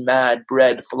of this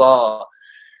mad-bred flaw.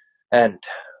 And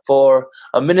for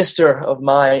a minister of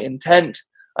my intent,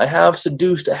 I have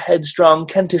seduced a headstrong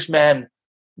Kentish man,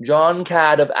 John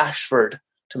Cad of Ashford,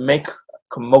 to make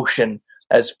commotion,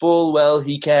 as full well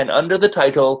he can under the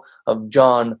title of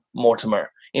John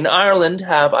Mortimer. In Ireland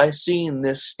have I seen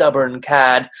this stubborn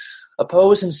cad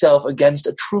oppose himself against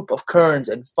a troop of kerns,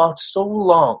 and fought so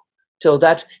long, till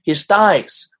that his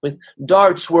thighs with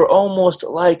darts were almost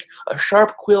like a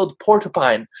sharp-quilled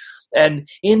porcupine, and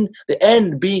in the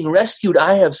end being rescued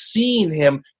I have seen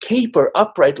him caper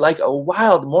upright like a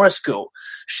wild morisco,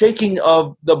 shaking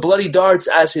of the bloody darts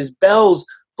as his bells.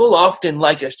 Full often,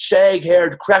 like a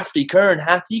shag-haired crafty kern,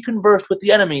 hath he conversed with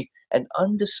the enemy, and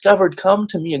undiscovered come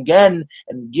to me again,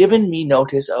 and given me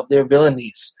notice of their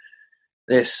villainies.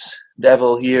 This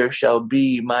devil here shall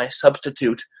be my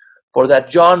substitute, for that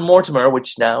John Mortimer,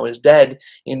 which now is dead,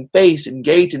 in face, in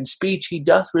gait, and speech he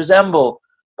doth resemble.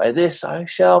 By this I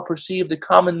shall perceive the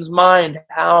commons' mind,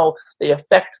 how they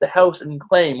affect the house and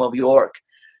claim of York.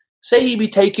 Say he be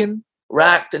taken,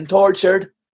 racked, and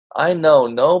tortured, I know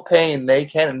no pain they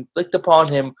can inflict upon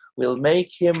him will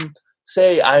make him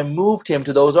say I moved him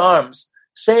to those arms.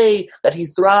 say that he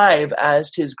thrive,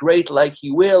 as 'tis great like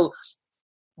he will,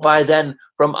 why then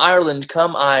from Ireland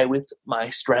come I with my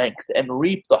strength, and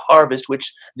reap the harvest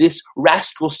which this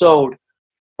rascal sowed.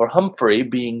 For Humphrey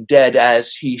being dead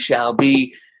as he shall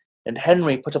be, and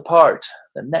Henry put apart,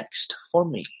 the next for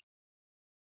me.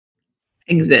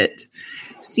 Exit.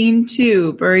 Scene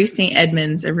 2, Bury St.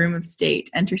 Edmunds, a room of state.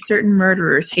 Enter certain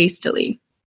murderers hastily.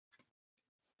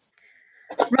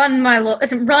 Run,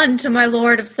 run to my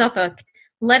lord of Suffolk.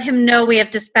 Let him know we have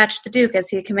dispatched the Duke as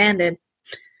he commanded.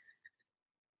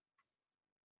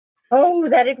 Oh,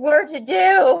 that it were to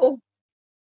do!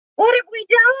 What have we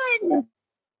done?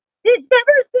 Did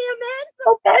never see a man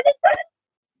so penitent?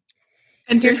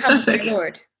 Enter Here comes my Suffolk.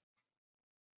 lord.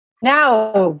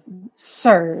 Now,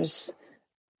 sirs,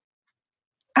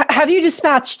 have you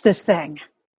dispatched this thing?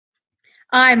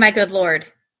 Aye, my good lord.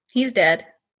 He's dead.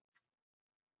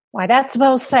 Why, that's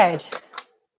well said.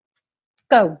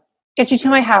 Go, get you to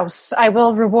my house. I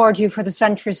will reward you for this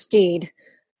venturous deed.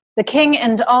 The king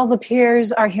and all the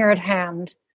peers are here at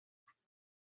hand.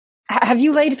 Have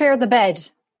you laid fair the bed?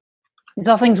 Is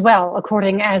all things well,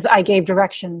 according as I gave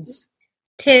directions?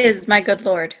 'Tis, my good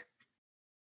lord.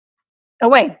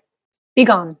 Away, be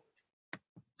gone.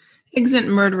 Exit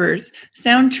murderers.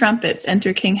 Sound trumpets.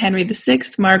 Enter King Henry VI,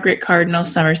 Margaret, Cardinal,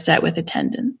 Somerset with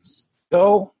attendants.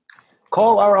 Go,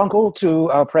 call our uncle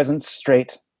to our presence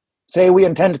straight. Say we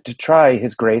intend to try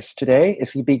his grace today,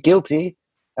 if he be guilty,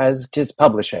 as 'tis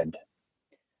published.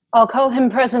 I'll call him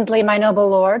presently, my noble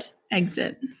lord.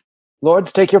 Exit.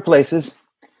 Lords, take your places.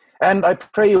 And I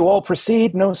pray you all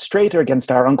proceed no straighter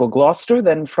against our uncle Gloucester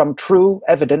than from true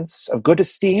evidence of good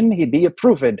esteem he be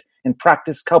approved in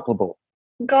practice culpable.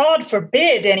 God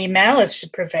forbid any malice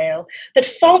should prevail, that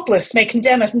faultless may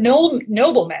condemn a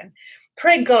nobleman.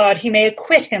 Pray God he may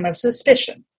acquit him of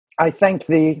suspicion. I thank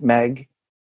thee, Meg.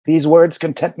 These words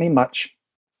content me much.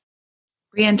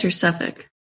 Re-enter Suffolk.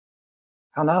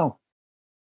 How now?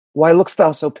 Why look'st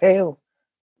thou so pale?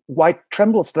 Why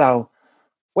tremblest thou?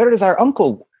 Where is our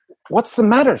uncle? What's the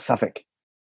matter, Suffolk?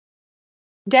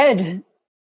 Dead.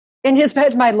 In his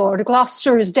bed, my lord.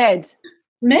 Gloucester is dead.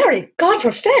 Mary, God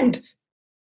forfend!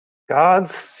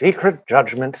 God's secret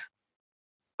judgment.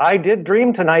 I did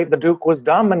dream tonight the Duke was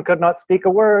dumb and could not speak a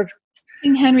word.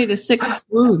 King Henry VI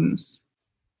swoons.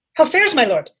 How fares my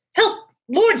lord? Help!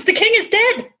 Lords, the king is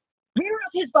dead! Rear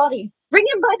up his body. Bring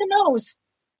him by the nose.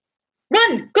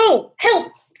 Run! Go!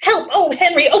 Help! Help! Oh,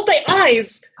 Henry, ope thy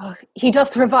eyes! He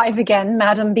doth revive again,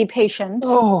 madam, be patient.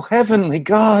 Oh, heavenly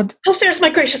God! How fares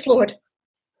my gracious lord?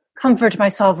 Comfort, my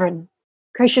sovereign.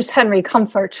 Gracious Henry,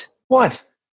 comfort. What?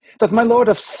 Doth my lord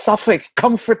of Suffolk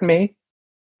comfort me?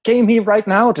 Came he right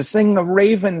now to sing a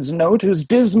raven's note whose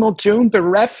dismal tune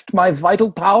bereft my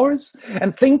vital powers?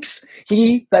 And thinks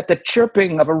he that the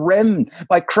chirping of a wren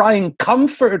by crying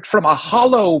comfort from a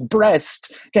hollow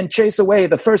breast can chase away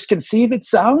the first conceived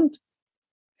sound?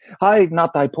 Hide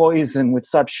not thy poison with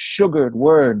such sugared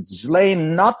words. Lay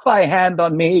not thy hand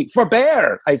on me.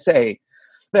 Forbear, I say.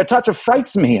 Their touch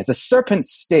affrights me as a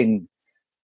serpent's sting.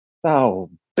 Thou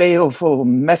baleful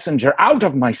messenger, out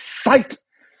of my sight!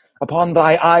 Upon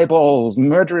thy eyeballs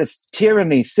murderous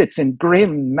tyranny sits in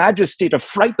grim majesty to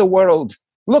fright the world.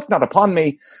 Look not upon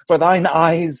me, for thine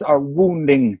eyes are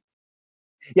wounding.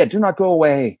 Yet do not go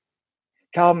away.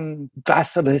 Come,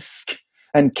 basilisk,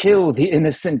 and kill the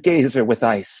innocent gazer with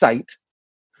thy sight.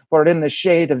 For in the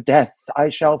shade of death I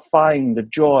shall find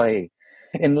joy.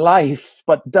 In life,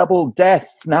 but double death,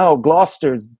 now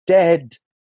Gloucester's dead.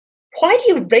 Why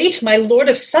do you rate my lord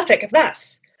of Suffolk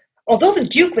thus? Although the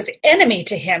Duke was enemy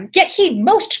to him, yet he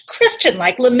most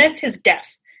Christian-like laments his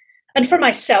death. And for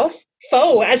myself,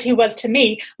 foe as he was to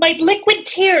me, might liquid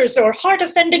tears or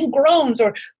heart-offending groans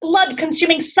or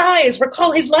blood-consuming sighs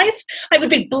recall his life, I would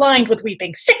be blind with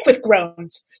weeping, sick with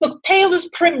groans, look pale as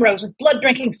primrose with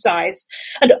blood-drinking sighs,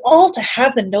 and all to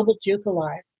have the noble Duke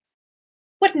alive.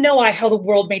 What know I how the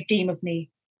world may deem of me?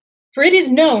 For it is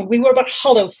known we were but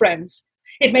hollow friends.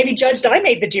 It may be judged I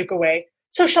made the Duke away.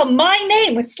 So shall my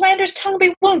name with slander's tongue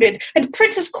be wounded, and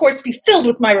princes' courts be filled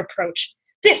with my reproach.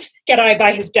 This get I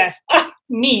by his death. Ah,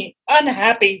 me,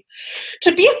 unhappy,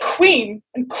 to be a queen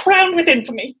and crowned with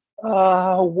infamy.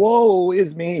 Ah, woe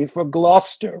is me for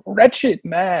Gloucester, wretched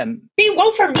man. Be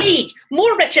woe for me,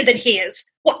 more wretched than he is.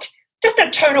 What, dost thou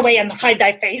turn away and hide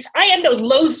thy face? I am no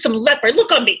loathsome leper,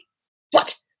 look on me.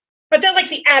 What, art thou like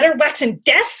the adder waxen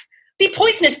deaf? Be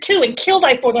poisonous too, and kill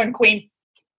thy forlorn queen.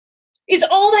 Is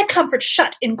all thy comfort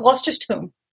shut in Gloucester's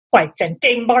tomb? Why, then,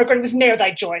 Dame Margaret was ne'er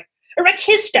thy joy. Erect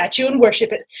his statue and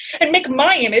worship it, and make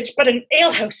my image but an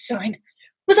alehouse sign.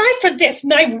 Was I for this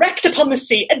nigh wrecked upon the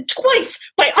sea, and twice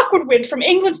by awkward wind from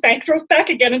England's bank drove back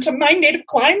again into my native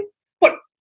clime? What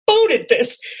boded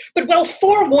this? But well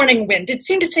forewarning wind, it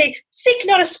seemed to say, seek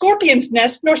not a scorpion's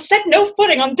nest, nor set no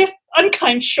footing on this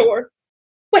unkind shore.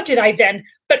 What did I then,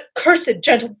 but curse the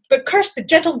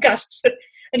gentle gusts,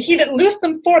 and he that loosed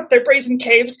them forth their brazen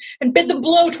caves, and bid them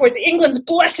blow towards England's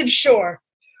blessed shore,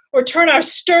 or turn our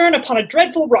stern upon a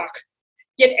dreadful rock.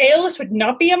 Yet Aeolus would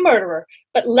not be a murderer,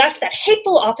 but left that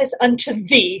hateful office unto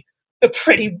thee. The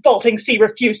pretty vaulting sea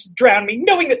refused to drown me,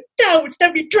 knowing that thou wouldst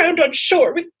have me drowned on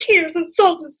shore with tears and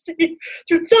salt of sea.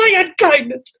 Through thy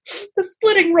unkindness, the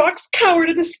splitting rocks cowered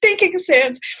in the stinking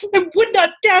sands, and would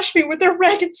not dash me with their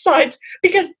ragged sides,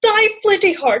 because thy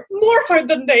flinty heart, more hard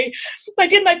than they,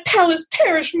 might in thy palace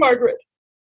perish, Margaret.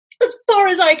 As far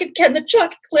as I could ken the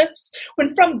chalky cliffs,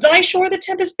 when from thy shore the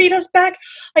tempest beat us back,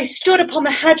 I stood upon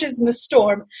the hatches in the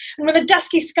storm, and when the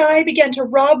dusky sky began to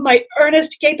rob my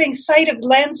earnest, gaping sight of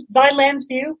thy land's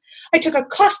view, I took a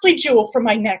costly jewel from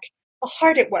my neck, a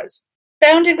heart it was,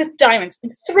 bounded with diamonds,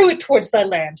 and threw it towards thy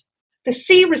land. The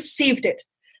sea received it,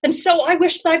 and so I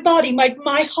wished thy body might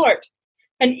my heart.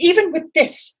 And even with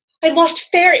this, I lost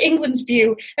fair England's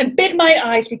view, and bid my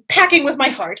eyes be packing with my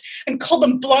heart, and called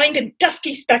them blind and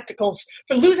dusky spectacles,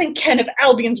 for losing ken of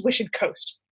Albion's wished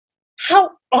coast.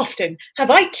 How often have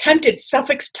I tempted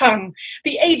Suffolk's tongue,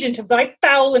 the agent of thy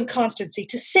foul inconstancy,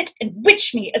 to sit and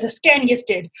witch me as Ascanius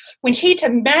did, when he to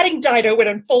madding Dido would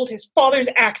unfold his father's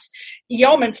acts,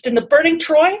 yeomanst in the burning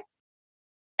Troy?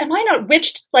 Am I not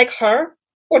witched like her,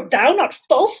 or thou not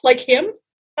false like him?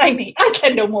 Ay me, I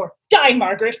can no more. Die,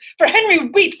 Margaret, for Henry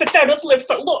weeps that thou dost live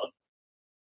so long.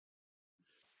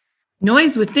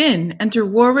 Noise within. Enter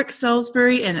Warwick,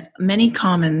 Salisbury, and many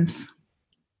commons.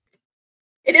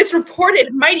 It is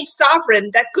reported, mighty sovereign,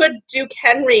 that good Duke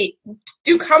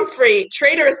Humphrey,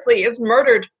 traitorously is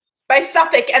murdered by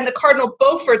Suffolk and the Cardinal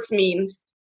Beaufort's means.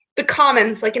 The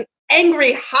commons, like an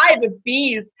angry hive of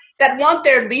bees that want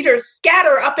their leaders,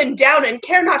 scatter up and down and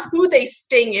care not who they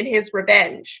sting in his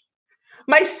revenge.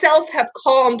 Myself have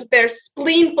calmed their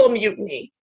spleenful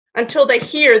mutiny until they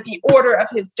hear the order of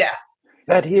his death.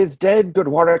 That he is dead, good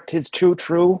Warwick, 'tis too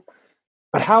true.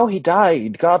 But how he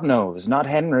died, God knows, not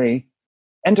Henry.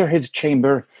 Enter his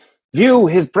chamber, view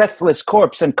his breathless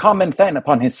corpse, and comment then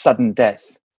upon his sudden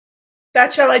death.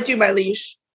 That shall I do, my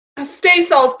liege. Stay,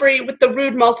 Salisbury, with the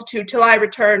rude multitude till I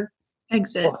return.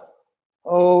 Exit.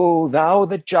 Oh, thou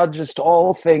that judgest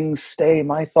all things, stay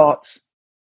my thoughts.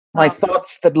 My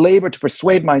thoughts that labor to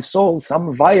persuade my soul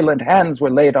some violent hands were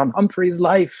laid on Humphrey's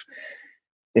life.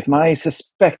 If my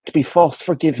suspect be false,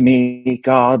 forgive me,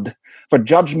 God, for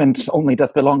judgment only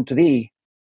doth belong to thee.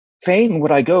 Fain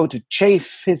would I go to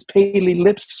chafe his paly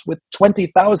lips with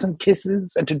 20,000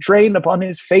 kisses, and to drain upon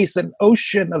his face an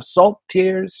ocean of salt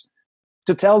tears,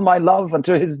 to tell my love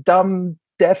unto his dumb,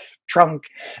 deaf trunk,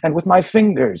 and with my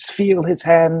fingers feel his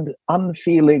hand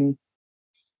unfeeling.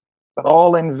 But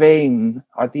all in vain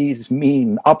are these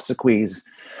mean obsequies,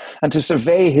 and to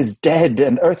survey his dead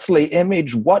and earthly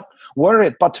image, what were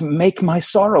it but to make my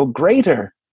sorrow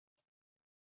greater?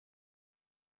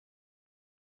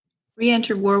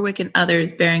 Re-enter Warwick and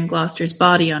others bearing Gloucester's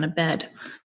body on a bed.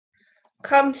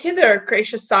 Come hither,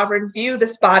 gracious sovereign, view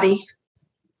this body.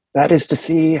 That is to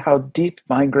see how deep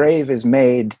my grave is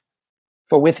made.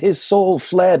 For with his soul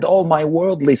fled all my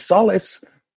worldly solace.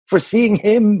 For seeing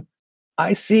him,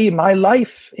 I see my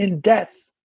life in death.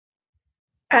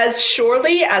 As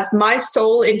surely as my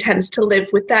soul intends to live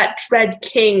with that dread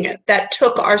king that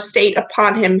took our state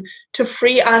upon him to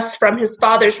free us from his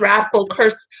father's wrathful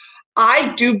curse,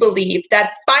 I do believe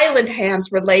that violent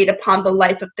hands were laid upon the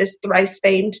life of this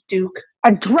thrice-famed duke.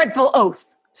 A dreadful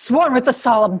oath, sworn with a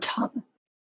solemn tongue.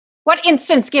 What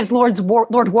instance gives Lord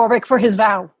Warwick for his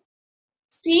vow?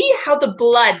 See how the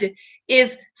blood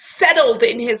is settled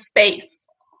in his face.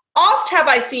 Oft have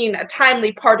I seen a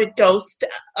timely parted ghost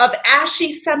of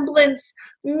ashy semblance,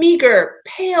 meager,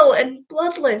 pale, and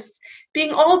bloodless,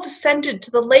 being all descended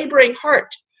to the laboring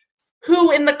heart,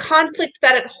 who in the conflict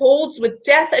that it holds with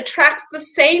death attracts the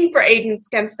same for aidance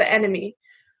against the enemy,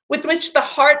 with which the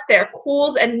heart there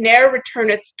cools and ne'er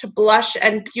returneth to blush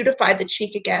and beautify the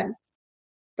cheek again.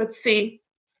 But see,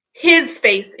 his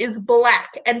face is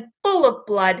black and full of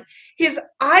blood, his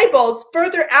eyeballs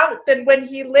further out than when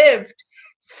he lived,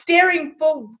 staring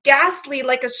full ghastly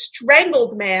like a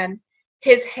strangled man,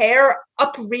 his hair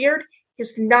upreared,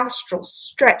 his nostrils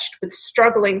stretched with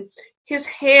struggling, his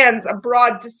hands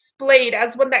abroad displayed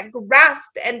as one that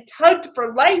grasped and tugged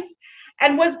for life,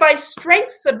 and was by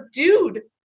strength subdued.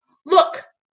 Look,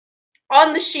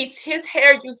 on the sheets his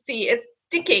hair, you see, is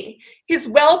sticking, his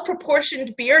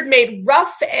well-proportioned beard made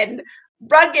rough and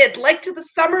rugged like to the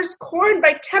summer's corn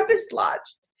by tempest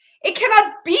lodged. It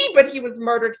cannot be but he was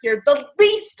murdered here. The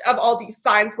least of all these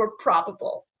signs were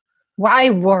probable. Why,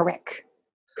 Warwick?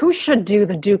 Who should do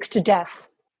the Duke to death?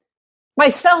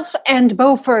 Myself and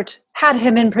Beaufort had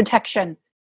him in protection,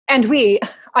 and we,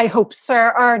 I hope, sir,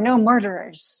 are no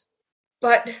murderers.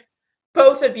 But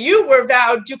both of you were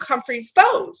vowed Duke Humphrey's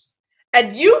foes,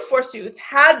 and you, forsooth,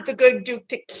 had the good Duke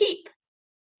to keep.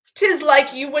 'Tis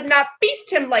like you would not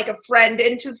feast him like a friend,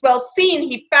 and 'tis well seen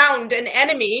he found an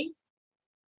enemy.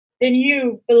 Then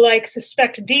you, belike,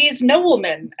 suspect these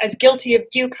noblemen as guilty of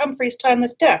Duke Humphrey's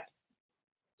timeless death.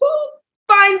 Who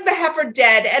finds the heifer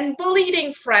dead and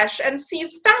bleeding fresh, and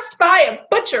sees fast by a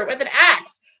butcher with an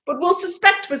axe, but will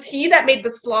suspect 'twas he that made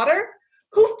the slaughter?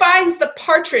 Who finds the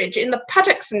partridge in the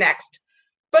buttocks next,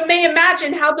 but may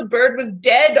imagine how the bird was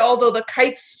dead, although the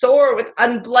kite's sore with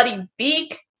unbloody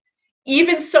beak?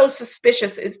 Even so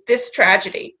suspicious is this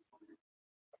tragedy.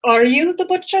 Are you the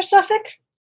butcher, Suffolk?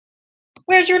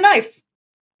 Where's your knife?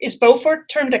 Is Beaufort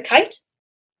turned a kite?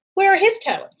 Where are his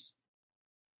talents?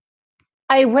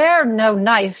 I wear no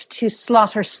knife to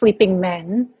slaughter sleeping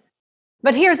men,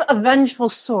 but here's a vengeful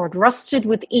sword rusted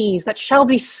with ease that shall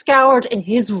be scoured in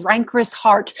his rancorous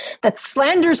heart that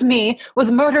slanders me with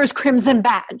murder's crimson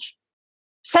badge.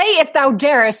 Say, if thou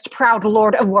darest, proud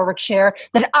lord of Warwickshire,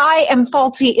 that I am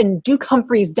faulty in Duke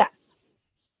Humphrey's death.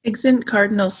 Exeunt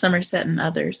Cardinal Somerset and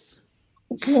others.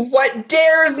 What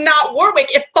dares not Warwick,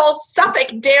 if false Suffolk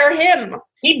dare him?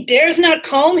 He dares not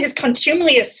calm his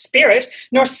contumelious spirit,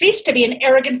 nor cease to be an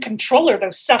arrogant controller,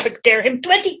 though Suffolk dare him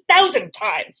 20,000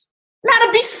 times.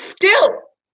 Madam, be still.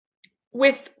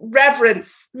 With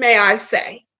reverence, may I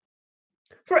say.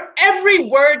 For every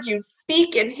word you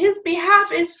speak in his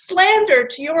behalf is slander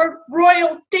to your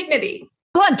royal dignity.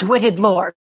 Blunt-witted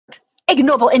lord,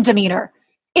 ignoble in demeanor.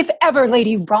 If ever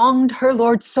lady wronged her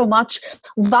lord so much,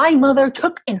 thy mother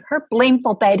took in her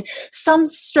blameful bed some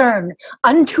stern,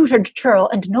 untutored churl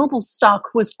and noble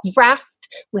stock was graft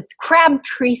with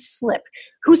crab-tree slip,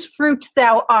 whose fruit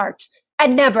thou art,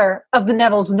 and never of the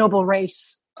Neville's noble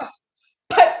race.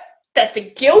 But that the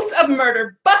guilt of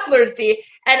murder bucklers thee,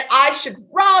 and I should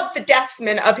rob the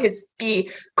deathsman of his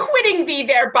fee, quitting thee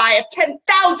thereby of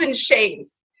 10,000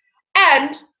 shames.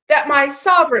 And that my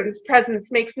sovereign's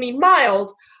presence makes me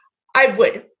mild, I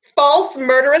would, false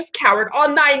murderous coward,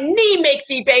 on thy knee make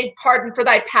thee beg pardon for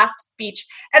thy past speech,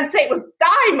 and say it was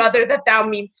thy mother that thou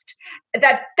mean'st,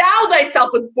 that thou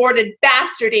thyself was born in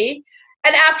bastardy,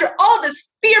 and after all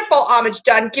this fearful homage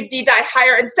done, give thee thy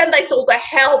hire, and send thy soul to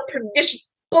hell, pernicious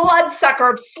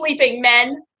bloodsucker of sleeping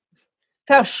men.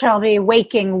 Thou shalt be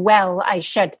waking well, I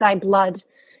shed thy blood,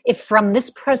 if from this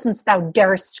presence thou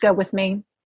darest go with me.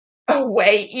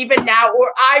 Away, even now,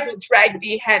 or I will drag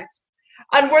thee hence.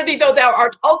 Unworthy though thou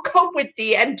art, I'll cope with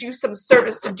thee, and do some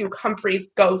service to Duke Humphrey's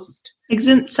ghost.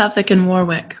 Exeunt Suffolk and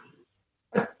Warwick.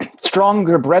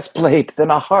 Stronger breastplate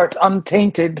than a heart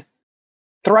untainted.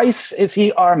 Thrice is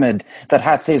he armed that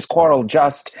hath his quarrel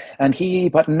just, and he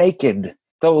but naked,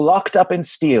 though locked up in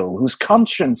steel, whose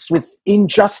conscience with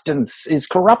injustice is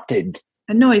corrupted.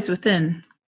 A noise within.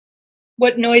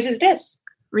 What noise is this?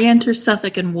 Re-enter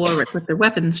Suffolk and Warwick with their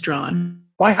weapons drawn.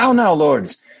 Why, how now,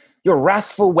 lords? Your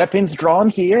wrathful weapons drawn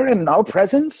here in our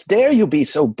presence? Dare you be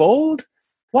so bold?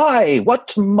 Why, what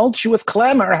tumultuous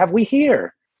clamour have we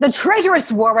here? The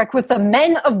traitorous Warwick with the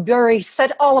men of Bury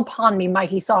set all upon me,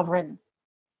 mighty sovereign.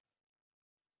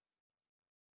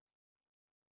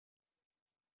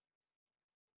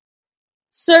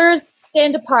 Sirs,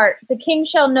 stand apart. The king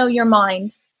shall know your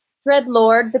mind. Dread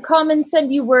lord, the commons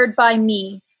send you word by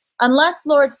me. Unless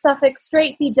Lord Suffolk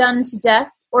straight be done to death,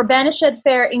 or banished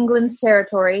fair England's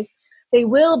territories, they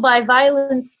will by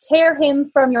violence tear him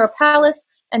from your palace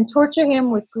and torture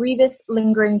him with grievous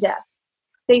lingering death.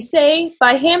 They say,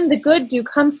 by him the good Duke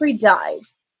Humphrey died.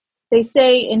 They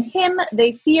say, in him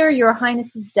they fear your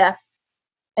highness's death.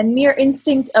 And mere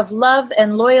instinct of love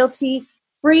and loyalty,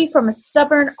 free from a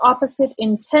stubborn opposite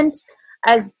intent,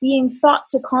 as being thought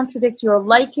to contradict your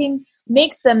liking,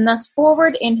 makes them thus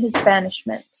forward in his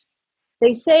banishment.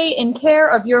 They say in care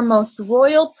of your most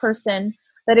royal person,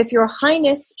 that if your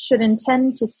highness should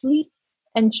intend to sleep,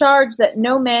 and charge that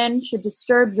no man should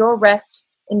disturb your rest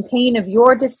in pain of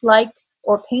your dislike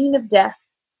or pain of death,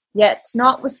 yet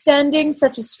notwithstanding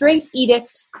such a strait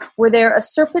edict, were there a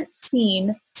serpent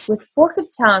seen, with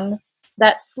forked tongue,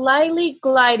 that slyly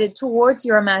glided towards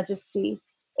your majesty,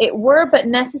 it were but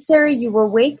necessary you were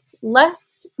waked,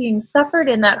 lest, being suffered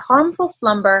in that harmful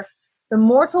slumber, the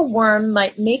mortal worm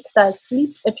might make thy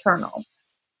sleep eternal.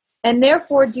 And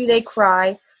therefore do they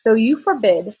cry, though you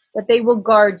forbid, that they will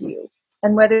guard you,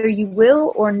 and whether you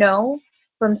will or no,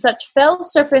 from such fell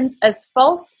serpents as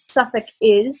false Suffolk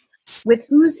is, with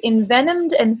whose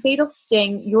envenomed and fatal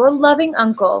sting your loving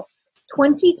uncle,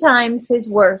 20 times his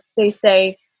worth, they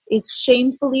say, is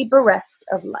shamefully bereft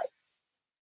of life.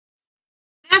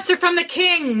 Answer from the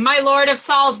king, my lord of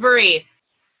Salisbury.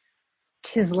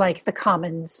 'Tis like the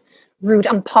commons, rude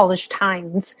unpolished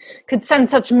hinds, could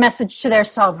send such message to their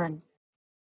sovereign.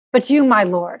 But you, my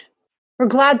lord, were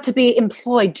glad to be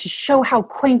employed to show how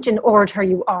quaint an orator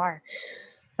you are.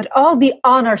 But all the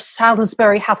honour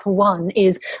Salisbury hath won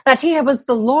is that he was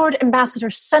the Lord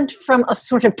Ambassador sent from a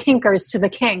sort of tinkers to the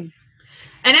king.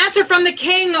 An answer from the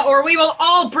king, or we will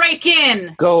all break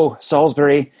in. Go,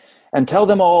 Salisbury, and tell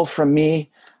them all from me,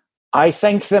 I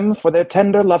thank them for their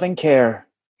tender loving care.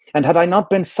 And had I not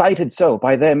been cited so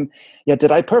by them, yet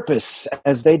did I purpose,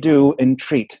 as they do,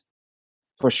 entreat.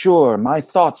 For sure, my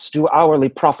thoughts do hourly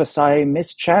prophesy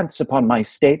mischance upon my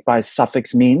state by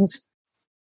Suffolk's means.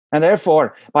 And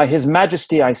therefore, by his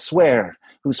majesty I swear,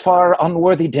 whose far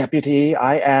unworthy deputy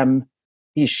I am,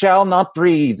 he shall not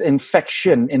breathe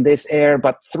infection in this air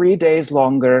but 3 days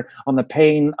longer on the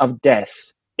pain of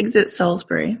death. Exit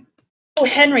Salisbury. Oh,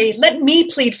 Henry, let me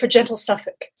plead for gentle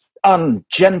Suffolk.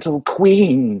 Ungentle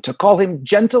queen, to call him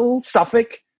gentle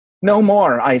Suffolk? No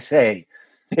more, I say.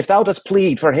 If thou dost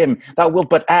plead for him, thou wilt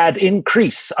but add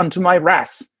increase unto my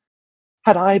wrath.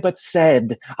 Had I but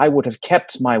said, I would have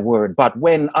kept my word, but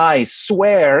when I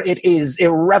swear, it is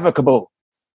irrevocable.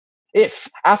 If,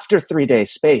 after 3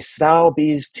 days' space, thou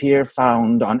beest here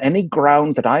found on any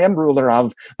ground that I am ruler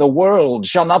of, the world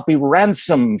shall not be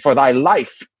ransom for thy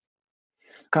life.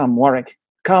 Come, Warwick,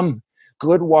 come,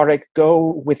 good Warwick,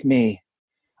 go with me.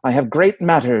 I have great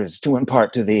matters to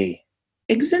impart to thee.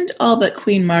 Exeunt all but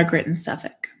Queen Margaret and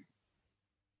Suffolk.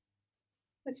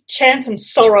 Let chance and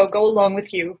sorrow go along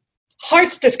with you.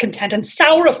 Heart's discontent and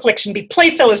sour affliction be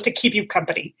playfellows to keep you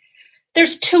company.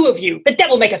 There's 2 of you, the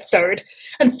devil make a 3rd,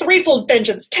 and threefold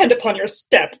vengeance tend upon your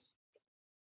steps.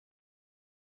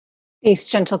 These,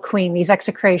 gentle queen, these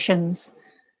execrations,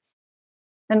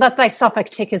 and let thy Suffolk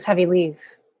take his heavy leave.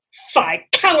 Fie,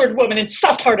 coward woman and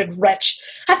soft-hearted wretch!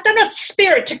 Hast thou not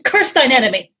spirit to curse thine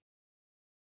enemy?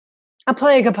 A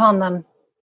plague upon them.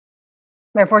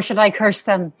 Wherefore should I curse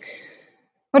them?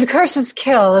 Would curses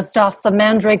kill as doth the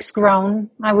mandrake's groan?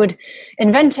 I would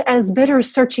invent as bitter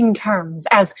searching terms,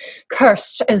 as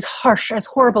cursed, as harsh, as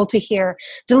horrible to hear,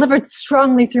 delivered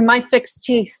strongly through my fixed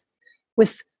teeth,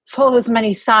 with full as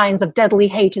many signs of deadly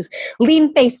hate as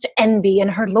lean-faced envy in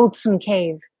her loathsome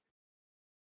cave.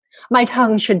 My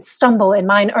tongue should stumble in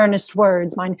mine earnest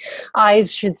words, mine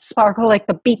eyes should sparkle like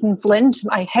the beaten flint,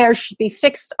 my hair should be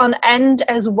fixed on end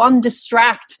as one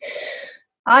distract.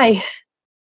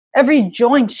 Every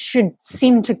joint should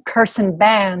seem to curse and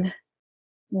ban.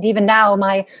 And even now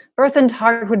my burthened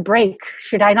heart would break,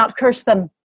 should I not curse them.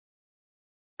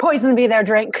 Poison be their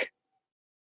drink.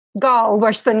 Gall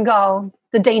worse than gall,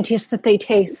 the daintiest that they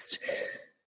taste.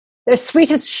 Their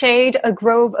sweetest shade a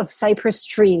grove of cypress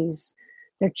trees,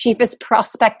 their chiefest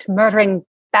prospect murdering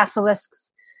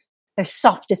basilisks, their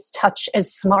softest touch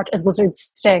as smart as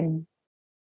lizard's sting.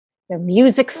 Their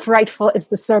music frightful as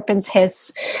the serpent's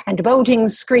hiss, and boding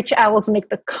screech owls make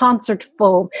the concert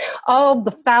full, all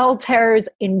the foul terrors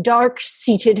in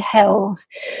dark-seated hell.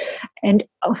 And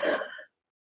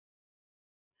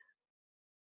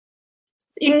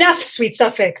Enough, sweet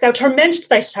Suffolk, thou torment'st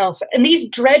thyself, and these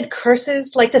dread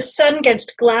curses, like the sun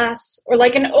 'gainst glass, or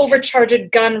like an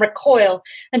overcharged gun, recoil,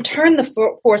 and turn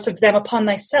the force of them upon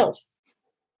thyself.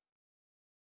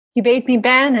 You bade me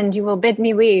ban, and you will bid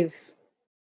me leave.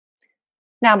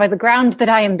 Now, by the ground that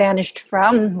I am banished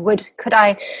from, could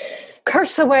I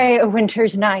curse away a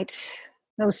winter's night,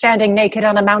 though standing naked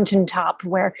on a mountain top,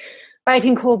 where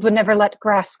biting cold would never let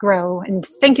grass grow, and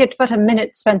think it but a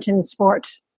minute spent in sport.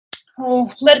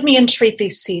 Oh, let me entreat thee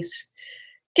cease.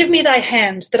 Give me thy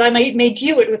hand, that I may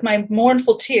dew it with my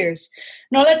mournful tears,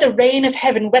 nor let the rain of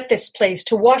heaven wet this place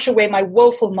to wash away my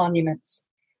woeful monuments.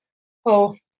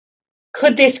 Oh,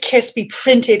 could this kiss be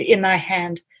printed in thy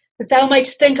hand, that thou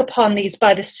mightst think upon these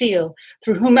by the seal,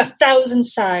 through whom 1,000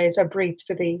 sighs are breathed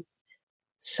for thee.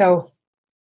 So,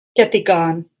 get thee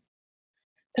gone,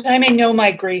 that I may know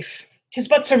my grief. 'Tis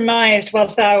but surmised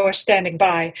whilst thou art standing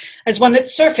by, as one that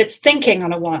surfeits thinking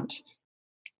on a want.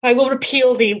 I will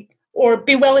repeal thee, or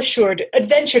be well assured,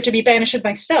 adventure to be banished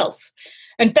myself,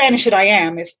 and banished I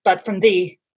am, if but from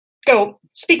thee. Go,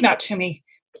 speak not to me,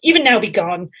 even now be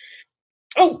gone.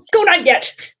 Oh, go not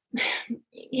yet!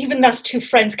 Even thus 2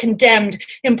 friends condemned,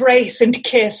 embrace and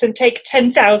kiss, and take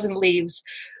 10,000 leaves,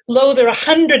 loather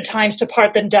 100 times to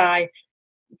part than die.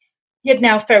 Yet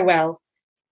now farewell,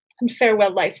 and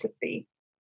farewell life with thee.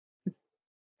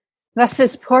 Thus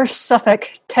is poor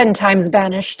Suffolk 10 times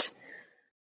banished,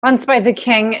 once by the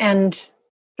king, and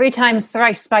 3 times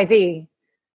thrice by thee.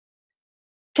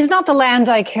 'Tis not the land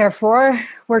I care for,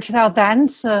 wert thou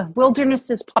thence. Wilderness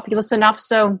is populous enough,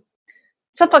 so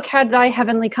Suffolk had thy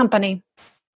heavenly company.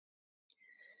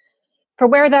 For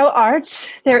where thou art,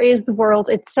 there is the world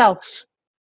itself,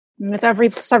 with every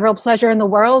several pleasure in the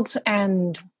world,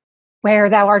 and where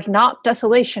thou art not,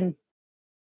 desolation.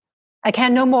 I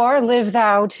can no more. Live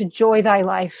thou to joy thy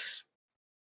life.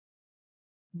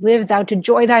 Live thou to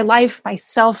joy thy life,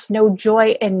 myself no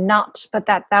joy in naught but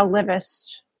that thou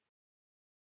livest.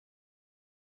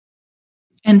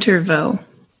 Enter Vaux.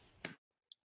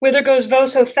 Whither goes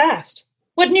Vaux so fast?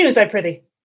 What news, I prithee?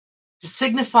 To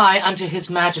signify unto his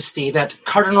majesty that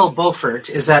Cardinal Beaufort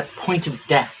is at point of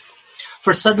death.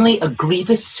 For suddenly a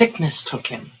grievous sickness took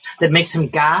him, that makes him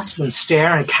gasp and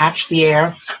stare and catch the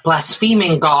air,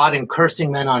 blaspheming God and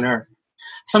cursing men on earth.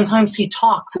 Sometimes he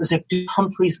talks as if Duke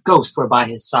Humphrey's ghost were by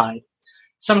his side.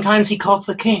 Sometimes he calls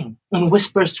the king and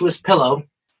whispers to his pillow,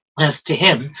 as to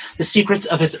him, the secrets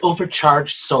of his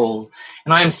overcharged soul.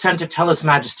 And I am sent to tell his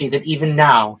majesty that even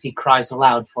now he cries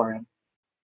aloud for him.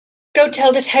 Go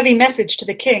tell this heavy message to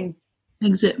the king.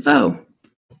 Exit Vaux.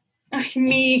 Ay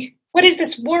me, what is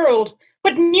this world?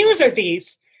 What news are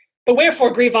these? But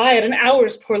wherefore grieve I at an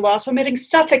hour's poor loss, omitting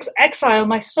Suffolk's exile,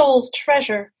 my soul's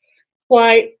treasure?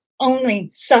 Why, only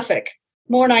Suffolk,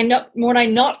 mourn I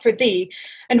not for thee,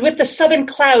 and with the southern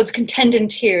clouds contend in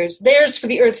tears, theirs for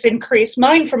the earth's increase,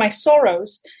 mine for my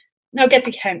sorrows. Now get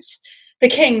thee hence. The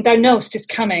king, thou know'st, is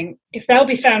coming. If thou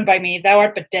be found by me, thou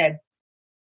art but dead.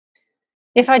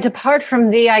 If I depart from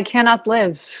thee, I cannot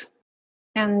live,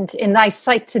 and in thy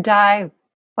sight to die,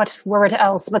 what were it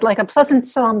else but like a pleasant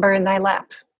slumber in thy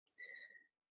lap?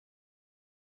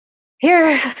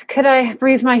 Here could I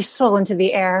breathe my soul into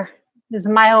the air, as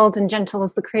mild and gentle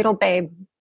as the cradle babe,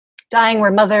 dying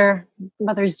where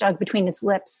mother's dug between its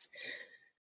lips.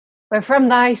 Where from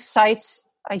thy sight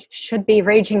I should be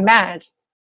raging mad,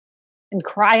 and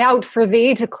cry out for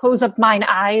thee to close up mine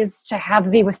eyes, to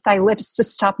have thee with thy lips to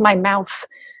stop my mouth.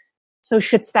 So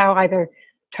shouldst thou either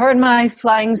turn my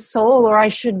flying soul, or I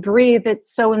should breathe it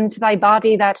so into thy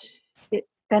body that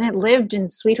then it lived in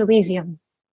sweet Elysium.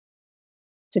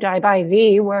 To die by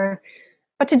thee were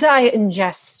but to die in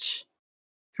jest.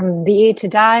 From thee to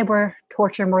die were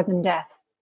torture more than death.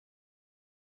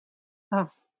 Oh,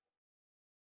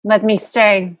 let me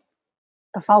stay,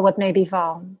 befall what may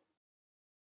befall.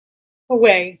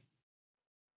 Away.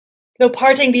 Though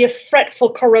parting be a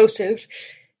fretful corrosive,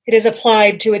 it is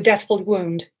applied to a deathful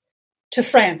wound. To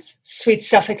France, sweet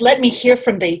Suffolk, let me hear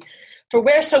from thee, for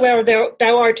wheresoever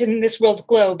thou art in this world's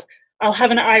globe, I'll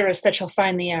have an iris that shall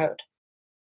find thee out.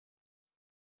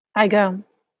 I go.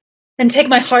 Then take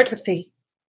my heart with thee.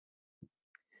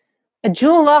 A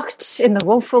jewel locked in the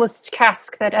woefullest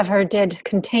cask that ever did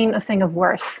contain a thing of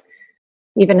worth.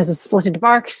 Even as a splitted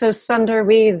bark, so sunder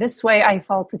we, this way I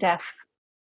fall to death.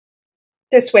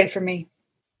 This way for me.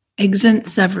 Exeunt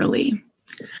severally.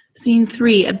 Scene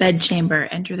 3, a bedchamber.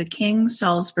 Enter the king,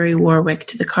 Salisbury, Warwick,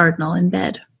 to the cardinal in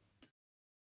bed.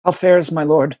 How fares my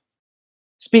lord?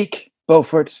 Speak,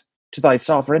 Beaufort, to thy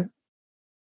sovereign.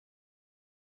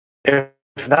 If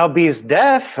thou beest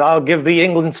death, I'll give thee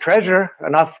England's treasure,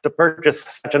 enough to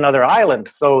purchase such another island,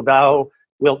 so thou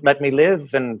wilt let me live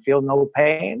and feel no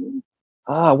pain.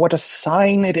 Ah, what a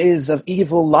sign it is of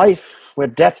evil life, where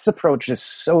death's approach is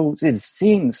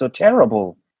seen so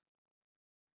terrible.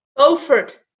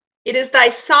 Beaufort, it is thy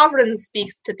sovereign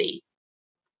speaks to thee.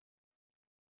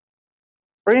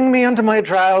 Bring me unto my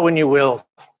trial when you will.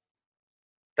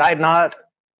 Died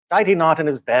he not in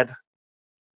his bed?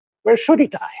 Where should he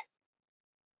die?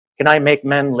 Can I make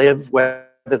men live whether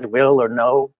they will or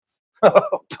no?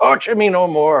 Torture me no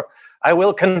more. I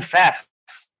will confess.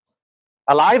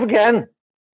 Alive again?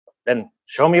 Then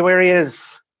show me where he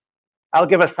is. I'll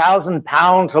give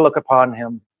 £1,000 to look upon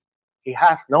him. He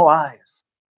hath no eyes.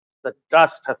 The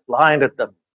dust hath blinded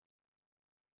them.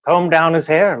 Comb down his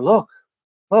hair. Look,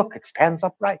 it stands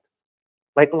upright,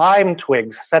 like lime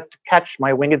twigs set to catch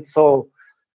my winged soul.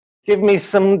 Give me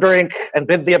some drink, and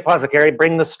bid the apothecary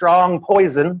bring the strong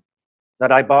poison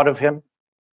that I bought of him.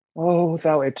 O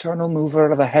thou eternal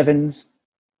mover of the heavens,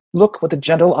 look with a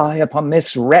gentle eye upon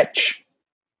this wretch.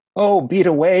 Oh, beat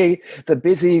away the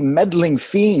busy meddling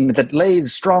fiend that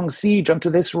lays strong siege unto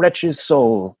this wretch's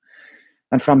soul,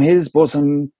 and from his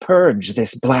bosom purge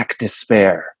this black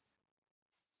despair.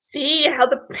 See how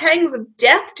the pangs of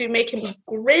death do make him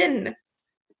grin.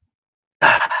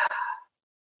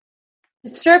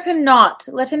 Disturb him not,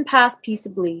 let him pass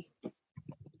peaceably.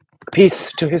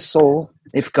 Peace to his soul,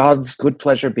 if God's good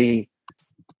pleasure be.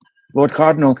 Lord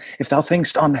Cardinal, if thou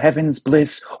think'st on heaven's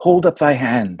bliss, hold up thy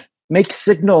hand, make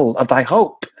signal of thy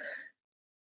hope.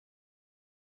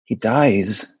 He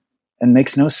dies and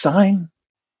makes no sign.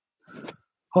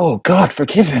 Oh, God,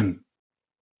 forgive him.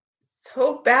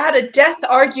 So bad a death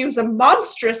argues a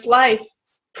monstrous life.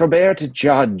 Forbear to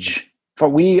judge, for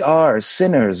we are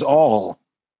sinners all.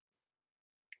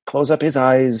 Close up his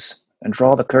eyes and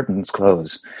draw the curtains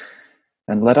close,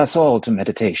 and let us all to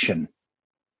meditation.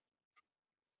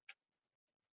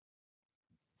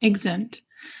 Exeunt.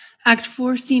 Act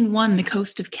 4, Scene 1, the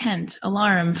coast of Kent.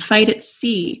 Alarum, fight at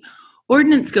sea.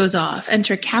 Ordnance goes off.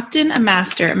 Enter captain, a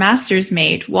master, a master's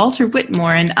mate, Walter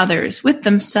Whitmore, and others. With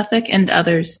them Suffolk and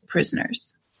others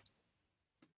prisoners.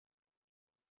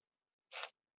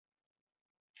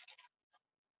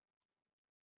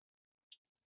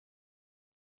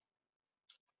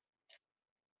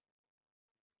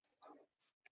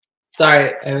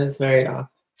 Sorry, I was very off.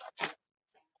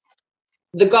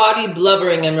 The gaudy,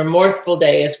 blubbering, and remorseful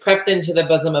day has crept into the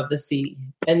bosom of the sea,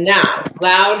 and now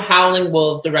loud howling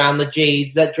wolves around the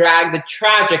jades that drag the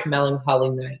tragic melancholy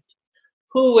night,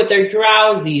 who with their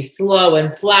drowsy, slow,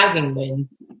 and flagging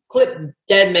winds clip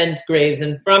dead men's graves,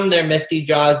 and from their misty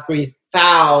jaws breathe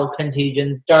foul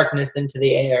contagions, darkness into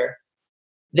the air.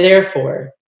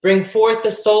 Therefore, bring forth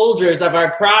the soldiers of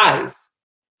our prize,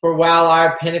 for while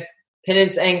our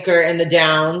penance anchor in the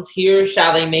downs, here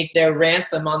shall they make their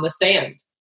ransom on the sand,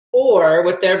 or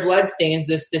with their bloodstains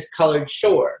this discolored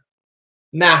shore.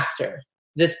 Master,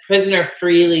 this prisoner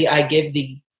freely I give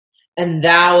thee, and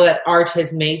thou that art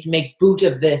his mate, make boot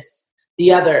of this.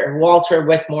 The other, Walter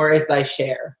Whitmore, is thy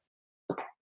share.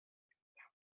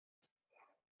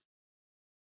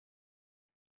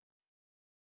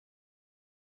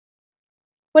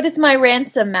 What is my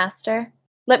ransom, master?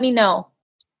 Let me know.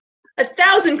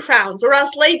 1,000 crowns, or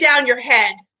else lay down your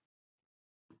head.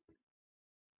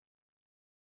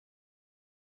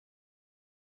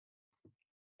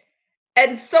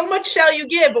 And so much shall you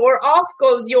give, or off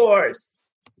goes yours.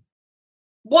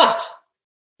 What?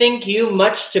 Think you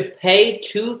much to pay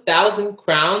 2,000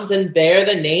 crowns and bear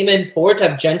the name and port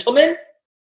of gentlemen?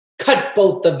 Cut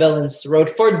both the villain's throat,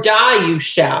 for die you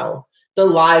shall. The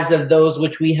lives of those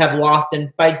which we have lost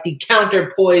in fight be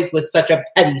counterpoised with such a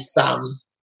petty sum.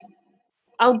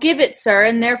 I'll give it, sir,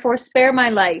 and therefore spare my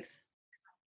life.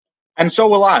 And so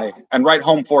will I, and right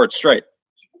home for it straight.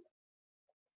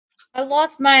 I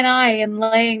lost mine eye in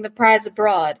laying the prize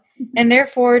abroad, and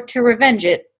therefore to revenge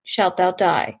it shalt thou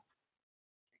die.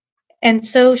 And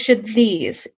so should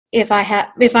these, if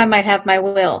I might have my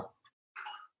will.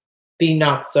 Be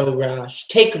not so rash.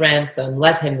 Take ransom,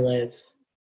 let him live.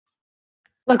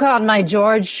 Look on, my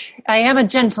George, I am a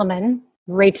gentleman.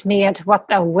 Rate me at what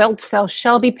thou wilt, thou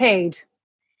shall be paid.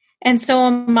 And so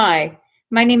am I.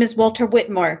 My name is Walter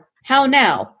Whitmore. How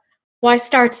now? Why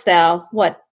start'st thou?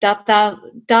 What, doth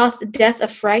death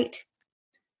affright?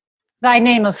 Thy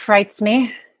name affrights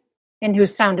me, in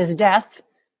whose sound is death.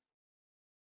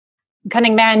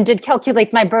 Cunning man did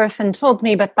calculate my birth, and told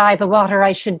me but by the water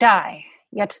I should die.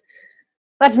 Yet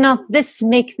let not this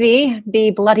make thee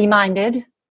be bloody-minded.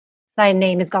 Thy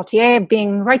name is Gautier,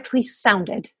 being rightly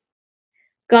sounded.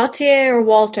 Gautier or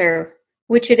Walter,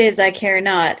 which it is I care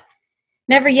not.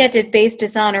 Never yet did base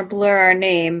dishonor blur our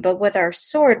name, but with our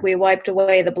sword we wiped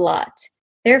away the blot.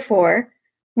 Therefore,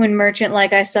 when merchant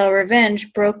like I sell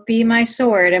revenge, broke be my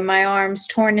sword, and my arms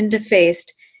torn and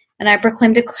defaced, and I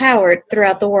proclaimed a coward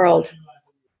throughout the world.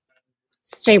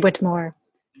 Stay, Whitmore,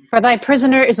 for thy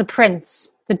prisoner is a prince,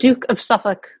 the Duke of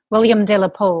Suffolk, William de la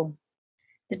Pole.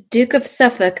 The Duke of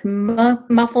Suffolk,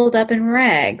 muffled up in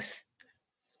rags.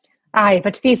 Aye,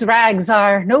 but these rags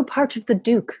are no part of the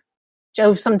Duke.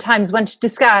 Jove sometimes went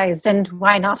disguised, and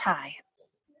why not I?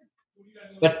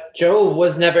 But Jove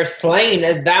was never slain,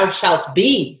 as thou shalt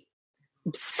be.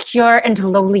 Obscure and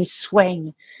lowly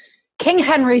swain. King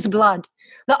Henry's blood,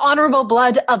 the honourable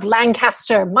blood of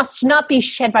Lancaster, must not be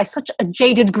shed by such a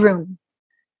jaded groom.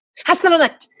 Hast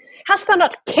thou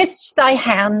not kissed thy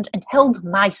hand and held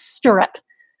my stirrup,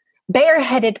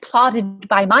 bareheaded plodded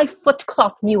by my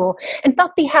foot-cloth mule, and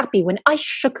thought thee happy when I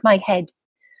shook my head?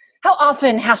 How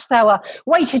often hast thou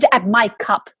waited at my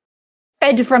cup,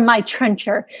 fed from my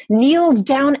trencher, kneeled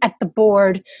down at the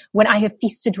board when I have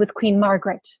feasted with Queen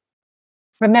Margaret?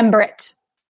 Remember it,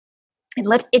 and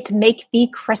let it make thee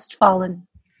crestfallen.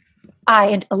 Aye,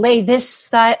 and allay this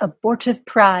thy abortive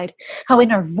pride, how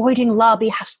in our voiding lobby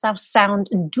hast thou sound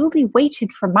and duly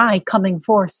waited for my coming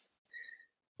forth.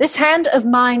 This hand of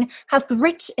mine hath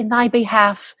writ in thy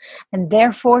behalf, and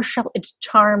therefore shall it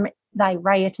charm thy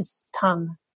riotous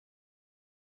tongue.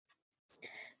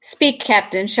 Speak,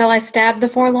 Captain, shall I stab the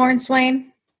forlorn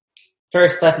swain?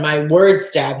 First let my words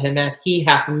stab him, as he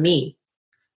hath me.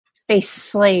 Base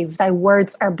slave, thy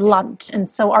words are blunt,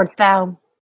 and so art thou.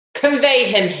 Convey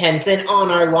him hence, and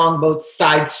on our longboat's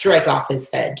side strike off his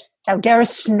head. Thou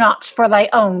darest not for thy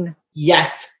own.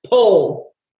 Yes,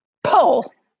 pull.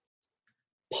 Pull!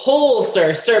 Pull,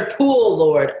 sir, pool,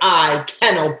 lord, I,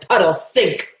 kennel, puddle,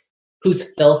 sink,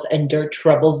 whose filth and dirt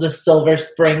troubles the silver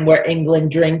spring where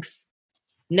England drinks.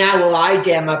 Now will I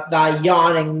dam up thy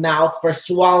yawning mouth for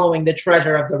swallowing the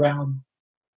treasure of the realm.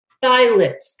 Thy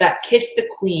lips that kiss the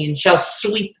queen shall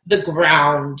sweep the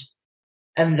ground,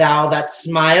 and thou that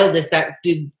smiledest at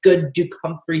good Duke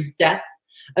Humphrey's death,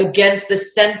 against the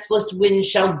senseless wind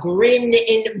shall grin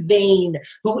in vain,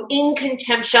 who in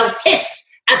contempt shall hiss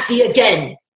at thee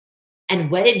again. And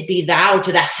wedded be thou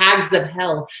to the hags of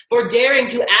hell, for daring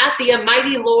to ask thee a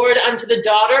mighty lord unto the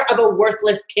daughter of a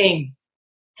worthless king,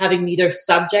 having neither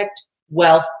subject,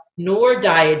 wealth, nor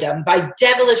diadem. By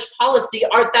devilish policy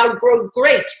art thou grown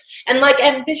great, and like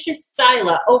ambitious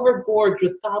Scylla overgorged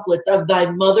with goblets of thy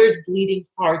mother's bleeding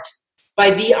heart.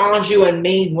 By thee Anjou and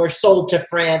Maine were sold to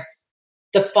France.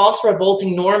 The false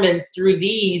revolting Normans through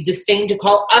these disdain to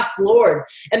call us lord,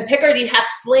 and Picardy hath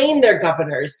slain their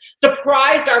governors,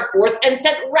 surprised our force, and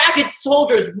sent ragged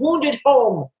soldiers wounded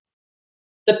home.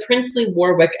 The princely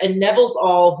Warwick and Neville's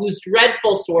all, whose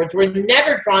dreadful swords were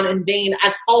never drawn in vain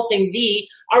as halting thee,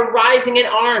 are rising in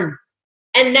arms.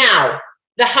 And now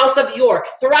the house of York,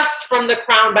 thrust from the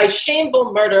crown by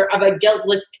shameful murder of a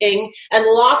guiltless king and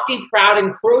lofty, proud,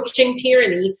 encroaching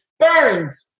tyranny,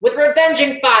 burns with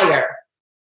revenging fire,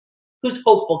 whose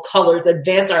hopeful colors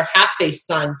advance our half-faced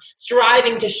sun,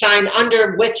 striving to shine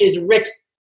under which is writ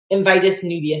Invitus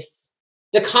Nubius.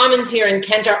 The commons here in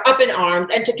Kent are up in arms,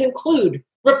 and to conclude,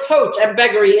 reproach and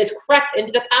beggary is crept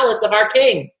into the palace of our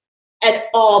king, and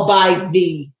all by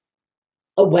thee.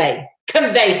 Away,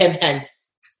 convey him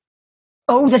hence.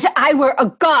 Oh, that I were a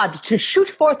god to shoot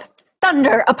forth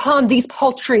thunder upon these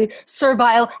paltry,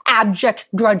 servile, abject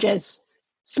drudges.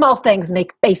 Small things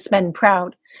make base men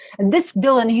proud. And this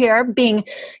villain here, being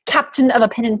captain of a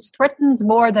pinnace, threatens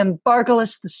more than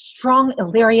Bargalus, the strong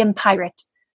Illyrian pirate.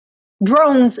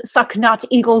 Drones suck not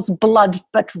eagle's blood,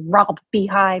 but rob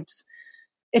beehives.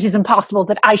 It is impossible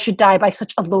that I should die by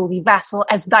such a lowly vassal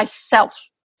as thyself.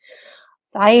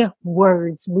 Thy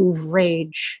words move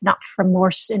rage, not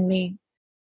remorse in me.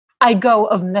 I go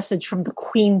of message from the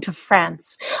Queen to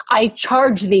France. I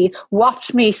charge thee,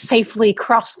 waft me safely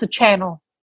across the channel.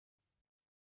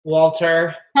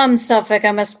 Walter. Come, Suffolk,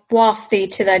 I must waft thee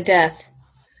to thy death.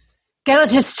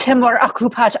 Gelatus timor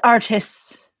occupat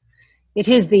artis. It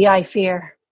is thee I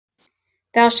fear.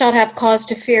 Thou shalt have cause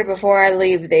to fear before I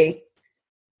leave thee.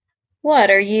 What,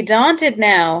 are ye daunted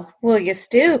now? Will ye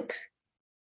stoop?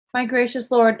 My gracious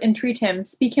lord, entreat him,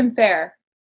 speak him fair.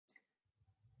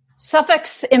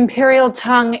 Suffolk's imperial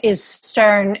tongue is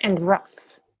stern and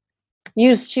rough,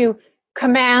 used to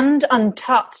command,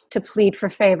 untaught to plead for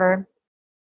favor.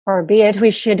 Or be it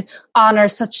we should honor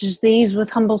such as these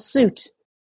with humble suit.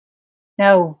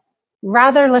 No,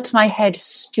 rather let my head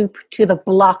stoop to the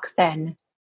block then,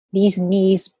 these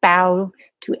knees bow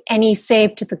to any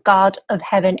save to the God of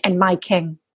heaven and my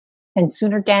king, and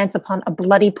sooner dance upon a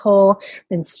bloody pole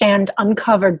than stand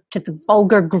uncovered to the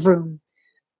vulgar groom.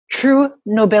 True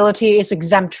nobility is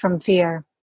exempt from fear.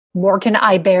 More can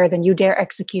I bear than you dare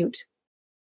execute.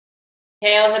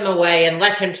 Hale him away, and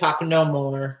let him talk no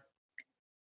more.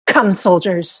 Come,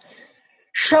 soldiers,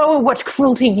 show what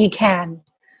cruelty ye can,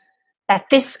 that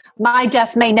this my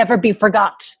death may never be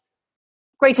forgot.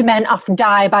 Great men often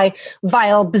die by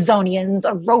vile Bezonians,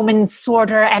 a Roman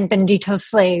sworder and Bendito's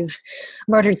slave,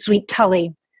 murdered sweet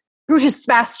Tully. Brutus'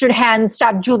 bastard hand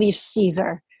stabbed Julius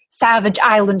Caesar. Savage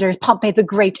islanders, Pompey the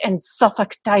Great, and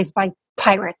Suffolk dies by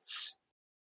pirates.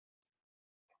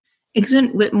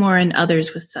 Exeunt Whitmore and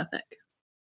others with Suffolk.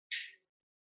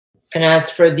 And as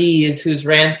for these whose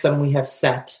ransom we have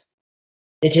set,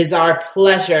 it is our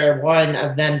pleasure one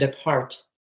of them depart.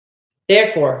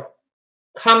 Therefore,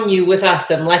 come you with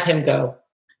us and let him go.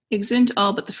 Exeunt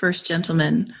all but the first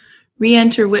gentleman.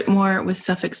 Re-enter Whitmore with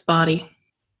Suffolk's body.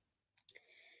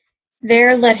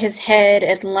 There let his head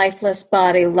and lifeless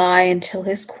body lie until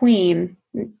his queen,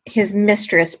 his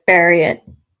mistress, bury it.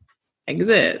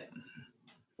 Exit.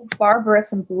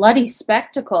 Barbarous and bloody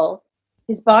spectacle.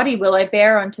 His body will I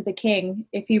bear unto the king.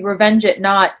 If he revenge it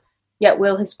not, yet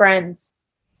will his friends.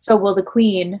 So will the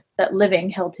queen that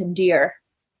living held him dear.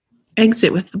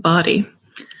 Exit with the body.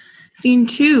 Scene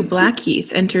 2,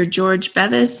 Blackheath. Enter George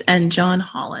Bevis and John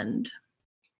Holland.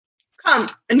 Come,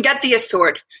 and get thee a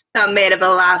sword, thou maid of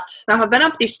Elath. Thou have been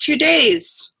up these 2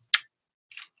 days.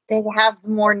 They have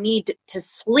more need to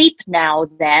sleep now,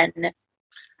 then.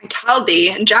 I tell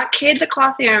thee, and Jack Cade the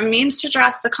clothier means to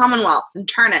dress the Commonwealth and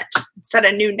turn it, and set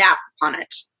a new nap upon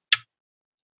it.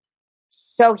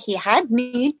 So he had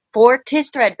need, for 'tis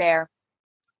threadbare.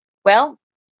 Well,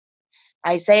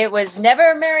 I say it was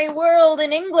never a merry world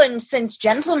in England since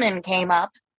gentlemen came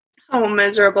up. O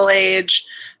miserable age!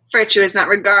 Virtue is not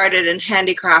regarded in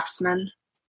handicraftsmen.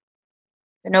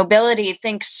 The nobility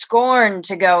think scorn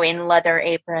to go in leather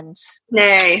aprons.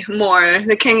 Nay, more,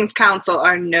 the king's council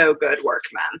are no good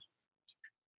workmen.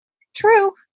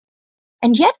 True.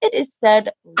 And yet it is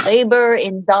said, labor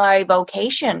in thy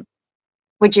vocation,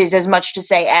 which is as much to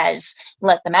say as,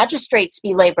 let the magistrates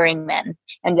be laboring men,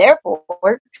 and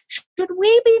therefore should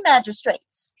we be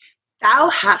magistrates.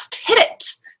 Thou hast hit it,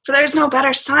 for there's no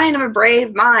better sign of a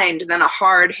brave mind than a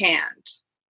hard hand.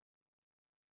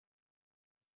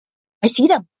 I see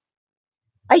them.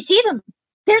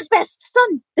 There's best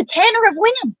son, the tanner of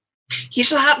Wingham. He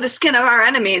shall have the skin of our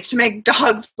enemies to make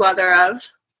dog's leather of.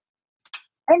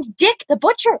 And Dick the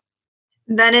butcher.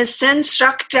 Then is sin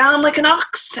struck down like an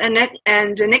ox, and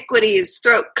iniquity's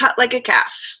throat cut like a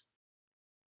calf.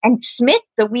 And Smith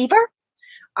the weaver.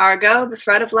 Argo, the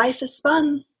thread of life is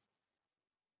spun.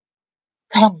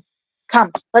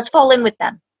 Come, let's fall in with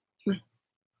them.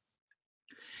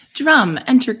 Drum,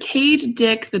 enter Cade,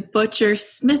 Dick, the butcher,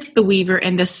 Smith the weaver,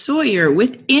 and a Sawyer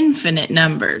with infinite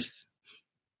numbers.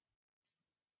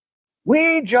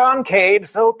 We, John Cade,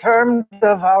 so termed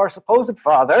of our supposed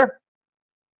father,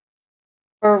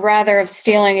 Or rather of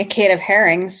stealing a cade of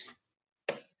herrings.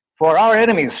 for our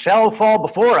enemies shall fall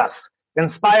before us,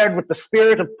 inspired with the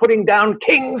spirit of putting down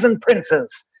kings and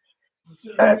princes.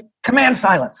 Command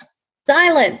silence.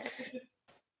 Silence!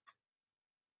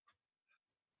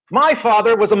 My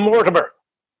father was a Mortimer.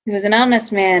 He was an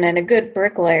honest man and a good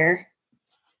bricklayer.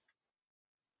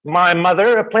 My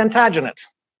mother a Plantagenet.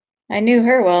 I knew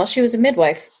her well. She was a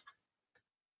midwife.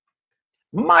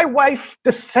 My wife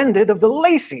descended of the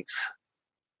Lacys.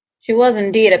 She was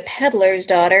indeed a peddler's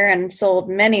daughter and sold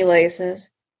many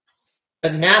laces.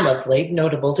 But now of late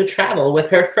notable to travel with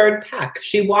her furred pack.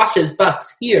 She washes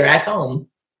bucks here at home.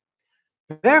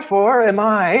 Therefore am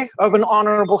I of an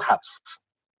honorable house.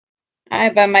 Ay,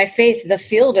 by my faith, the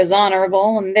field is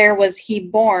honorable, and there was he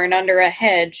born under a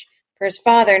hedge, for his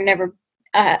father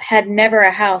had never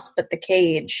a house but the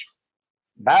cage.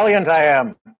 Valiant I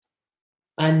am.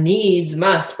 A needs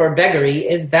must, for beggary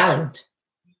is valiant.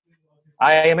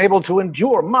 I am able to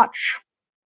endure much.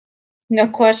 No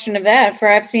question of that, for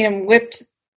I've seen him whipped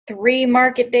 3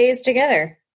 market days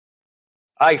together.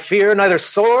 I fear neither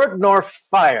sword nor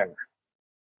fire.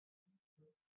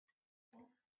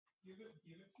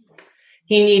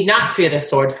 He need not fear the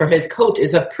sword, for his coat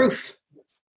is a proof.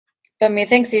 But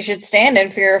methinks he should stand in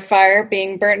fear of fire,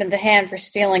 being burnt in the hand for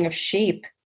stealing of sheep.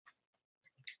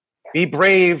 Be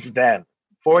brave, then,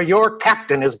 for your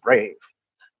captain is brave,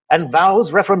 and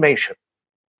vows reformation.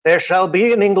 There shall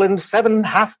be in England 7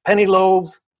 halfpenny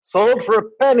loaves, sold for a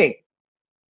penny.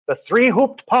 The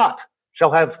 3-hooped pot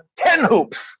shall have 10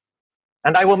 hoops,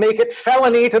 and I will make it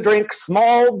felony to drink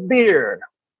small beer.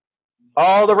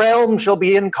 All the realm shall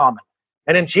be in common,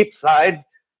 and in Cheapside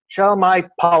shall my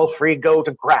palfrey go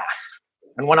to grass.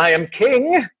 And when I am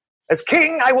king, as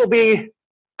king I will be...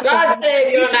 God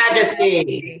save your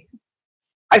majesty!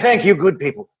 I thank you, good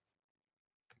people.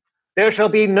 There shall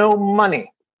be no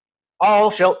money.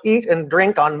 All shall eat and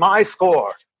drink on my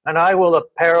score, and I will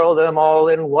apparel them all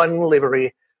in one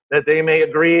livery, that they may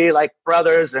agree like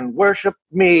brothers and worship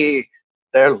me,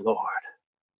 their lord.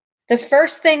 The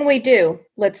first thing we do,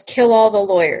 let's kill all the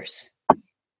lawyers.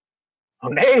 Oh,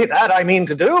 nay, that I mean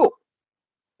to do.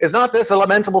 Is not this a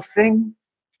lamentable thing?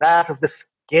 That of the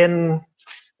skin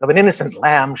of an innocent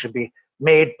lamb should be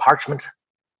made parchment.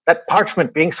 That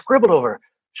parchment being scribbled over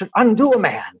should undo a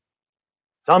man.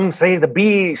 Some say the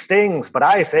bee stings, but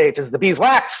I say 'tis the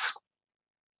beeswax.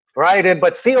 For I did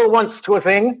but seal once to a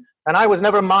thing, and I was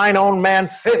never mine own man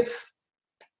since.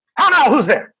 How now, who's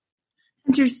there?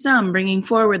 Enter some, bringing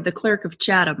forward the clerk of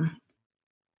Chatham.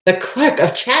 The clerk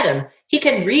of Chatham. He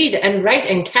can read and write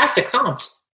and cast account.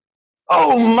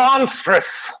 Oh,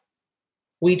 monstrous!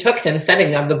 We took him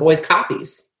setting of the boys'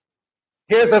 copies.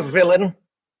 Here's a villain.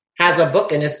 Has a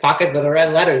book in his pocket with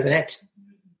red letters in it.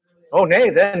 Oh, nay,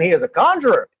 then he is a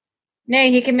conjurer.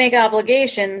 Nay, he can make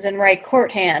obligations and write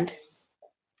court hand.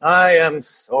 I am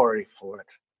sorry for it.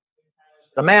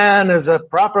 The man is a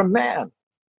proper man.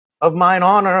 Of mine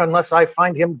honor, unless I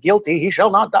find him guilty, he shall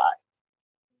not die.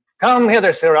 Come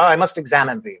hither, sirrah, I must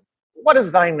examine thee. What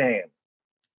is thy name?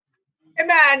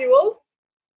 Emmanuel.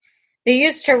 They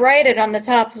used to write it on the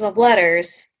top of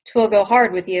letters. 'Twill go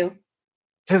hard with you.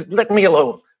 Let me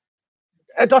alone.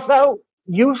 Dost thou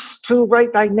used to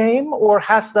write thy name, or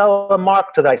hast thou a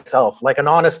mark to thyself, like an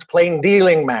honest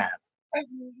plain-dealing man?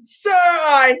 Sir,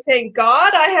 I thank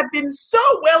God I have been so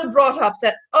well brought up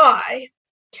that I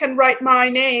can write my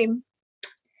name.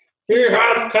 He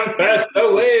hath confessed,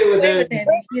 away with him.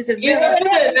 He's a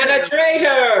villain and a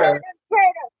traitor.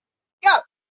 Go.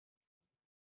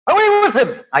 Away with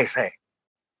him, I say.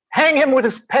 Hang him with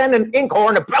his pen and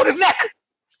inkhorn about his neck.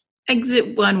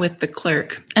 Exit 1 with the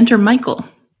clerk. Enter Michael.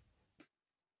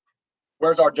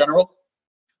 Where's our general?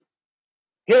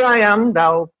 Here I am,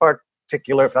 thou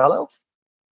particular fellow.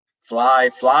 Fly,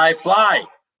 fly, fly.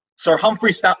 Sir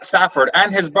Humphrey Stafford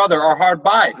and his brother are hard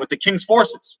by with the king's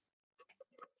forces.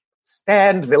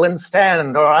 Stand, villain,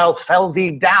 stand, or I'll fell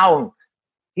thee down.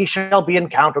 He shall be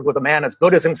encountered with a man as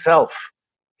good as himself.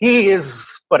 He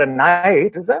is but a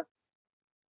knight, is that?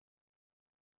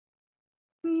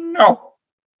 No.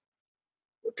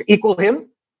 To equal him,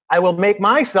 I will make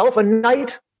myself a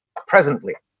knight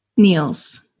presently.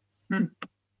 Kneels.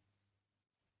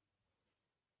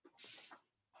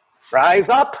 Rise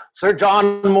up, Sir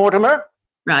John Mortimer.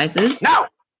 Rises. Now,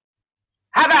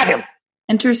 have at him.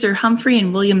 Enter Sir Humphrey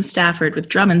and William Stafford with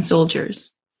drum and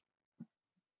soldiers.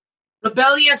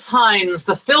 Rebellious hinds,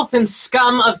 the filth and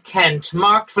scum of Kent,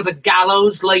 marked for the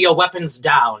gallows, lay your weapons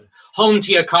down. Home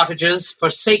to your cottages,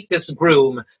 forsake this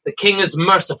groom. The king is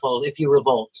merciful if you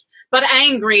revolt. But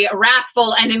angry,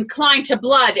 wrathful, and inclined to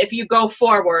blood if you go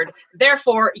forward.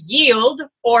 Therefore, yield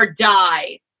or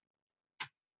die.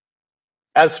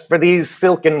 As for these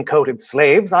silken-coated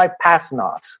slaves, I pass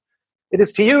not. It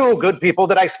is to you, good people,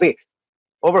 that I speak,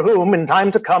 over whom in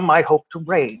time to come I hope to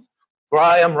reign, for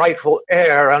I am rightful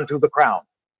heir unto the crown.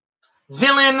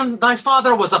 Villain, thy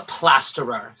father was a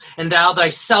plasterer, and thou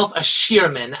thyself a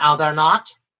shearman, art thou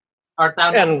not? Art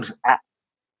thou? And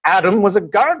Adam was a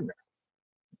gardener.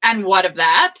 And what of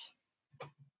that?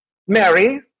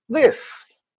 Marry this.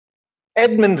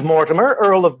 Edmund Mortimer,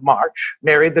 Earl of March,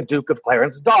 married the Duke of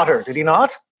Clarence's daughter, did he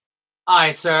not?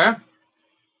 Aye, sir.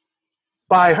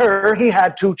 By her he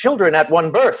had 2 children at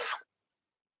one birth.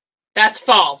 That's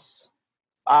false.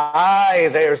 Aye,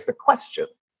 there's the question.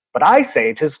 But I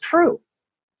say 'tis true.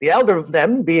 The elder of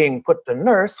them, being put to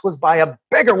nurse, was by a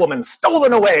beggar woman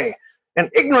stolen away, and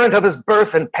ignorant of his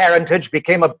birth and parentage,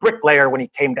 became a bricklayer when he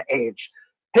came to age.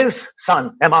 His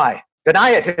son am I.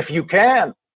 Deny it if you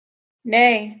can.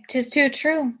 Nay, 'tis too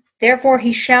true. Therefore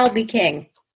he shall be king.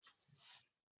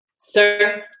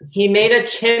 Sir, he made a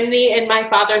chimney in my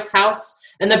father's house,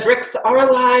 and the bricks are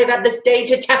alive at this day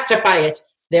to testify it.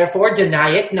 Therefore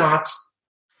deny it not.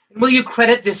 Will you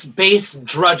credit this base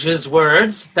drudge's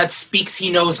words, that speaks he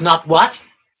knows not what?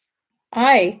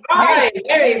 Aye. Aye,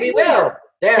 marry we will.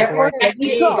 Therefore get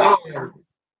ye gone.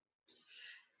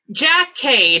 Jack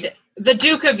Cade, the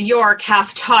Duke of York,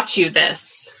 hath taught you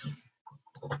this.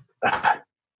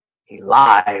 He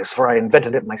lies, for I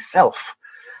invented it myself.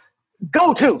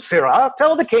 Go to, Sirrah,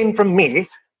 tell the king from me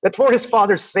that for his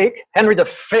father's sake, Henry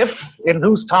V, in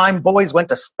whose time boys went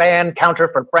to span counter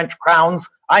for French crowns,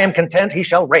 I am content he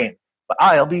shall reign, but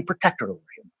I'll be protector over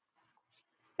him.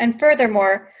 And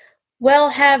furthermore, well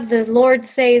have the Lord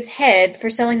Say's head for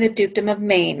selling the dukedom of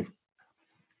Maine.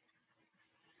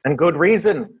 And good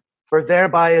reason, for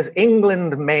thereby is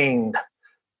England mained.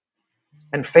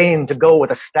 And fain to go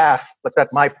with a staff, but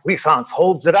that my puissance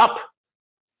holds it up.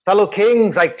 Fellow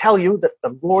kings, I tell you that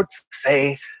the Lord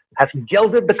Say hath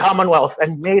gilded the Commonwealth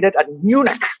and made it an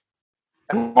eunuch.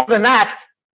 And more than that,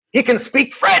 he can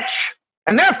speak French,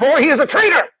 and therefore he is a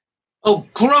traitor. Oh,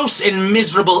 gross and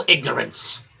miserable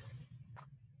ignorance.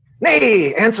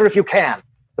 Nay, answer if you can.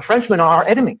 The Frenchmen are our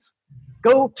enemies.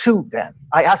 Go to, then.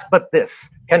 I ask but this.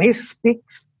 Can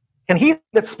he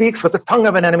that speaks with the tongue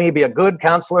of an enemy be a good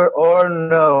counselor or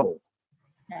no?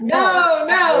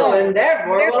 No, and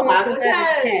therefore we'll have his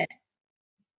head.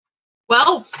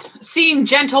 Well, seeing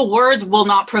gentle words will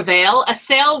not prevail,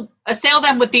 assail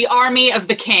them with the army of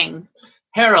the king.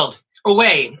 Herald,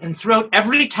 away, and throughout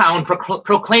every town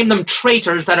proclaim them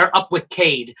traitors that are up with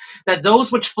Cade, that those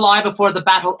which fly before the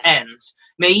battle ends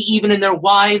may, even in their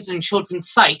wives' and children's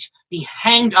sight, be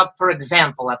hanged up for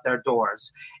example at their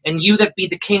doors. And you that be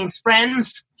the king's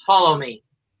friends, follow me.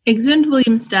 Exeunt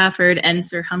William Stafford and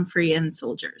Sir Humphrey and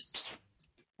soldiers.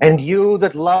 And you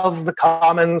that love the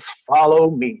commons,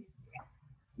 follow me.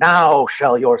 Now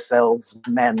shall yourselves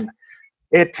men.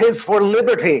 It is for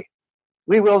liberty.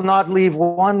 We will not leave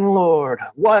one lord,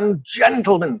 one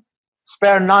gentleman,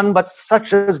 spare none but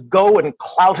such as go in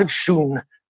clouted shoon.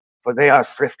 For they are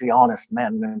thrifty, honest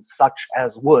men, and such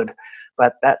as would,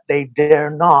 but that they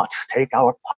dare not take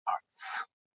our parts.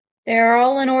 They are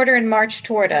all in order and march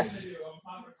toward us.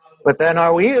 But then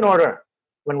are we in order?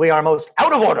 when we are most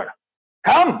out of order.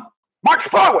 Come, march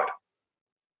forward!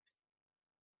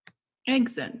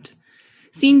 Exit.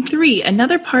 Scene 3,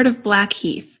 another part of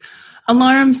Blackheath.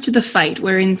 Alarms to the fight,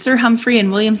 wherein Sir Humphrey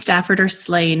and William Stafford are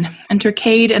slain. Enter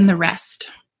Cade and the rest.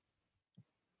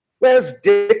 Where's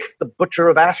Dick, the butcher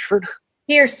of Ashford?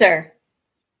 Here, sir.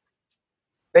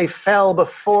 They fell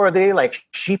before thee like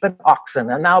sheep and oxen,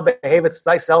 and thou behavest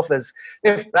thyself as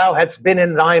if thou hadst been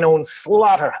in thine own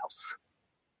slaughterhouse.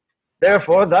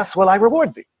 Therefore thus will I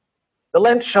reward thee. The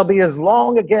Lent shall be as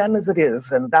long again as it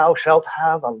is, and thou shalt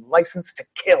have a license to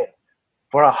kill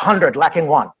for 100 lacking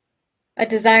one. I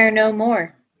desire no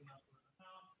more.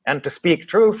 And to speak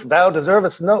truth, thou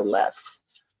deservest no less.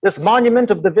 This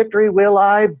monument of the victory will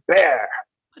I bear.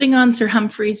 Putting on Sir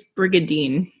Humphrey's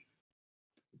brigandine.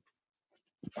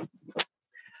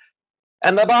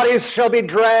 And the bodies shall be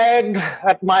dragged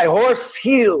at my horse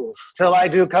heels till I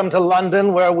do come to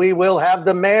London, where we will have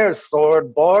the mayor's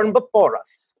sword borne before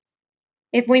us.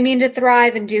 If we mean to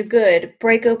thrive and do good,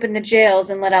 break open the jails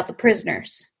and let out the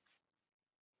prisoners.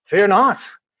 Fear not.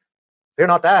 Fear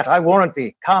not that. I warrant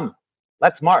thee. Come,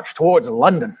 let's march towards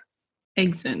London.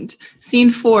 Exit.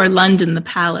 Scene 4, London, the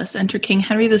palace. Enter King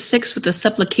Henry VI with a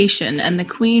supplication, and the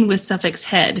Queen with Suffolk's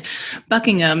head,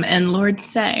 Buckingham and Lord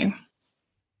Say.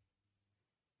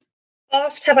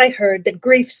 Oft have I heard that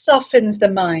grief softens the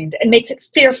mind and makes it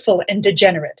fearful and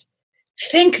degenerate.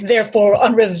 Think, therefore,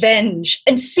 on revenge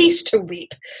and cease to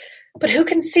weep. But who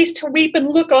can cease to weep and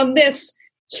look on this?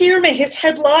 Here may his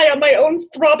head lie on my own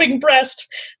throbbing breast,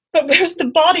 but where's the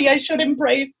body I should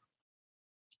embrace?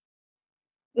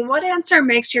 What answer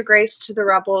makes your grace to the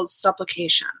rebels'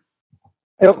 supplication?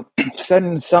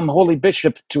 Send some holy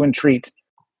bishop to entreat.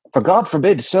 For God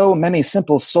forbid so many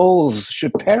simple souls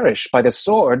should perish by the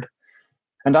sword.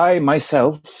 And I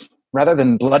myself, rather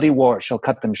than bloody war shall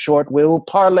cut them short, will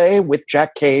parley with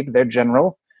Jack Cade, their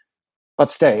general.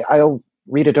 But stay, I'll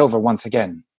read it over once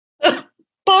again.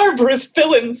 Barbarous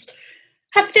villains!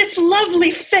 Hath this lovely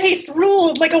face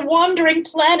ruled like a wandering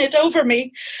planet over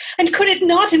me? And could it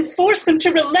not enforce them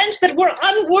to relent that were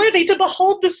unworthy to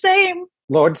behold the same?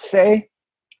 Lord Say,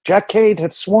 Jack Cade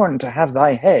hath sworn to have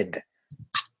thy head.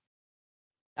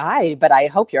 Aye, but I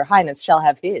hope your highness shall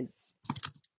have his.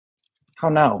 How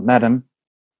now, madam?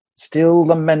 Still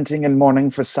lamenting and mourning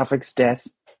for Suffolk's death?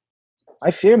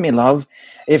 I fear me, love,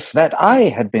 if that I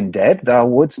had been dead, thou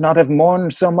wouldst not have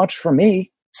mourned so much for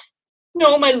me.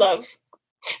 No, my love,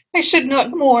 I should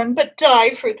not mourn, but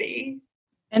die for thee.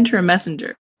 Enter a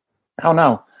messenger. How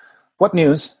now? What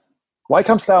news? Why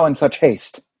comest thou in such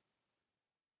haste?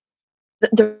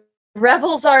 The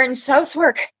rebels are in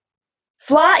Southwark.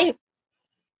 Fly!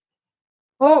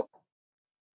 Oh,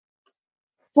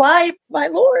 fly, my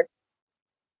lord.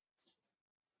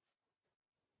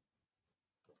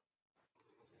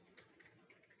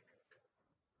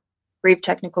 Brief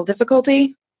technical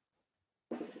difficulty.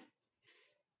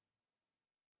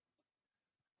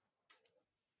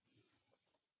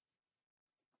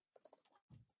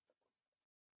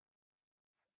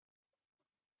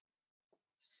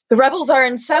 The rebels are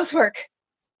in Southwark.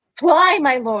 Fly,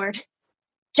 my lord.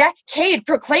 Jack Cade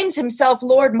proclaims himself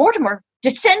Lord Mortimer,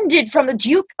 descended from the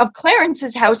Duke of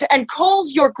Clarence's house, and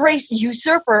calls your grace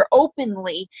usurper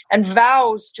openly, and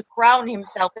vows to crown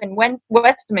himself in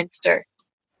Westminster.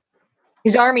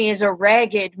 His army is a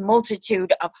ragged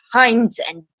multitude of hinds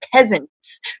and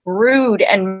peasants, rude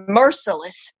and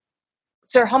merciless.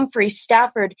 Sir Humphrey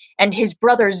Stafford and his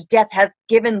brother's death have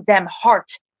given them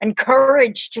heart and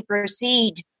courage to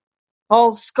proceed.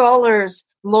 All scholars,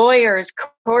 lawyers,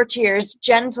 courtiers,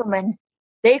 gentlemen,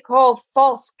 they call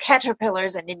false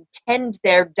caterpillars and intend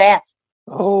their death.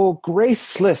 Oh,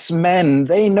 graceless men,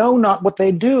 they know not what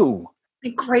they do.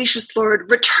 My gracious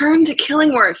lord, return to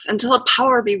Killingworth until a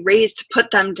power be raised to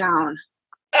put them down.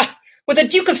 With the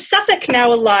Duke of Suffolk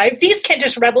now alive, these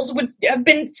Kentish rebels would have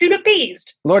been soon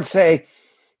appeased. Lord Say,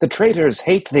 the traitors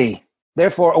hate thee.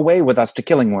 Therefore away with us to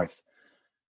Killingworth.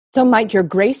 So might your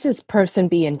grace's person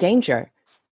be in danger.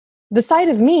 The sight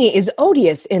of me is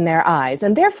odious in their eyes,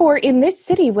 and therefore in this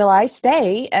city will I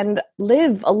stay and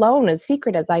live alone as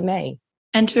secret as I may.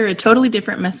 Enter a totally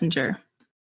different messenger.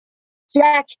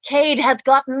 Jack Cade hath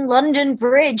gotten London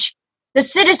Bridge. The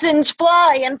citizens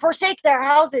fly and forsake their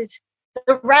houses.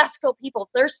 The rascal people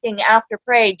thirsting after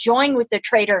prey join with the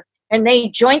traitor, and they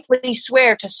jointly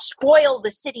swear to spoil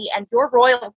the city and your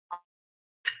royal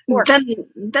court.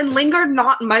 Then linger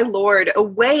not, my lord.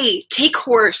 Away, take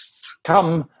horse.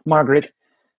 Come, Margaret.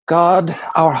 God,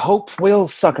 our hope will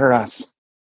succor us.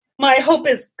 My hope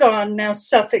is gone now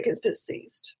Suffolk is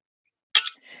deceased.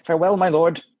 Farewell, my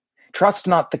lord. Trust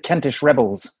not the Kentish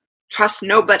rebels. Trust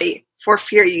nobody. for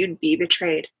fear you'd be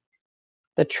betrayed.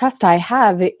 The trust I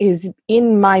have is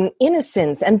in mine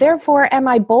innocence, and therefore am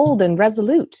I bold and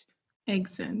resolute.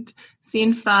 Exit.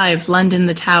 Scene 5, London,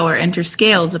 the tower. Enter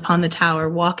Scales upon the tower,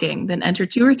 walking. Then enter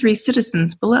 2 or 3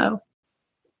 citizens below.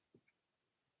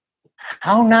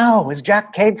 How now? Is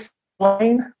Jack Cade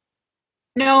slain?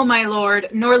 No, my lord,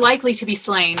 nor likely to be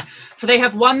slain, for they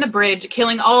have won the bridge,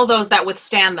 killing all those that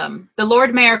withstand them. The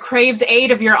Lord Mayor craves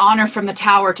aid of your honor from the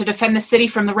tower to defend the city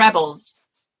from the rebels.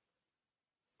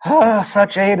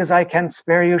 Such aid as I can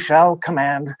spare you shall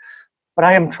command. But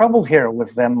I am troubled here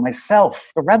with them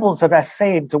myself. The rebels have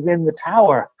essayed to win the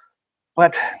tower.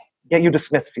 But get you to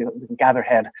Smithfield and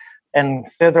Gatherhead, and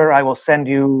thither I will send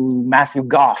you Matthew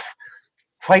Goff.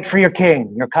 Fight for your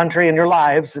king, your country, and your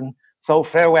lives, and so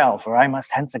farewell, for I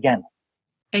must hence again.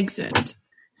 Exit.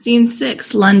 Scene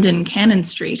 6, London, Cannon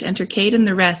Street. Enter Cade and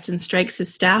the rest, and strikes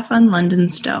his staff on London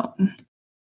stone.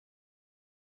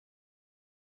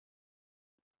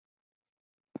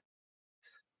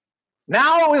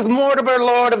 Now is Mortimer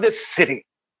lord of this city,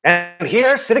 and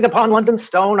here, sitting upon London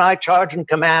stone, I charge and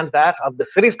command that, of the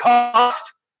city's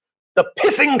cost, the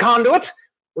pissing conduit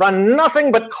run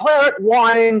nothing but claret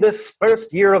wine this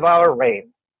first year of our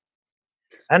reign.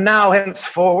 And now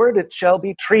henceforward it shall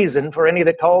be treason for any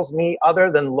that calls me other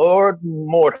than Lord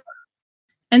Mortimer.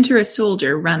 Enter a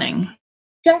soldier running.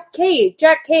 Jack Cade!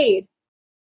 Jack Cade!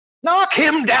 Knock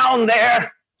him down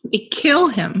there! Kill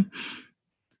him!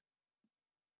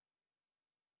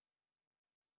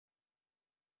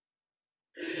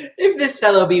 If this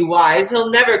fellow be wise,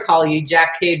 he'll never call you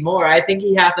Jack Cade more. I think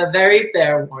he hath a very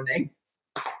fair warning.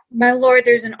 My lord,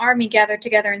 there's an army gathered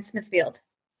together in Smithfield.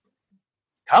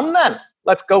 Come then,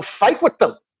 let's go fight with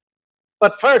them.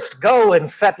 But first go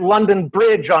and set London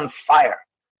Bridge on fire.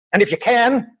 And if you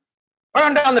can,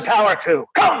 burn down the tower too.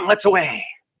 Come, let's away.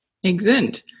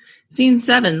 Exit. Scene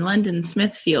 7, London,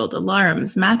 Smithfield.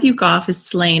 Alarms. Matthew Goff is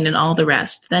slain and all the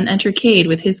rest. Then enter Cade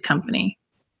with his company.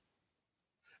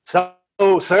 So,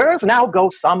 sirs, now go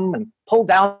some and pull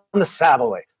down the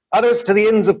Savoy. Others to the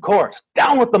Inns of Court.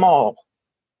 Down with them all.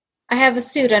 I have a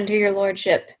suit unto your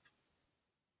lordship.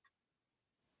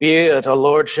 Be it a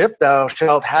lordship, thou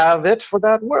shalt have it for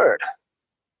that word.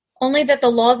 Only that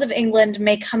the laws of England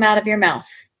may come out of your mouth.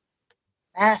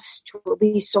 Mass, 'twill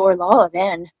be sore law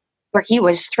then, for he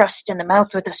was thrust in the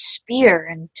mouth with a spear,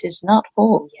 and 'tis not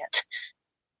whole yet.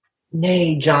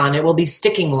 Nay, John, it will be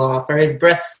sticking law, for his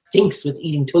breath stinks with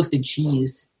eating toasted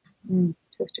cheese.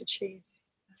 Toasted cheese.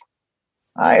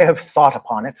 I have thought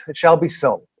upon it. It shall be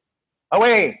so.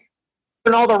 Away!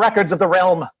 Burn all the records of the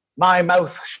realm. My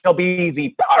mouth shall be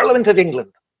the Parliament of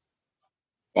England.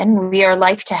 Then we are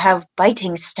like to have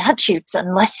biting statutes,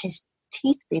 unless his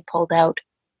teeth be pulled out.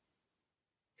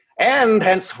 And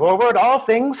henceforward all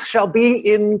things shall be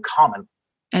in common.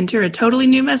 Enter a totally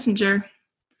new messenger.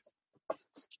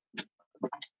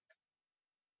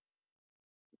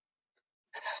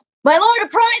 My lord, a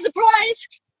prize, a prize!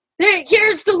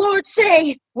 Here's the Lord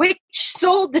say, which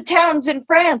sold the towns in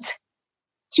France.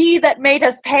 He that made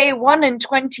us pay 1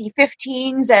 20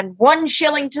 15s and 1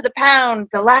 shilling to the pound,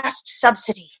 the last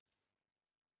subsidy.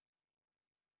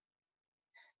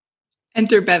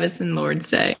 Enter Bevis and Lord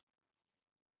say.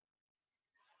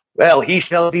 Well, he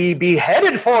shall be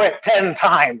beheaded for it 10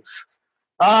 times.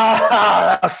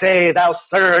 Ah, thou say, thou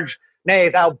surge, nay,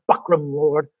 thou buckram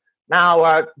lord, now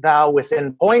art thou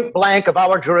within point blank of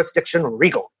our jurisdiction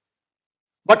regal.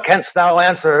 What canst thou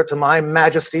answer to my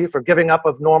majesty for giving up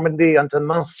of Normandy unto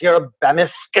Monsieur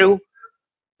Bamiscu,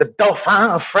 the Dauphin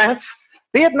of France?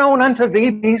 Be it known unto thee,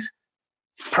 these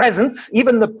presence,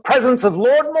 even the presence of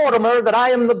Lord Mortimer, that I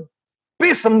am the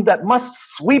besom that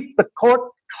must sweep the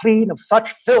court clean of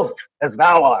such filth as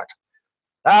thou art.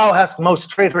 Thou hast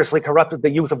most traitorously corrupted the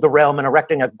youth of the realm in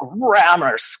erecting a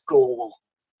grammar school.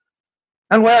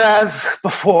 And whereas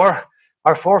before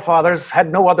our forefathers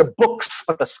had no other books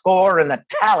but the score and the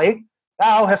tally,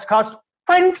 thou hast caused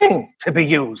printing to be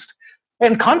used.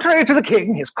 And contrary to the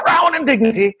king, his crown and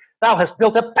dignity, thou hast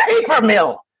built a paper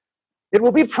mill. It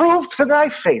will be proved to thy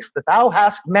face that thou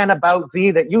hast men about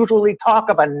thee that usually talk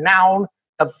of a noun,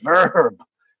 a verb,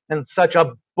 and such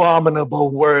abominable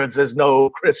words as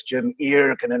no Christian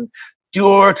ear can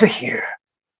endure to hear.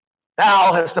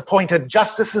 Thou hast appointed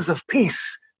justices of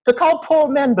peace to call poor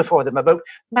men before them about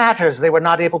matters they were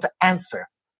not able to answer.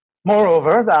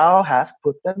 Moreover, thou hast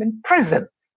put them in prison,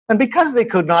 and because they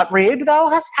could not read, thou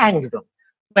hast hanged them.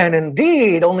 And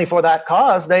indeed, only for that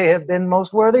cause they have been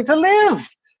most worthy to live.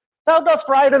 Thou dost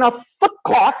ride in a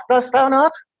footcloth, dost thou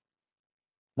not?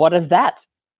 What of that?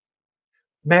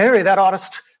 Mary, thou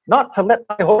oughtest not to let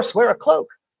thy horse wear a cloak.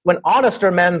 when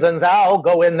honester men than thou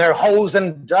go in their hose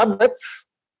and doublets.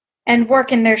 And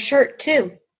work in their shirt,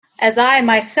 too. As I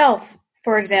myself,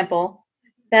 for example,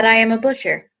 that I am a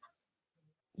butcher.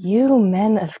 You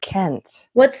men of Kent.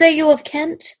 What say you of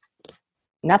Kent?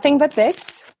 Nothing but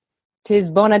this.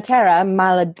 'Tis bona terra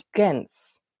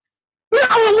malegens.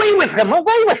 Now away with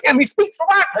him, he speaks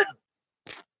Latin.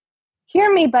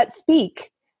 Hear me but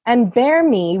speak, and bear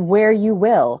me where you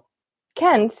will.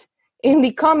 Kent, in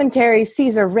the commentary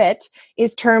Caesar writ,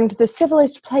 is termed the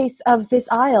civilest place of this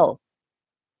isle.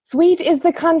 Sweet is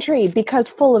the country because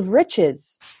full of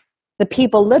riches. The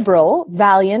people liberal,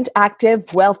 valiant,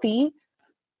 active, wealthy,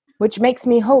 which makes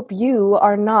me hope you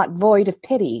are not void of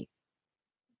pity.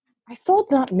 I sold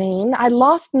not Maine, I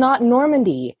lost not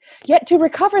Normandy, yet to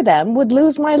recover them would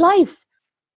lose my life.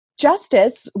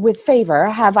 Justice with favor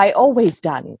have I always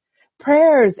done.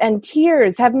 Prayers and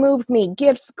tears have moved me,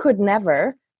 gifts could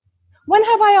never. When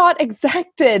have I aught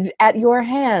exacted at your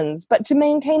hands but to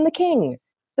maintain the king,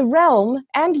 the realm,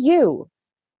 and you?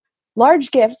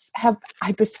 Large gifts have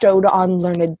I bestowed on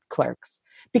learned clerks,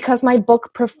 because my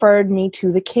book preferred me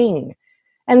to the king.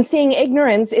 And seeing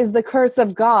ignorance is the curse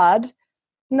of God,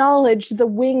 knowledge the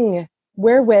wing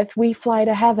wherewith we fly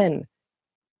to heaven.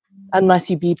 Unless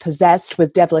you be possessed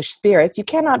with devilish spirits, you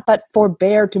cannot but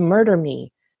forbear to murder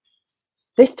me.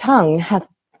 This tongue hath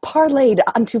parlayed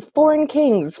unto foreign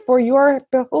kings for your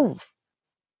behoof.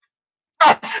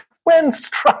 But when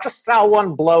struckest thou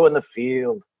one blow in the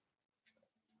field?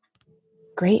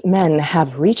 Great men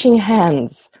have reaching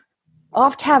hands.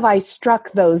 Oft have I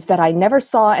struck those that I never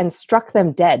saw and struck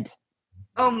them dead.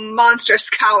 Oh, monstrous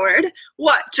coward!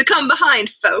 What, to come behind,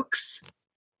 folks?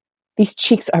 These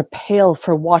cheeks are pale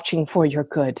for watching for your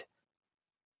good.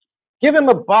 Give him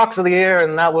a box of the ear,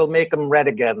 and that will make him red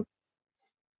again.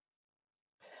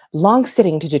 Long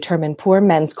sitting to determine poor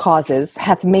men's causes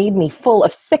hath made me full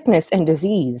of sickness and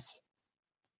disease.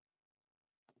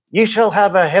 Ye shall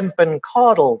have a hempen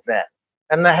caudle, then,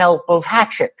 and the help of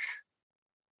hatchets.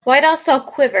 Why dost thou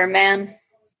quiver, man?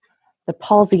 The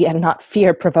palsy and not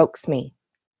fear provokes me.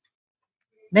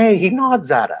 Nay, he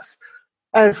nods at us,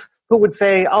 as who would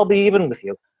say, I'll be even with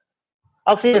you.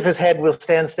 I'll see if his head will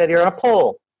stand steadier on a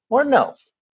pole, or no.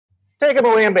 Take him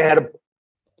away and behead him.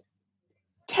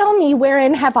 Tell me,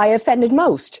 wherein have I offended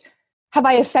most? Have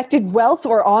I affected wealth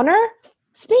or honor?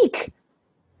 Speak.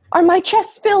 Are my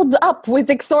chests filled up with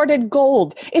extorted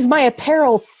gold? Is my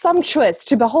apparel sumptuous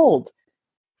to behold?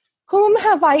 Whom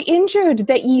have I injured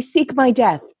that ye seek my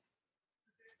death?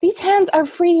 These hands are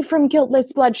free from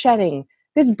guiltless bloodshedding,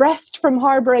 this breast from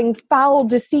harboring foul,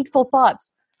 deceitful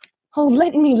thoughts. Oh,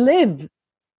 let me live.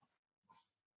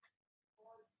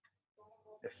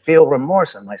 I feel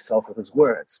remorse in myself with his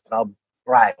words, but I'll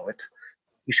bridle it.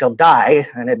 He shall die,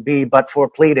 and it be but for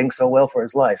pleading so well for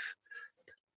his life.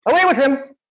 Away with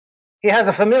him! He has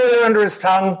a familiar under his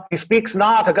tongue. He speaks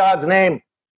not a God's name.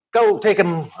 Go, take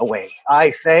him away,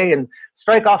 I say, and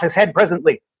strike off his head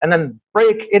presently, and then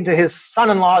break into his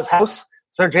son-in-law's house,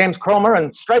 Sir James Cromer,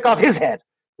 and strike off his head.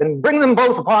 Then bring them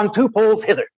both upon 2 poles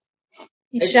hither.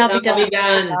 It shall be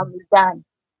done.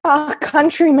 Ah,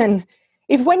 countrymen,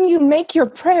 if when you make your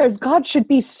prayers God should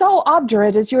be so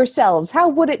obdurate as yourselves, how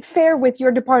would it fare with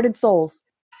your departed souls?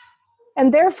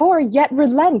 And therefore yet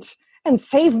relent, and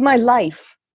save my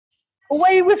life.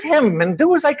 Away with him, and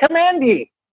do as I command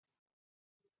ye.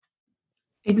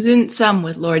 Exeunt some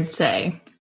with Lord say.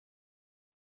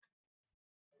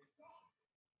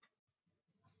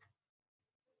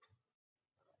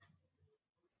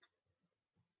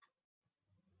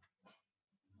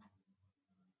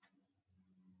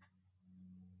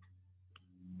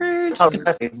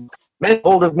 Men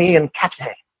hold of me in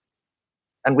captivity,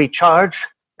 and we charge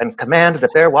and command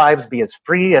that their wives be as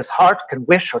free as heart can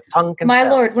wish or tongue can My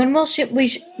tell. lord,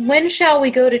 when shall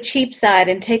we go to Cheapside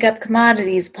and take up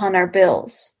commodities upon our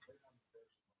bills?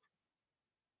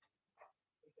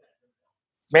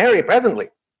 Marry presently.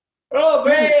 Oh,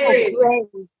 brave!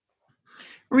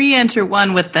 Re-enter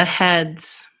one with the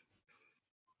heads.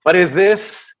 But is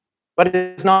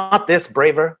not this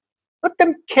braver? Let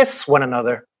them kiss one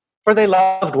another, for they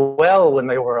loved well when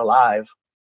they were alive.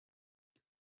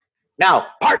 Now,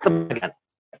 part them again,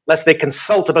 lest they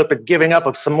consult about the giving up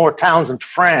of some more towns in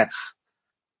France.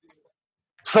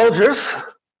 Soldiers,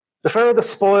 defer the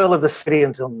spoil of the city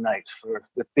until night, for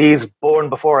with these borne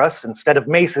before us, instead of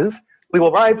maces, we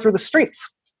will ride through the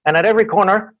streets, and at every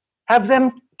corner have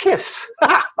them kiss.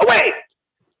 Ha! Away!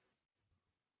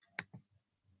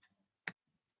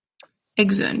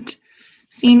 Exeunt.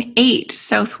 Scene 8,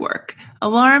 Southwark.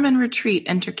 Alarm and retreat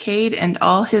enter Cade and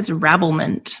all his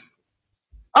rabblement.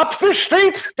 Up Fish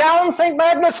Street, down St.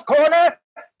 Magnus Corner,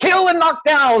 Kill and knock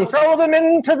down, throw them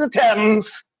into the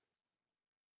Thames.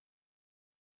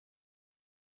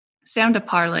 Sound a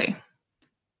parley.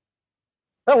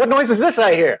 Oh, what noise is this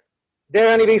I hear?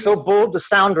 Dare any be so bold to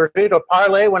sound retreat or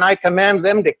parley when I command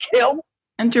them to kill?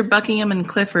 Enter Buckingham and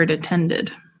Clifford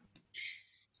attended.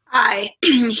 Aye,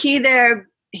 here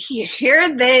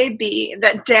they be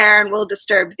that dare and will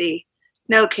disturb thee.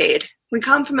 No, Cade, we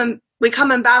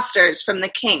come ambassadors from the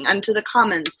king unto the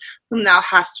commons whom thou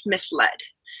hast misled,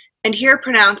 and here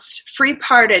pronounce free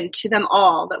pardon to them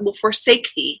all that will forsake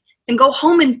thee, and go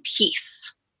home in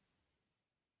peace.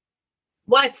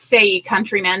 What say ye,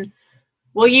 countrymen?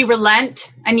 Will ye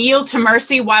relent and yield to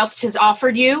mercy whilst 'tis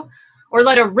offered you, or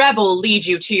let a rebel lead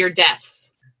you to your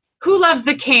deaths? Who loves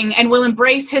the king and will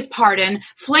embrace his pardon,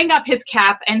 fling up his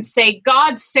cap, and say,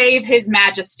 God save his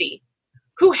majesty?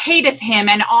 Who hateth him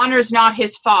and honors not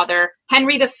his father,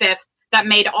 Henry V, that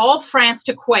made all France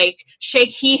to quake,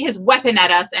 shake he his weapon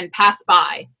at us and pass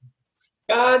by?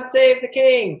 God save the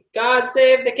king! God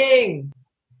save the king!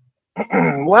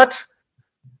 What?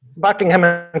 Buckingham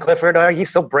and Clifford, are ye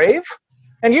so brave?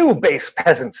 And you, base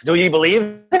peasants, do ye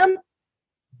believe him?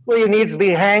 Will you needs be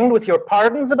hanged with your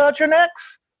pardons about your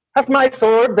necks? Hath my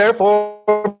sword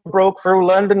therefore broke through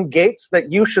London gates,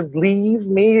 that you should leave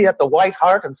me at the White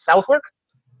Hart and Southwark?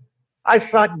 I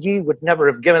thought ye would never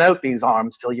have given out these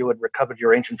arms till you had recovered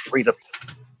your ancient freedom.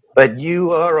 But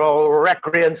you are all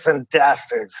recreants and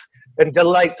dastards, and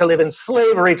delight to live in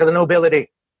slavery to the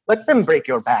nobility. Let them break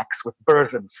your backs with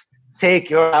burthens. Take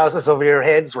your houses over your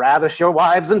heads, ravish your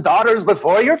wives and daughters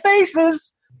before your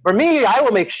faces. For me, I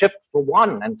will make shift for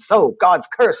one, and so God's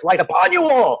curse light upon you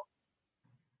all.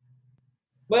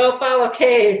 We'll follow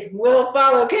Cade. We'll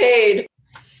follow Cade.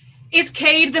 Is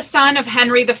Cade the son of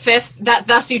Henry V, that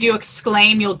thus you do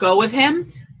exclaim you'll go with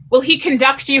him? Will he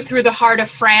conduct you through the heart of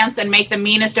France and make the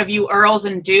meanest of you earls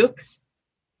and dukes?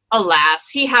 Alas,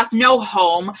 he hath no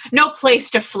home, no place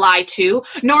to fly to,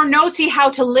 nor knows he how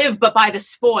to live but by the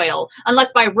spoil,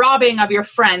 unless by robbing of your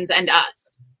friends and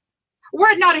us. Were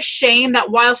it not a shame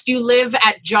that whilst you live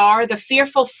at jar, the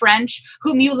fearful French,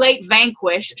 whom you late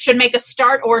vanquished, should make a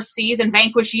start o'er seas and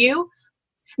vanquish you?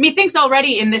 Methinks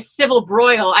already in this civil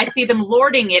broil I see them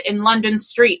lording it in London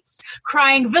streets,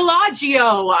 crying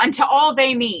Villaggio unto all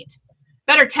they meet.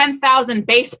 Better 10,000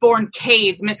 base-born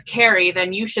Cades miscarry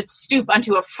than you should stoop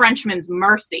unto a Frenchman's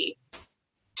mercy.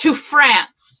 To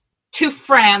France,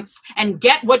 and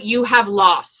get what you have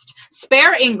lost.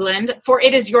 Spare England, for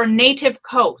it is your native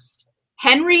coast.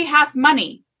 Henry hath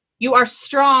money. You are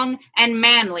strong and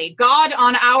manly. God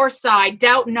on our side,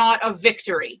 doubt not of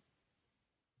victory.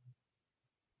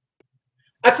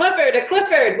 A Clifford!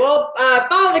 We'll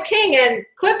follow the king and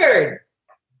Clifford!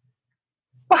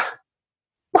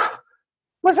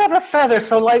 Was ever feather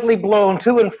so lightly blown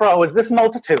to and fro as this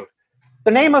multitude?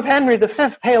 The name of Henry V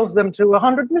hails them to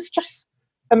 100 mischiefs,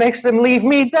 and makes them leave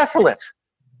me desolate.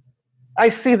 I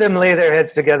see them lay their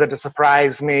heads together to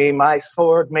surprise me. My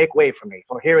sword make way for me,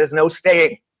 for here is no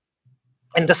staying.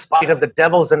 And despite of the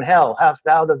devils in hell, hast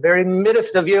thou the very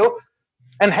midst of you,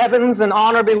 and heavens and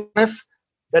honor be witness,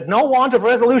 that no want of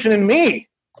resolution in me,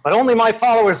 but only my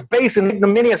followers' base and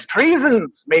ignominious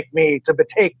treasons make me to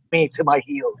betake me to my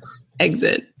heels.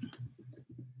 Exit.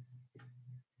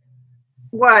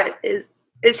 What,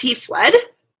 is he fled?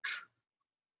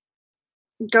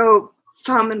 Go,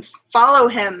 some, and follow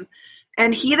him,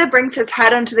 and he that brings his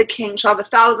head unto the king shall have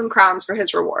 1,000 crowns for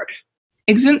his reward.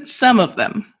 Exit some of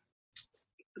them.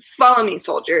 Follow me,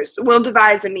 soldiers. We'll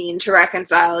devise a mean to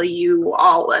reconcile you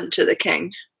all unto the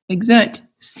king. Exit.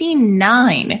 Scene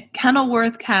 9,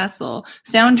 Kenilworth Castle.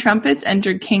 Sound trumpets,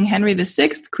 entered King Henry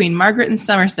VI, Queen Margaret, and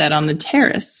Somerset on the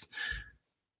terrace.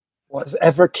 Was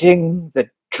ever king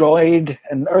that joyed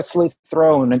an earthly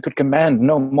throne and could command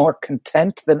no more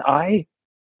content than I?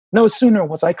 No sooner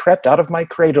was I crept out of my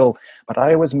cradle, but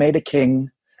I was made a king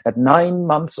at 9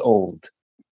 months old.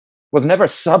 Was never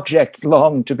subject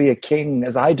long to be a king,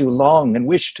 as I do long and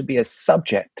wish to be a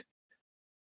subject.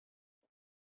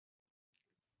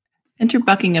 Enter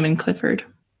Buckingham and Clifford.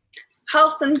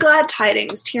 Health and glad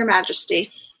tidings to your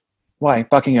majesty. Why,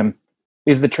 Buckingham,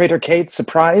 is the traitor Cade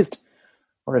surprised,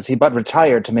 or is he but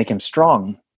retired to make him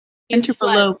strong? Enter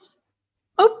below.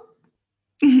 Oh.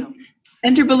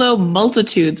 Enter below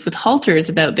multitudes with halters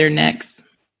about their necks.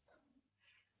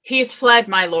 He is fled,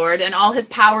 my lord, and all his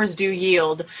powers do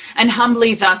yield, and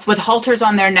humbly thus, with halters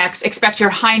on their necks, expect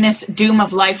your highness doom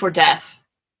of life or death.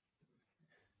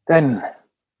 Then,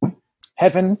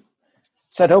 heaven,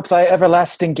 set ope thy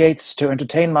everlasting gates to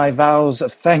entertain my vows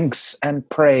of thanks and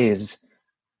praise.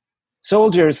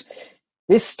 Soldiers,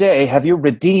 This day have you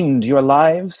redeemed your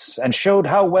lives and showed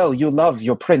how well you love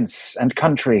your prince and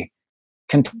country.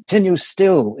 Continue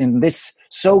still in this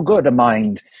so good a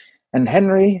mind, and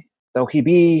Henry, though he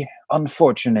be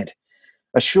unfortunate,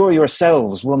 assure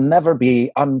yourselves will never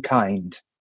be unkind.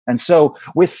 And so,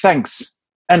 with thanks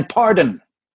and pardon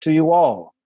to you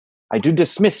all, I do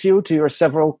dismiss you to your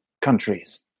several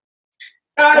countries.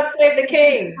 God save the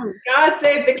king! God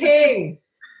save the king!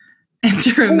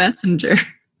 Enter a messenger.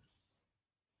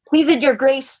 Please it your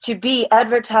grace to be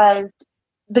advertised.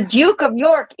 The Duke of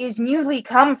York is newly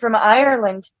come from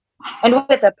Ireland, and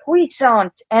with a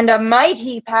puissant and a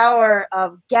mighty power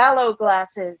of gallows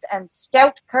glasses and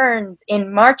stout kerns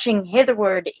in marching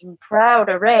hitherward in proud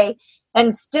array,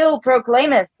 and still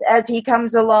proclaimeth as he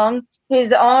comes along,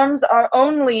 his arms are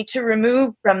only to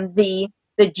remove from thee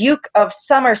the Duke of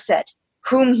Somerset,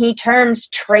 whom he terms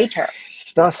traitor.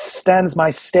 Thus stands my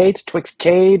state twixt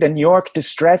Cade and York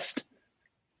distressed,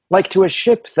 like to a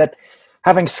ship that,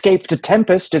 having scaped a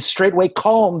tempest, is straightway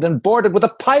calmed and boarded with a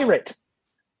pirate.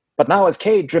 But now is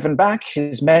Cade driven back,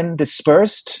 his men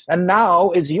dispersed, and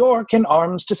now is York in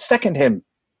arms to second him.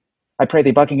 I pray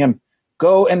thee, Buckingham,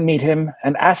 go and meet him,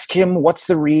 and ask him what's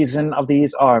the reason of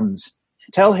these arms.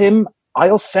 Tell him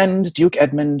I'll send Duke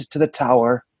Edmund to the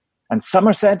Tower, and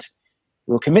Somerset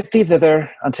will commit thee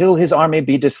thither until his army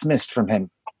be dismissed from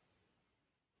him.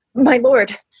 My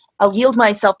lord, I'll yield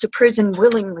myself to prison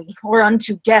willingly, or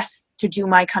unto death, to do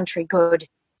my country good.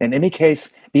 In any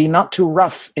case, be not too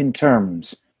rough in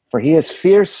terms, for he is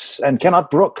fierce and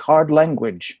cannot brook hard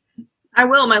language. I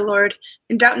will, my lord,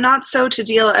 and doubt not so to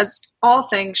deal as all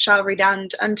things shall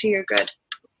redound unto your good.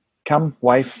 Come,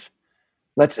 wife,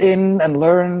 let's in and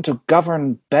learn to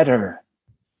govern better,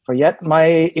 for yet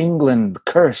my England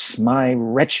curse my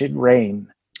wretched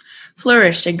reign.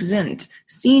 Flourish, exeunt.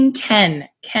 Scene 10,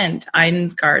 Kent,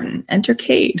 Iden's garden. Enter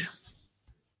Cade.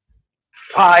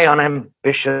 Fie on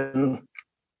ambition.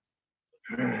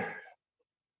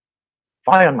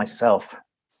 Fie on myself,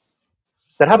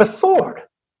 that have a sword,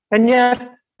 and yet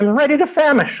am ready to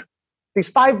famish. These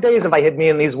 5 days have I hid me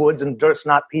in these woods and durst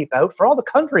not peep out, for all the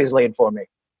country is laid for me.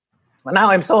 And now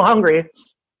I'm so hungry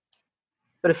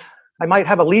that if I might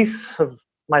have a lease of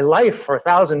my life for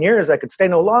 1,000 years, I could stay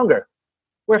no longer.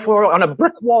 Wherefore, on a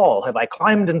brick wall have I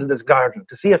climbed into this garden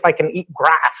to see if I can eat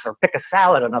grass or pick a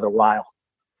salad another while,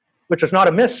 which is not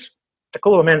amiss to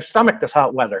cool a man's stomach this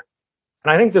hot weather.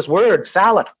 And I think this word,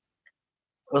 salad,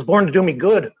 was born to do me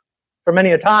good for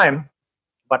many a time.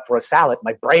 But for a salad,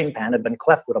 my brain pan had been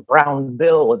cleft with a brown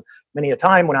bill, and many a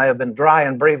time when I have been dry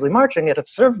and bravely marching, it hath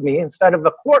served me instead of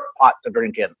a quart pot to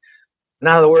drink in.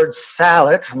 Now the word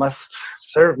salad must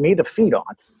serve me to feed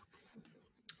on.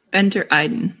 Enter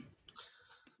Iden.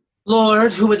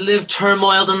 Lord, who would live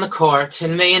turmoiled in the court,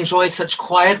 and may enjoy such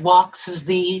quiet walks as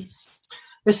these,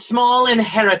 this small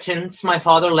inheritance my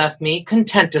father left me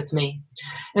contenteth me,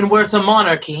 and worth a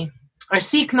monarchy. I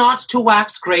seek not to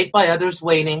wax great by others'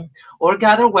 waning, or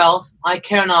gather wealth, I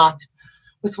care not.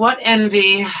 With what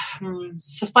envy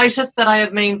sufficeth that I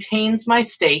have maintains my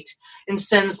state, and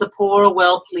sends the poor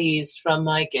well-pleased from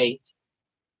my gate.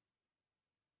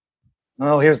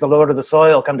 Oh, here's the lord of the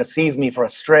soil come to seize me for a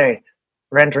stray,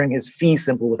 for entering his fee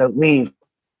simple without leave.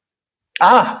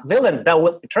 Ah, villain, thou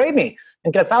wilt betray me,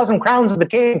 and get 1,000 crowns of the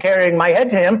king carrying my head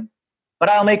to him. But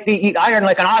I'll make thee eat iron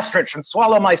like an ostrich, and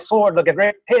swallow my sword like a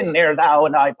great pin ere thou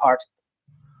and I part.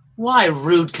 Why,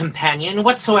 rude companion,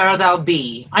 whatsoe'er thou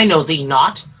be, I know thee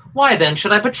not. Why then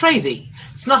should I betray thee?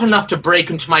 It's not enough to break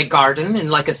into my garden, and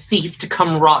like a thief to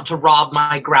come to rob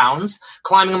my grounds,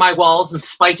 climbing my walls in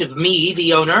spite of me,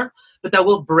 the owner, but thou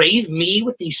wilt brave me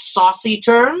with these saucy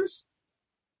terms?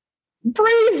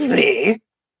 Brave thee?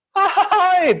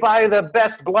 Aye, by the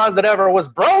best blood that ever was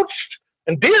broached,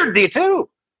 and beard thee too.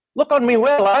 Look on me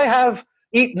well, I have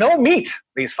eat no meat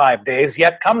these 5 days,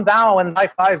 yet come thou and thy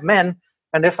 5 men,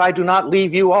 and if I do not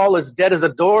leave you all as dead as a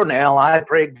doornail, I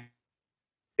pray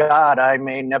God I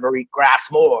may never eat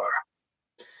grass more.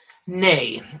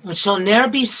 Nay, it shall ne'er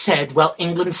be said while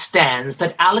England stands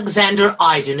that Alexander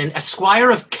Iden, an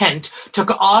esquire of Kent, took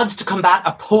odds to combat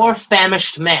a poor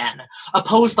famished man.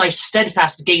 Oppose thy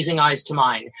steadfast gazing eyes to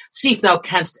mine. See if thou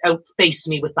canst outface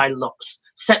me with thy looks.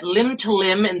 Set limb to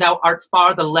limb, and thou art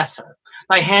far the lesser.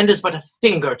 Thy hand is but a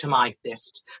finger to my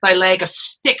fist, thy leg a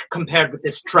stick compared with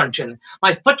this truncheon.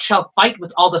 My foot shall fight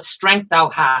with all the strength thou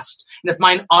hast, and if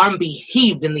mine arm be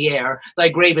heaved in the air, thy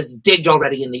grave is digged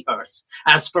already in the earth.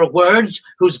 As for words,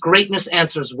 whose greatness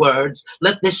answers words,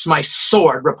 let this my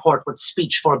sword report what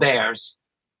speech forbears.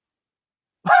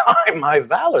 By my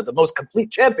valor, the most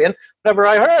complete champion that ever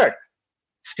I heard.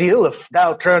 Still, if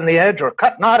thou turn the edge, or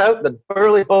cut not out the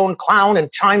burly-boned clown in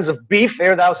chines of beef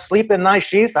ere thou sleep in thy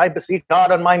sheath, I beseech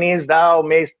God on my knees thou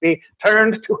mayst be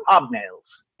turned to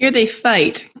hobnails. Here they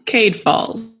fight. Cade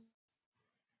falls.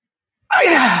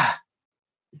 I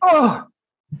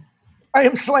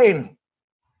am slain.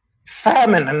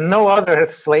 Famine and no other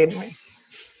hath slain me.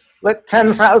 Let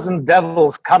 10,000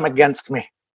 devils come against me,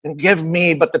 and give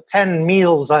me but the 10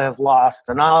 meals I have lost,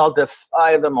 and I'll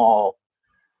defy them all.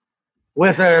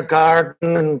 Wither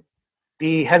garden and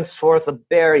be henceforth a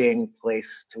burying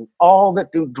place to all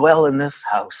that do dwell in this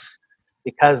house,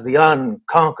 because the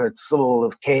unconquered soul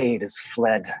of Cade is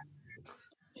fled.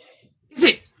 Is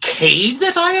it Cade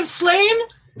that I have slain?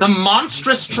 The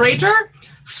monstrous traitor?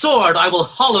 Sword, I will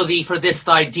hollow thee for this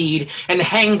thy deed, and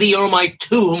hang thee o'er my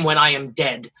tomb when I am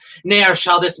dead. Ne'er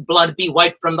shall this blood be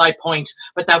wiped from thy point,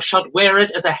 but thou shalt wear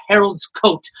it as a herald's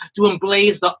coat, to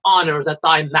emblaze the honor that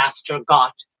thy master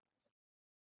got.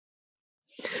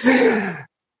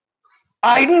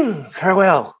 Iden,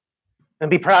 farewell, and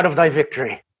be proud of thy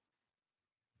victory.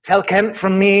 Tell Kent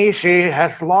from me she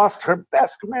hath lost her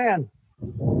best man,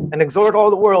 and exhort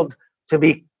all the world to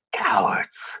be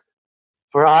cowards.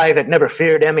 For I that never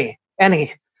feared any,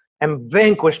 am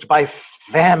vanquished by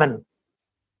famine,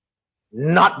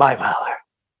 not by valor.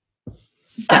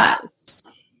 Does.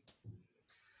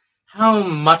 How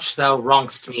much thou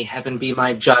wrong'st me, heaven be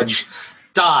my judge.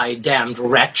 Die, damned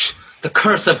wretch, the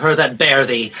curse of her that bare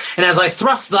thee. And as I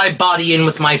thrust thy body in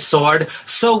with my sword,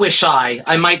 so wish I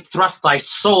might thrust thy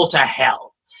soul to hell.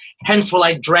 Hence will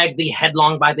I drag thee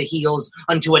headlong by the heels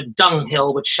unto a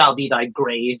dunghill which shall be thy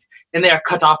grave, and there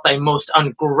cut off thy most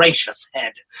ungracious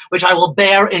head, which I will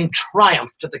bear in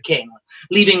triumph to the king,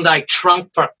 leaving thy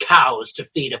trunk for cows to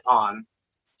feed upon.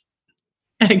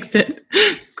 Exit.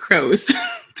 Crows.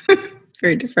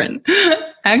 Very different.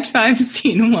 Act 5,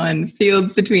 Scene 1.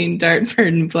 Fields between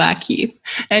Dartford and Blackheath.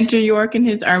 Enter York and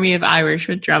his army of Irish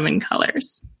with drum and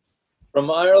colours. From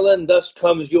Ireland thus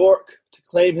comes York to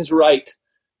claim his right,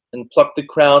 and pluck the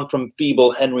crown from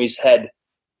feeble Henry's head.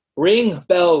 Ring,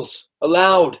 bells,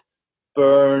 aloud!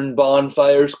 Burn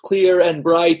bonfires clear and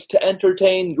bright to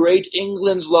entertain great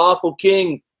England's lawful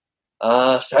king.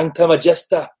 Ah, Sancta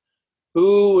Majesta,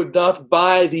 who would not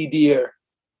buy thee dear?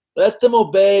 Let them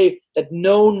obey that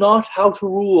know not how to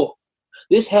rule.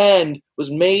 This hand was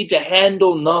made to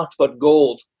handle naught but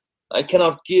gold. I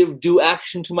cannot give due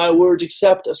action to my words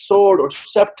except a sword or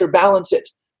sceptre balance it.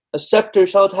 A sceptre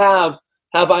shalt have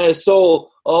I a soul,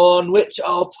 on which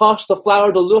I'll toss the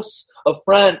flower de luce of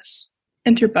France.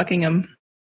 Enter Buckingham.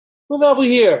 Whom have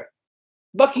we here?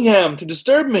 Buckingham, to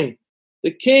disturb me.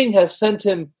 The king hath sent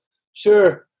him.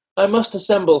 Sure, I must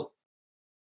assemble.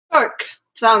 York,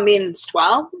 thou meanest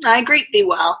well. I greet thee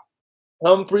well.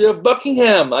 Humphrey of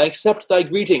Buckingham, I accept thy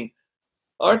greeting.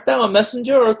 Art thou a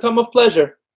messenger or come of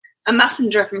pleasure? A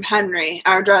messenger from Henry,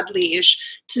 our dread liege,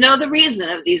 to know the reason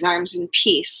of these arms in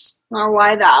peace, or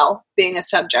why thou, being a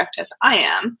subject as I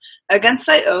am, against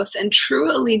thy oath and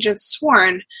true allegiance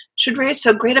sworn, should raise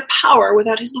so great a power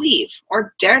without his leave,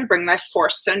 or dare to bring thy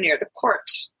force so near the court.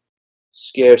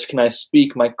 Scarce can I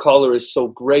speak, my choler is so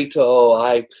great. Oh,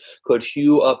 I could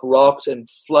hew up rocks and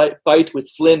fight with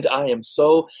flint. I am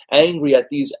so angry at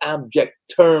these abject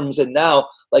terms, and now,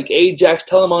 like Ajax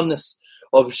Telamonius,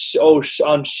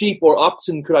 on sheep or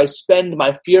oxen could I spend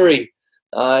my fury.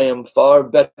 I am far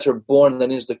better born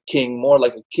than is the king, more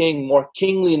like a king, more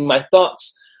kingly in my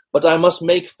thoughts. But I must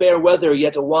make fair weather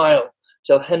yet a while,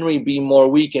 till Henry be more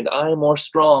weak and I more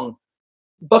strong.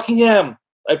 Buckingham,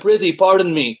 I prithee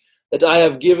pardon me, that I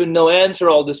have given no answer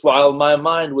all this while. My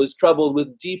mind was troubled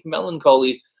with deep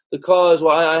melancholy. The cause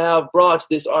why I have brought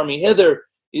this army hither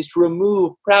is to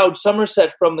remove proud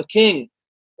Somerset from the king,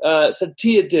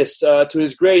 Satiatis to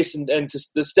his grace and to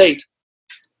the state.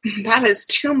 That is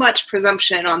too much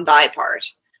presumption on thy part.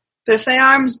 But if thy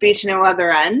arms be to no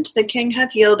other end, the king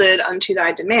hath yielded unto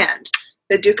thy demand.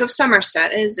 The Duke of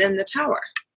Somerset is in the Tower.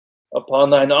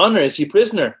 Upon thine honour is he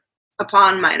prisoner?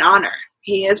 Upon mine honour,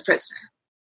 he is prisoner.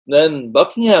 Then,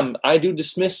 Buckingham, I do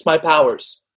dismiss my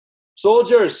powers.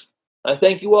 Soldiers, I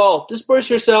thank you all. Disperse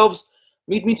yourselves.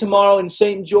 Meet me tomorrow in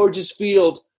St. George's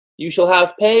Field. You shall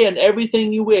have pay and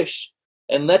everything you wish.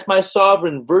 And let my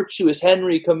sovereign, virtuous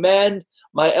Henry, command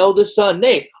my eldest son,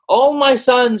 nay, all my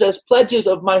sons, as pledges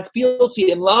of my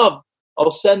fealty and love.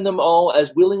 I'll send them all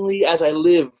as willingly as I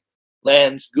live.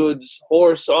 Lands, goods,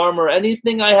 horse, armor,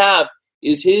 anything I have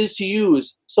is his to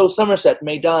use, so Somerset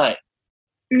may die.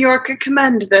 York,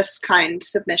 commend this kind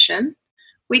submission.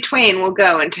 We twain will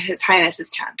go into his highness's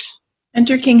tent.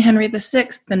 Enter King Henry VI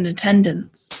in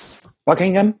attendance.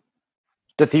 Buckingham,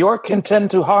 doth York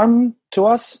intend to harm to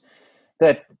us,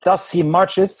 that thus he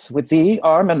marcheth with thee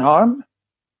arm in arm?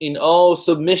 In all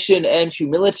submission and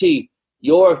humility,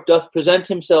 York doth present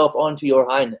himself unto your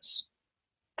highness.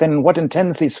 Then what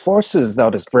intends these forces thou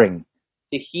dost bring?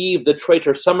 To heave the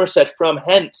traitor Somerset from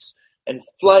hence, and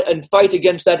fight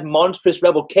against that monstrous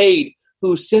rebel Cade,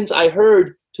 who since I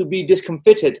heard to be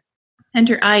discomfited.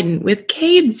 Enter Iden with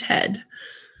Cade's head.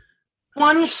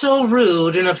 One so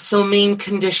rude and of so mean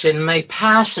condition may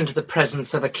pass into the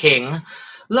presence of a king.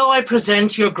 Lo, I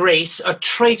present your grace a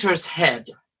traitor's head,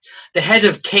 the head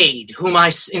of Cade, whom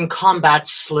I in combat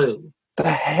slew. The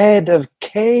head of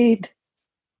Cade?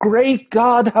 Great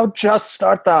God, how just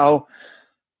art thou!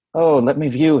 Oh, let me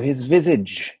view his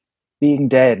visage, being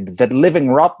dead, that living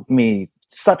wrought me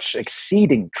such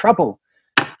exceeding trouble.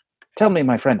 Tell me,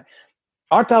 my friend,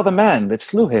 art thou the man that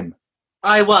slew him?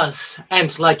 I was,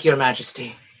 and like your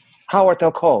majesty. How art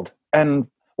thou called, and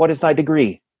what is thy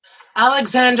degree?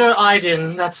 Alexander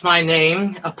Iden, that's my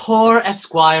name, a poor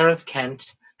esquire of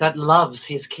Kent that loves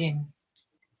his king.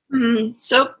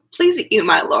 So please it you,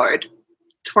 my lord.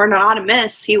 'Twere not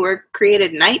amiss he were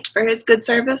created knight for his good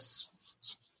service.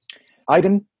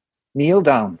 Iden, kneel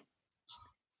down.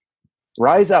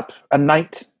 Rise up, a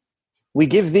knight. We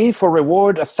give thee for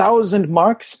reward 1,000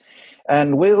 marks,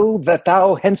 and will that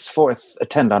thou henceforth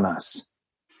attend on us.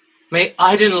 May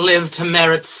Iden live to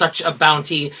merit such a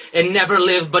bounty, and never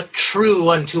live but true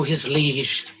unto his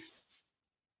liege.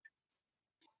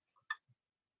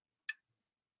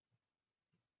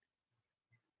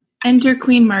 Enter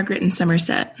Queen Margaret and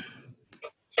Somerset.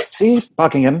 See,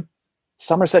 Buckingham,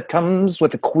 Somerset comes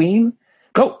with the Queen.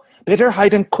 Go, bid her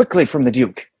hide him quickly from the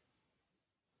Duke.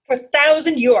 For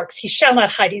 1,000 Yorks he shall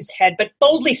not hide his head, but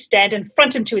boldly stand and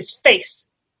front him to his face.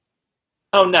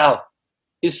 How now?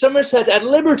 Is Somerset at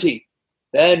liberty?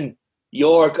 Then,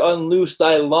 York, unloose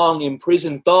thy long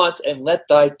imprisoned thoughts, and let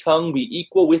thy tongue be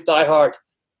equal with thy heart.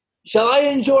 Shall I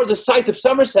endure the sight of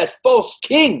Somerset, false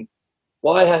king?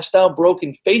 Why hast thou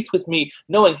broken faith with me,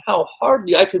 knowing how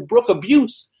hardly I could brook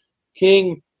abuse?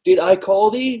 King, did I call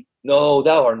thee? No,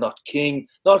 thou art not king,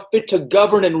 not fit to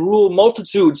govern and rule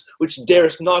multitudes, which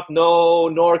darest not know,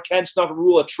 nor canst not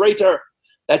rule a traitor.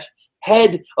 That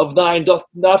head of thine doth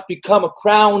not become a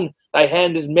crown. Thy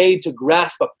hand is made to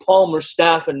grasp a palmer's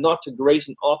staff, and not to grace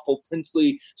an awful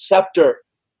princely scepter.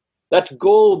 That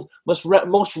gold must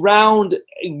most round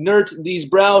inert these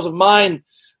brows of mine,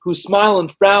 whose smile and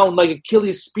frown, like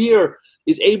Achilles' spear,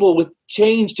 is able with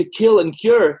change to kill and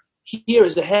cure. Here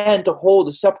is the hand to hold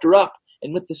the scepter up,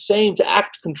 and with the same to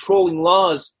act controlling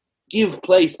laws. Give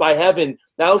place by heaven,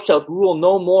 thou shalt rule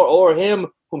no more o'er him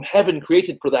whom heaven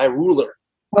created for thy ruler.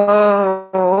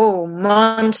 Oh,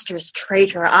 monstrous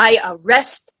traitor, I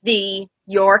arrest thee,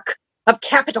 York, of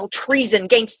capital treason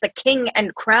against the king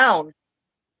and crown.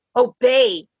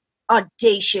 Obey,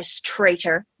 audacious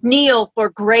traitor, kneel for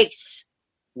grace.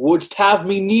 Wouldst have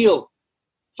me kneel?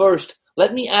 First,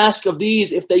 let me ask of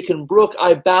these if they can brook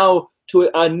I bow to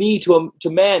a knee to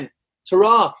man.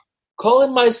 Sirrah, call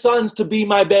in my sons to be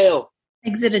my bail.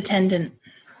 Exit attendant.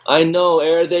 I know,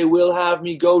 ere they will have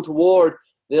me go to ward,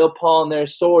 they'll pawn their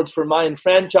swords for my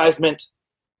enfranchisement.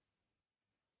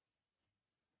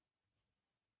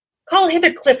 Call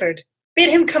hither Clifford, bid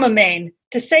him come amain,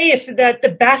 to say if that the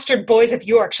bastard boys of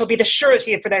York shall be the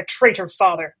surety for their traitor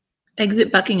father.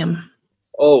 Exit Buckingham.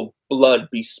 Oh,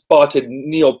 blood-bespotted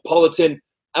Neapolitan,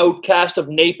 outcast of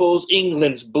Naples,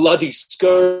 England's bloody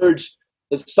scourge,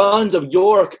 the sons of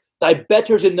York, thy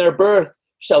betters in their birth,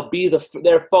 shall be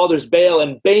their father's bail,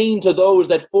 and bane to those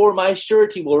that for my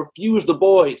surety will refuse the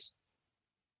boys.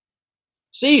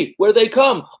 See, where they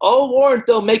come, I'll warrant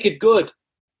they'll make it good.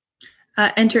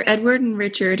 Enter Edward and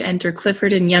Richard, enter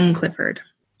Clifford and young Clifford.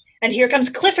 And here comes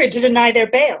Clifford to deny their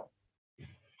bail.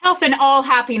 Health and all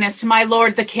happiness to my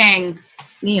lord the king.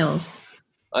 Kneels.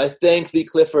 I thank thee,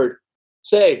 Clifford.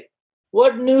 Say,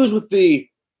 what news with thee?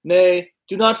 Nay,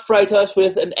 do not fright us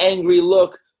with an angry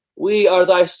look. We are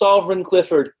thy sovereign,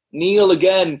 Clifford. Kneel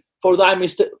again, for thy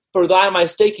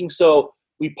mistaking so,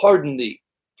 we pardon thee.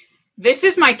 This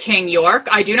is my king, York,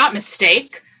 I do not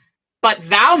mistake. But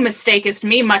thou mistakest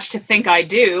me much to think I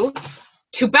do.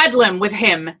 To Bedlam with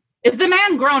him. Is the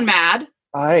man grown mad?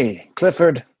 Aye,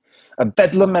 Clifford. A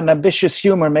bedlam and ambitious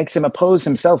humour makes him oppose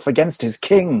himself against his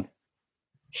king.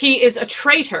 He is a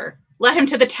traitor. Let him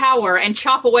to the tower and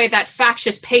chop away that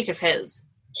factious pate of his.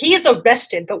 He is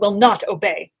arrested, but will not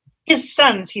obey. His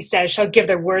sons, he says, shall give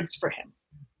their words for him.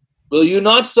 Will you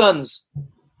not, sons?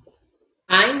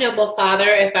 Aye, noble father,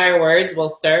 if our words will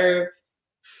serve.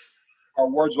 Our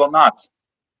words will not,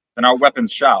 then our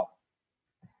weapons shall.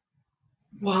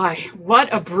 Why,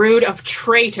 what a brood of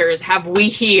traitors have we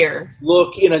here?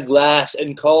 Look in a glass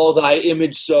and call thy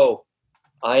image so.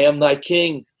 I am thy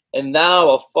king, and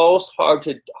thou a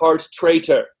false-hearted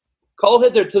traitor. Call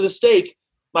hither to the stake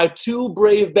my 2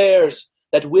 brave bears,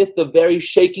 that with the very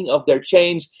shaking of their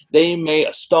chains they may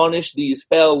astonish these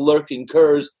fell-lurking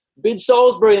curs. Bid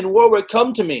Salisbury and Warwick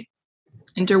come to me.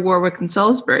 Enter Warwick and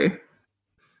Salisbury.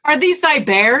 Are these thy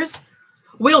bears?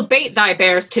 We'll bait thy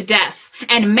bears to death,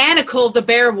 and manacle the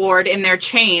bear ward in their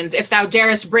chains, if thou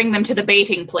darest bring them to the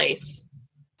baiting place.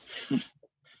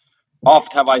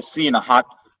 Oft have I seen a hot,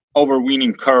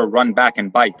 overweening cur run back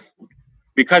and bite,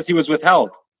 because he was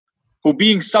withheld, who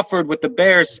being suffered with the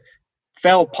bear's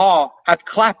fell paw, hath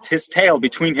clapped his tail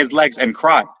between his legs and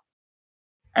cried.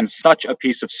 And such a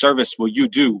piece of service will you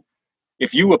do,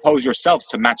 if you oppose yourselves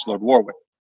to match Lord Warwick.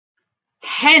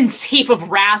 Hence, heap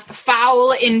of wrath,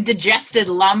 foul, indigested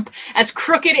lump, as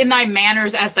crooked in thy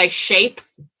manners as thy shape.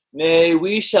 Nay,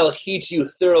 we shall heat you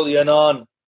thoroughly anon.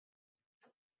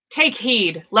 Take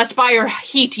heed, lest by your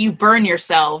heat you burn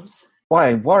yourselves.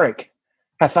 Why, Warwick,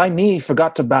 hath thy knee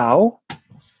forgot to bow?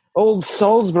 Old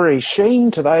Salisbury,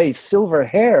 shame to thy silver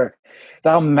hair,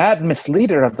 thou mad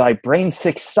misleader of thy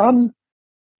brain-sick son!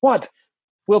 What,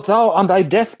 wilt thou on thy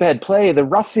deathbed play the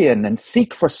ruffian and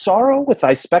seek for sorrow with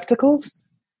thy spectacles?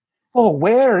 Oh,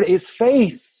 where is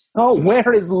faith? Oh,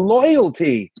 where is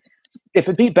loyalty? If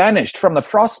it be banished from the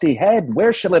frosty head,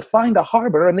 where shall it find a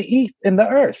harbor in the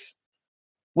earth?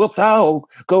 Wilt thou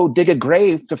go dig a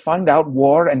grave to find out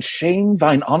war and shame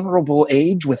thine honorable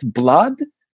age with blood?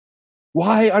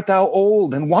 Why art thou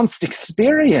old and want'st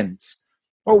experience?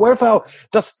 Or wherefore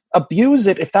dost abuse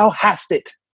it if thou hast it?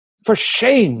 For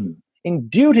shame, in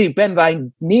duty bend thy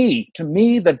knee to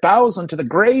me that bows unto the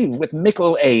grave with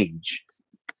mickle age.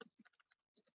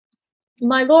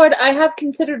 My lord, I have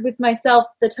considered with myself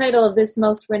the title of this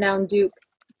most renowned duke,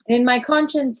 and in my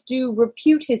conscience do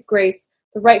repute his grace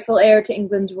the rightful heir to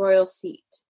England's royal seat.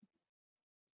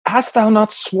 Hast thou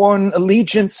not sworn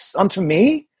allegiance unto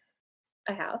me?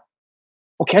 I have.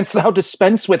 Or canst thou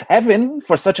dispense with heaven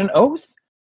for such an oath?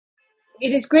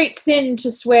 It is great sin to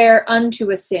swear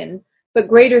unto a sin, but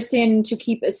greater sin to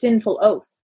keep a sinful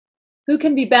oath. Who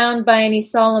can be bound by any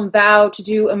solemn vow to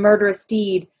do a murderous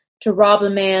deed, to rob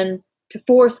a man, to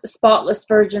force a spotless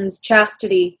virgin's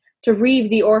chastity, to reave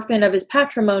the orphan of his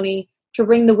patrimony, to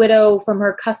wring the widow from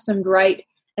her customed right,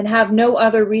 and have no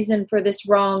other reason for this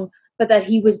wrong but that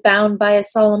he was bound by a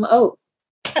solemn oath?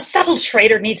 A subtle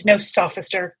traitor needs no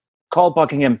sophister. Call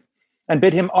Buckingham, and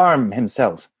bid him arm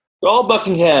himself. Call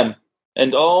Buckingham,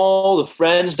 and all the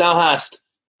friends thou hast.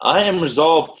 I am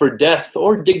resolved for death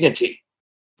or dignity.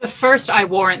 The first I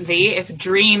warrant thee, if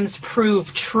dreams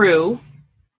prove true.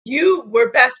 You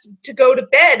were best to go to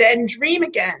bed and dream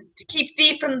again, to keep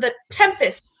thee from the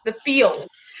tempest, the field.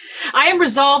 I am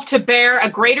resolved to bear a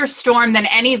greater storm than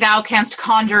any thou canst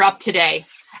conjure up today,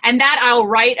 and that I'll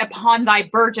write upon thy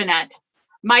burgonet,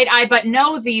 might I but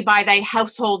know thee by thy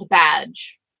household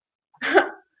badge.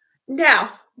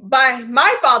 Now, by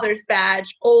my father's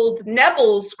badge, old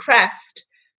Neville's crest,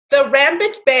 the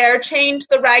rampant bear chained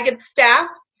the ragged staff,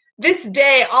 this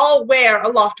day I'll wear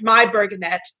aloft my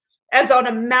burgonet, as on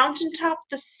a mountaintop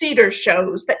the cedar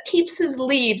shows, that keeps his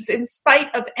leaves in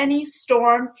spite of any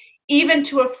storm, even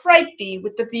to affright thee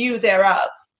with the view thereof.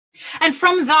 And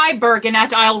from thy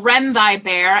burgonet I'll rend thy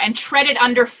bear, and tread it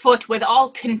under foot with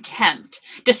all contempt,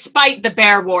 despite the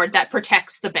bear ward that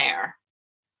protects the bear.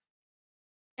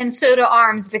 And so to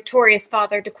arms, victorious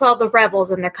father, to quell the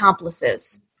rebels and their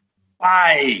accomplices.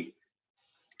 Aye,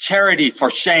 charity for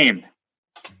shame.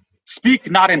 Speak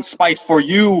not in spite, for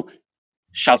you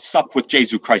shall sup with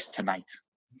Jesu Christ tonight.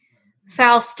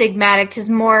 Foul stigmatic, 'tis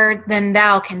more than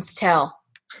thou canst tell.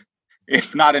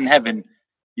 If not in heaven,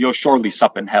 you'll surely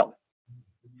sup in hell.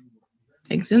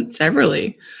 Exit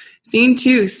severally. Scene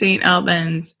 2, St.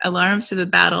 Albans. Alarms to the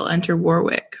battle. Enter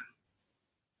Warwick.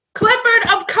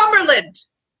 Clifford of Cumberland!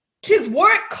 'Tis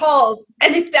Warwick calls,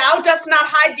 and if thou dost not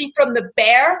hide thee from the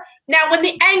bear, now when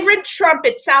the angry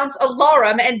trumpet sounds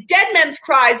alarum, and dead men's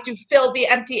cries do fill the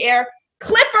empty air,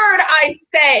 Clifford, I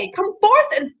say, come forth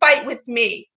and fight with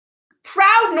me.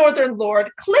 Proud northern lord,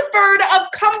 Clifford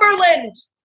of Cumberland!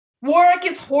 Warwick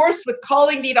is hoarse with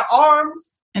calling thee to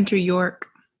arms. Enter York.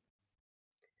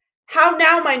 How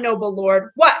now, my noble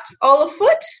lord? What, all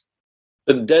afoot?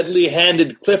 The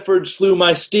deadly-handed Clifford slew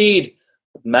my steed.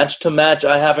 Match to match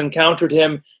I have encountered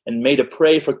him, and made a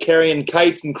prey for carrion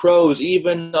kites and crows,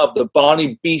 even of the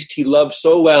bonny beast he loved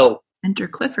so well. Enter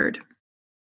Clifford.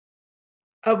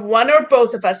 Of one or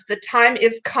both of us the time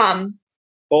is come.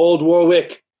 Bold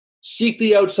Warwick, seek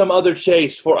thee out some other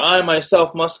chase, for I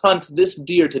myself must hunt this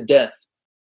deer to death.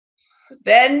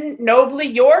 Then, nobly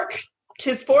York,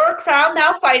 'tis for a crown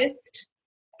thou fightest.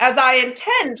 As I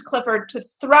intend, Clifford, to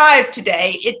thrive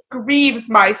today, it grieves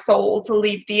my soul to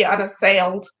leave thee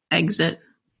unassailed. Exit.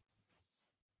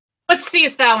 What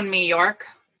seest thou in me, York?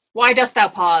 Why dost thou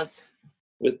pause?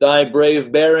 With thy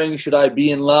brave bearing should I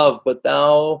be in love, but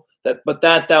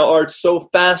that thou art so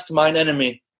fast mine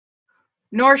enemy.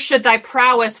 Nor should thy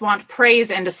prowess want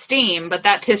praise and esteem, but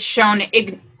that 'tis shown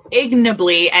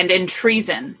ignobly and in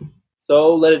treason.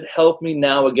 So let it help me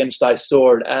now against thy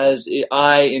sword, as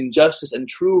I in justice and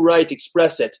true right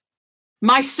express it.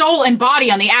 My soul and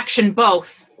body on the action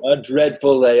both. A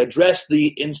dreadful lay, address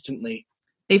thee instantly.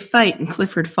 They fight and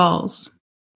Clifford falls.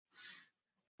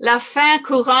 La fin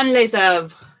couronne les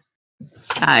œuvres.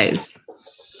 Dies.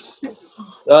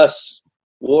 Thus,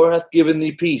 war hath given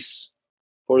thee peace,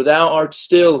 for thou art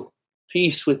still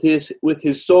peace with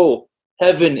his soul.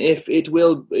 Heaven, if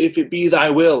it be thy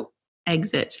will.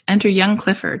 Exit. Enter young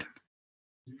Clifford.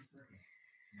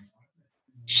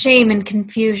 Shame and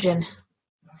confusion.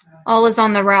 All is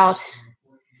on the rout.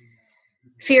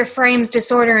 Fear frames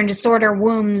disorder, and disorder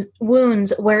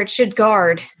wounds where it should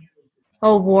guard.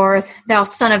 O war, thou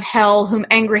son of hell, whom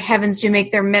angry heavens do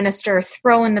make their minister,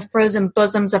 throw in the frozen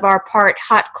bosoms of our part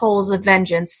hot coals of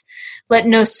vengeance. Let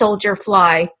no soldier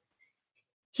fly.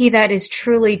 He that is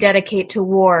truly dedicate to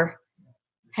war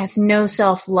hath no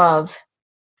self-love,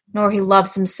 nor he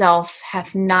loves himself,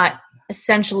 hath not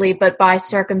essentially but by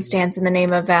circumstance in the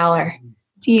name of valor.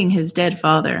 Seeing his dead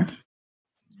father.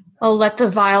 Oh, let the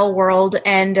vile world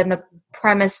end, and the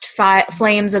premised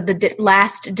flames of the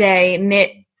last day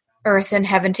knit earth and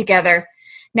heaven together.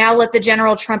 Now let the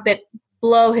general trumpet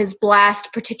blow his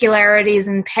blast, particularities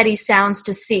and petty sounds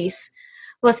to cease.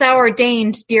 Wast thou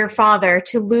ordained, dear father,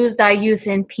 to lose thy youth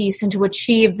in peace, and to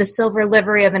achieve the silver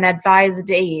livery of an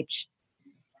advised age?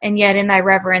 And yet in thy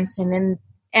reverence and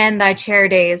thy chair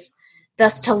days,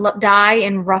 thus to die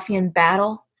in ruffian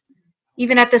battle?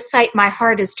 Even at the sight my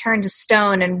heart is turned to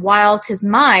stone, and while 'tis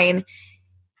mine,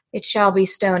 it shall be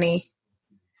stony.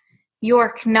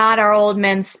 York not our old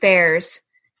men spares.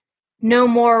 No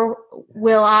more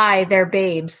will I their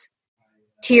babes.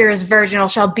 Tears virginal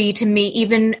shall be to me,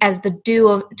 even as the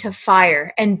dew to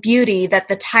fire, and beauty that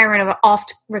the tyrant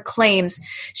oft reclaims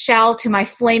shall to my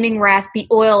flaming wrath be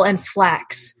oil and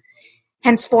flax.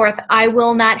 Henceforth I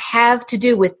will not have to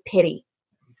do with pity.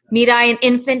 Meet I an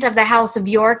infant of the house of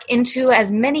York, into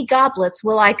as many goblets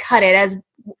will I cut it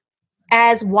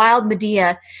as wild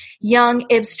Medea young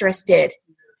Ibstrus did.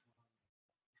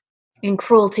 In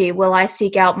cruelty will I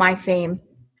seek out my fame.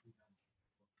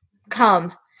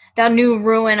 Come, thou new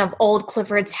ruin of old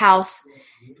Clifford's house,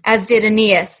 as did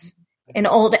Aeneas and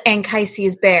old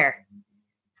Anchises bear.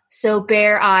 So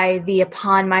bear I thee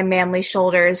upon my manly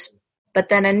shoulders, but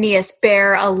then Aeneas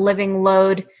bare a living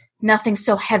load, nothing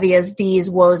so heavy as these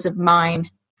woes of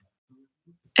mine.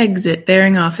 Exit,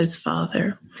 bearing off his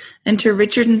father. Enter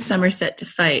Richard and Somerset to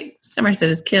fight. Somerset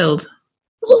is killed.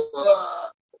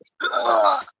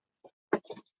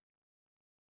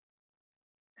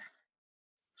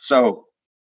 So,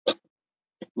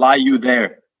 lie you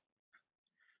there.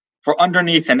 For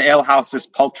underneath an alehouse's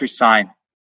paltry sign,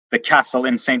 the castle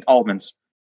in St. Albans,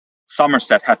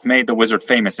 Somerset hath made the wizard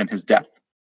famous in his death.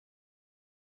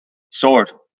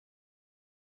 Sword,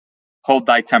 hold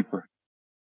thy temper.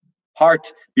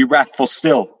 Heart, be wrathful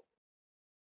still.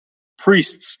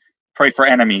 Priests pray for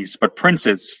enemies, but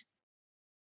princes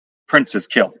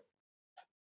kill.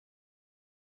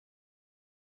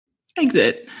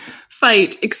 Exit.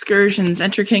 Fight. Excursions.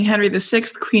 Enter King Henry VI,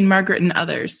 Queen Margaret, and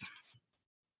others.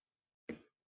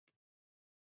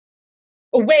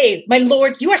 Away, my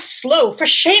lord, you are slow. For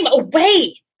shame,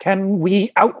 away! Can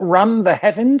we outrun the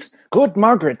heavens? Good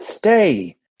Margaret,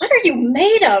 stay. What are you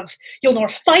made of? You'll nor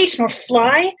fight nor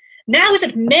fly? Now is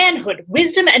it manhood,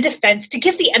 wisdom, and defense to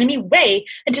give the enemy way,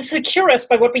 and to secure us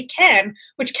by what we can,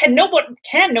 which can no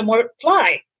more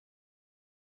fly.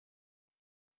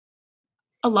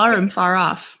 Alarum far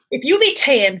off. If you be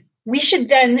ta'en, we should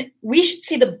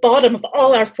see the bottom of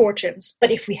all our fortunes.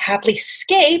 But if we haply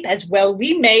escape, as well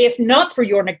we may, if not through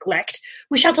your neglect,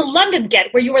 we shall to London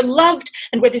get, where you are loved,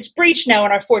 and where this breach now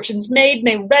in our fortunes made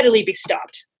may readily be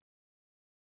stopped.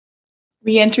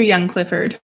 Re-enter young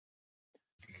Clifford.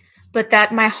 But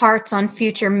that my heart's on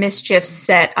future mischief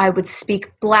set, I would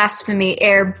speak blasphemy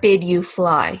ere bid you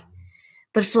fly.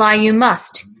 But fly you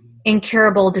must.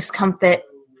 Incurable discomfit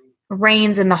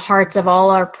reigns in the hearts of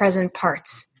all our present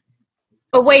parts.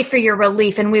 Away for your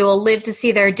relief, and we will live to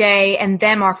see their day, and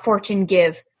them our fortune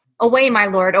give. Away, my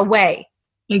lord, away.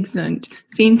 Exeunt.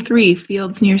 Scene 3,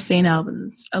 fields near St.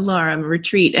 Albans. Alarum,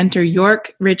 retreat. Enter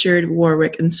York, Richard,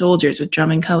 Warwick, and soldiers with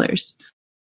drum and colours.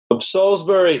 Of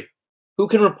Salisbury, who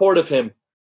can report of him?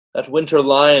 That winter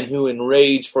lion who in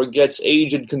rage forgets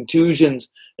aged contusions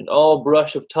and all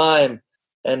brush of time,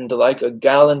 and like a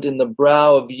gallant in the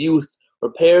brow of youth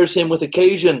repairs him with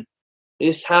occasion.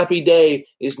 This happy day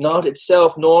is not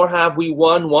itself, nor have we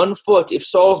won 1 foot if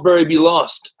Salisbury be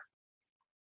lost.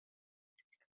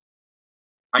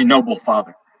 My noble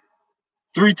father,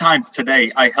 3 times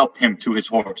today I helped him to his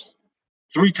horse.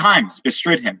 3 times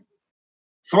bestrid him.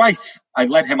 Thrice I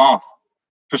led him off,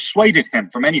 persuaded him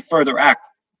from any further act.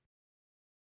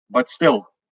 But still,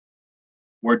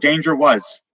 where danger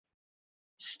was,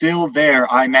 still there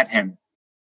I met him.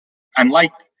 And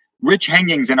like rich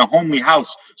hangings in a homely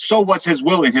house, so was his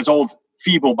will in his old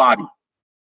feeble body.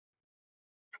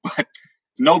 But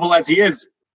noble as he is,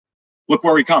 look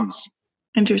where he comes.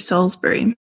 Enter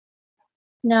Salisbury.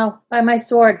 Now, by my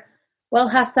sword, well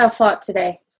hast thou fought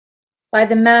today. By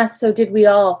the mass, so did we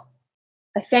all.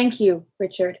 I thank you,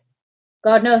 Richard.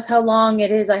 God knows how long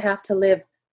it is I have to live,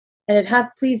 and it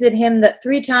hath pleased him that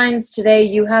 3 times today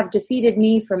you have defended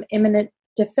me from imminent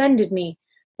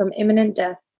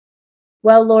death.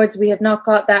 Well, lords, we have not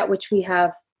got that which we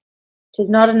have. 'Tis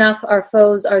not enough our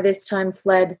foes are this time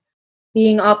fled,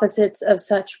 being opposites of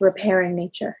such repairing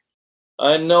nature.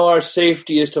 I know our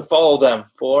safety is to follow them,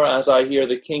 for, as I hear,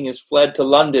 the king is fled to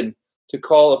London to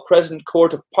call a present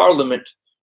court of parliament.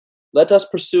 Let us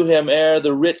pursue him ere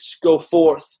the writs go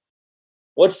forth.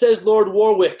 What says Lord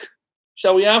Warwick?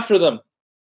 Shall we after them?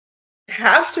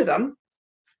 After them?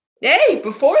 Nay,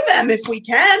 before them, if we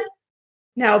can.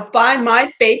 Now, by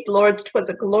my faith, lords, 'twas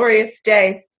a glorious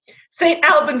day. St.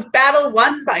 Albans' battle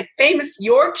won by famous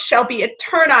York shall be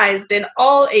eternized in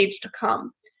all age to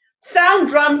come. Sound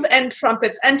drums and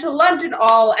trumpets, and to London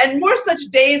all, and more such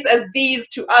days as these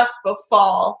to us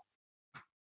befall.